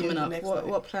Valentine's Day's again coming the up. next What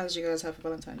day. what plans do you guys have for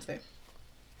Valentine's Day?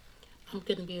 I'm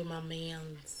gonna be with my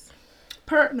mans.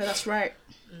 No, that's right.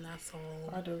 And that's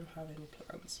all. I don't have any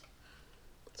plans.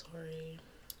 Sorry.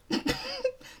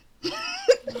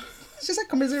 She's like My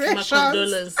commiserations.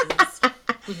 condolences.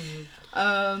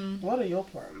 What are your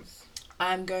plans?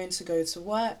 I'm going to go to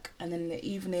work, and then in the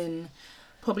evening,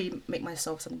 probably make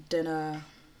myself some dinner.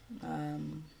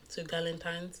 To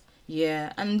Galentine's.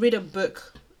 Yeah, and read a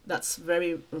book that's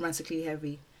very romantically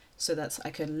heavy, so that I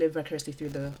can live vicariously through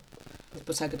the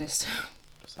protagonist.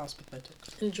 Sounds pathetic.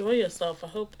 Enjoy yourself. I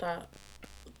hope that.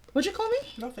 What'd you call me?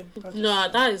 Nothing. No,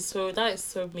 that is so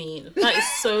mean. That is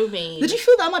so mean. Did you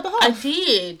feel that on my behalf? I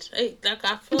did.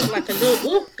 I felt like a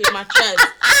little ooh in my chest.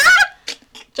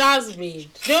 Jasmine,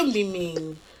 don't be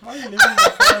mean. Why are you living your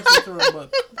fantasy through a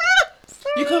book?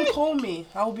 You can call me.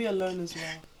 I'll be alone as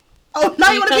well. Oh, now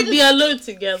We you want can to be alone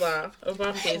together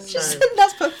over FaceTime.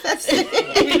 That's pathetic.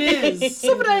 It is.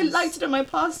 Something I liked to do in my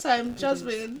pastime,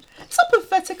 Jasmine. It's so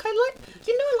pathetic.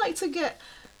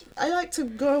 I like to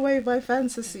go away with my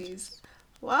fantasies.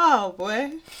 Wow,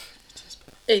 boy.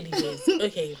 Anyways,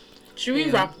 okay. Should we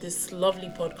wrap this lovely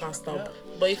podcast up?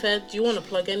 But do you want to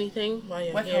plug anything while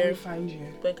you're Where can here? we find you?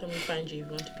 Where can we find you if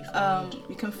you want to be found?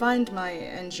 You can find my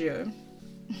NGO.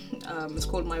 It's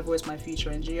called My Voice, My Future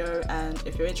NGO, and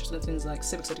if you're interested in things like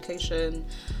civics education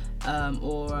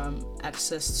or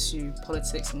access to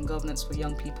politics and governance for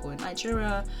young people in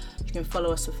Nigeria, you can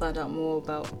follow us to find out more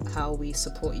about how we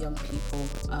support young people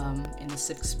in the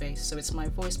civic space. So it's My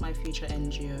Voice, My Future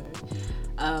NGO.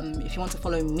 If you want to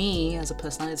follow me as a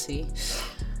personality,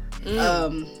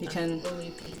 you can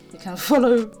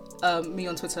follow me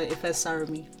on Twitter, Ifes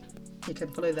Sarami. You can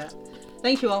follow that.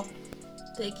 Thank you all.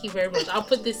 Thank you very much. I'll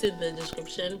put this in the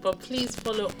description, but please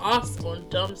follow us on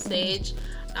Dumb Sage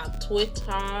at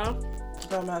Twitter.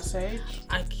 Dumb Sage.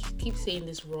 I keep saying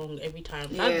this wrong every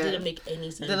time. That didn't make any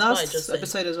sense. The last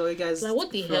episode as well, you guys. Like, what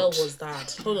the hell was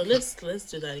that? Hold on, let's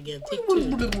do that again. Take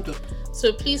 2.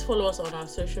 So please follow us on our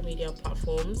social media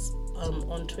platforms.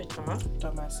 On Twitter,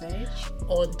 Dumb Sage.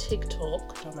 On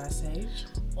TikTok, Dumb Sage.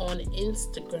 On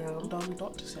Instagram,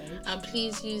 Dumb.sage. And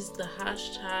please use the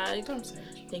hashtag Dumb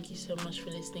Sage. Thank you so much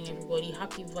for listening, everybody.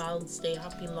 Happy Valentine's Day,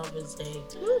 happy Lovers' Day,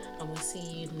 and we'll see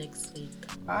you next week.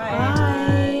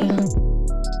 Bye.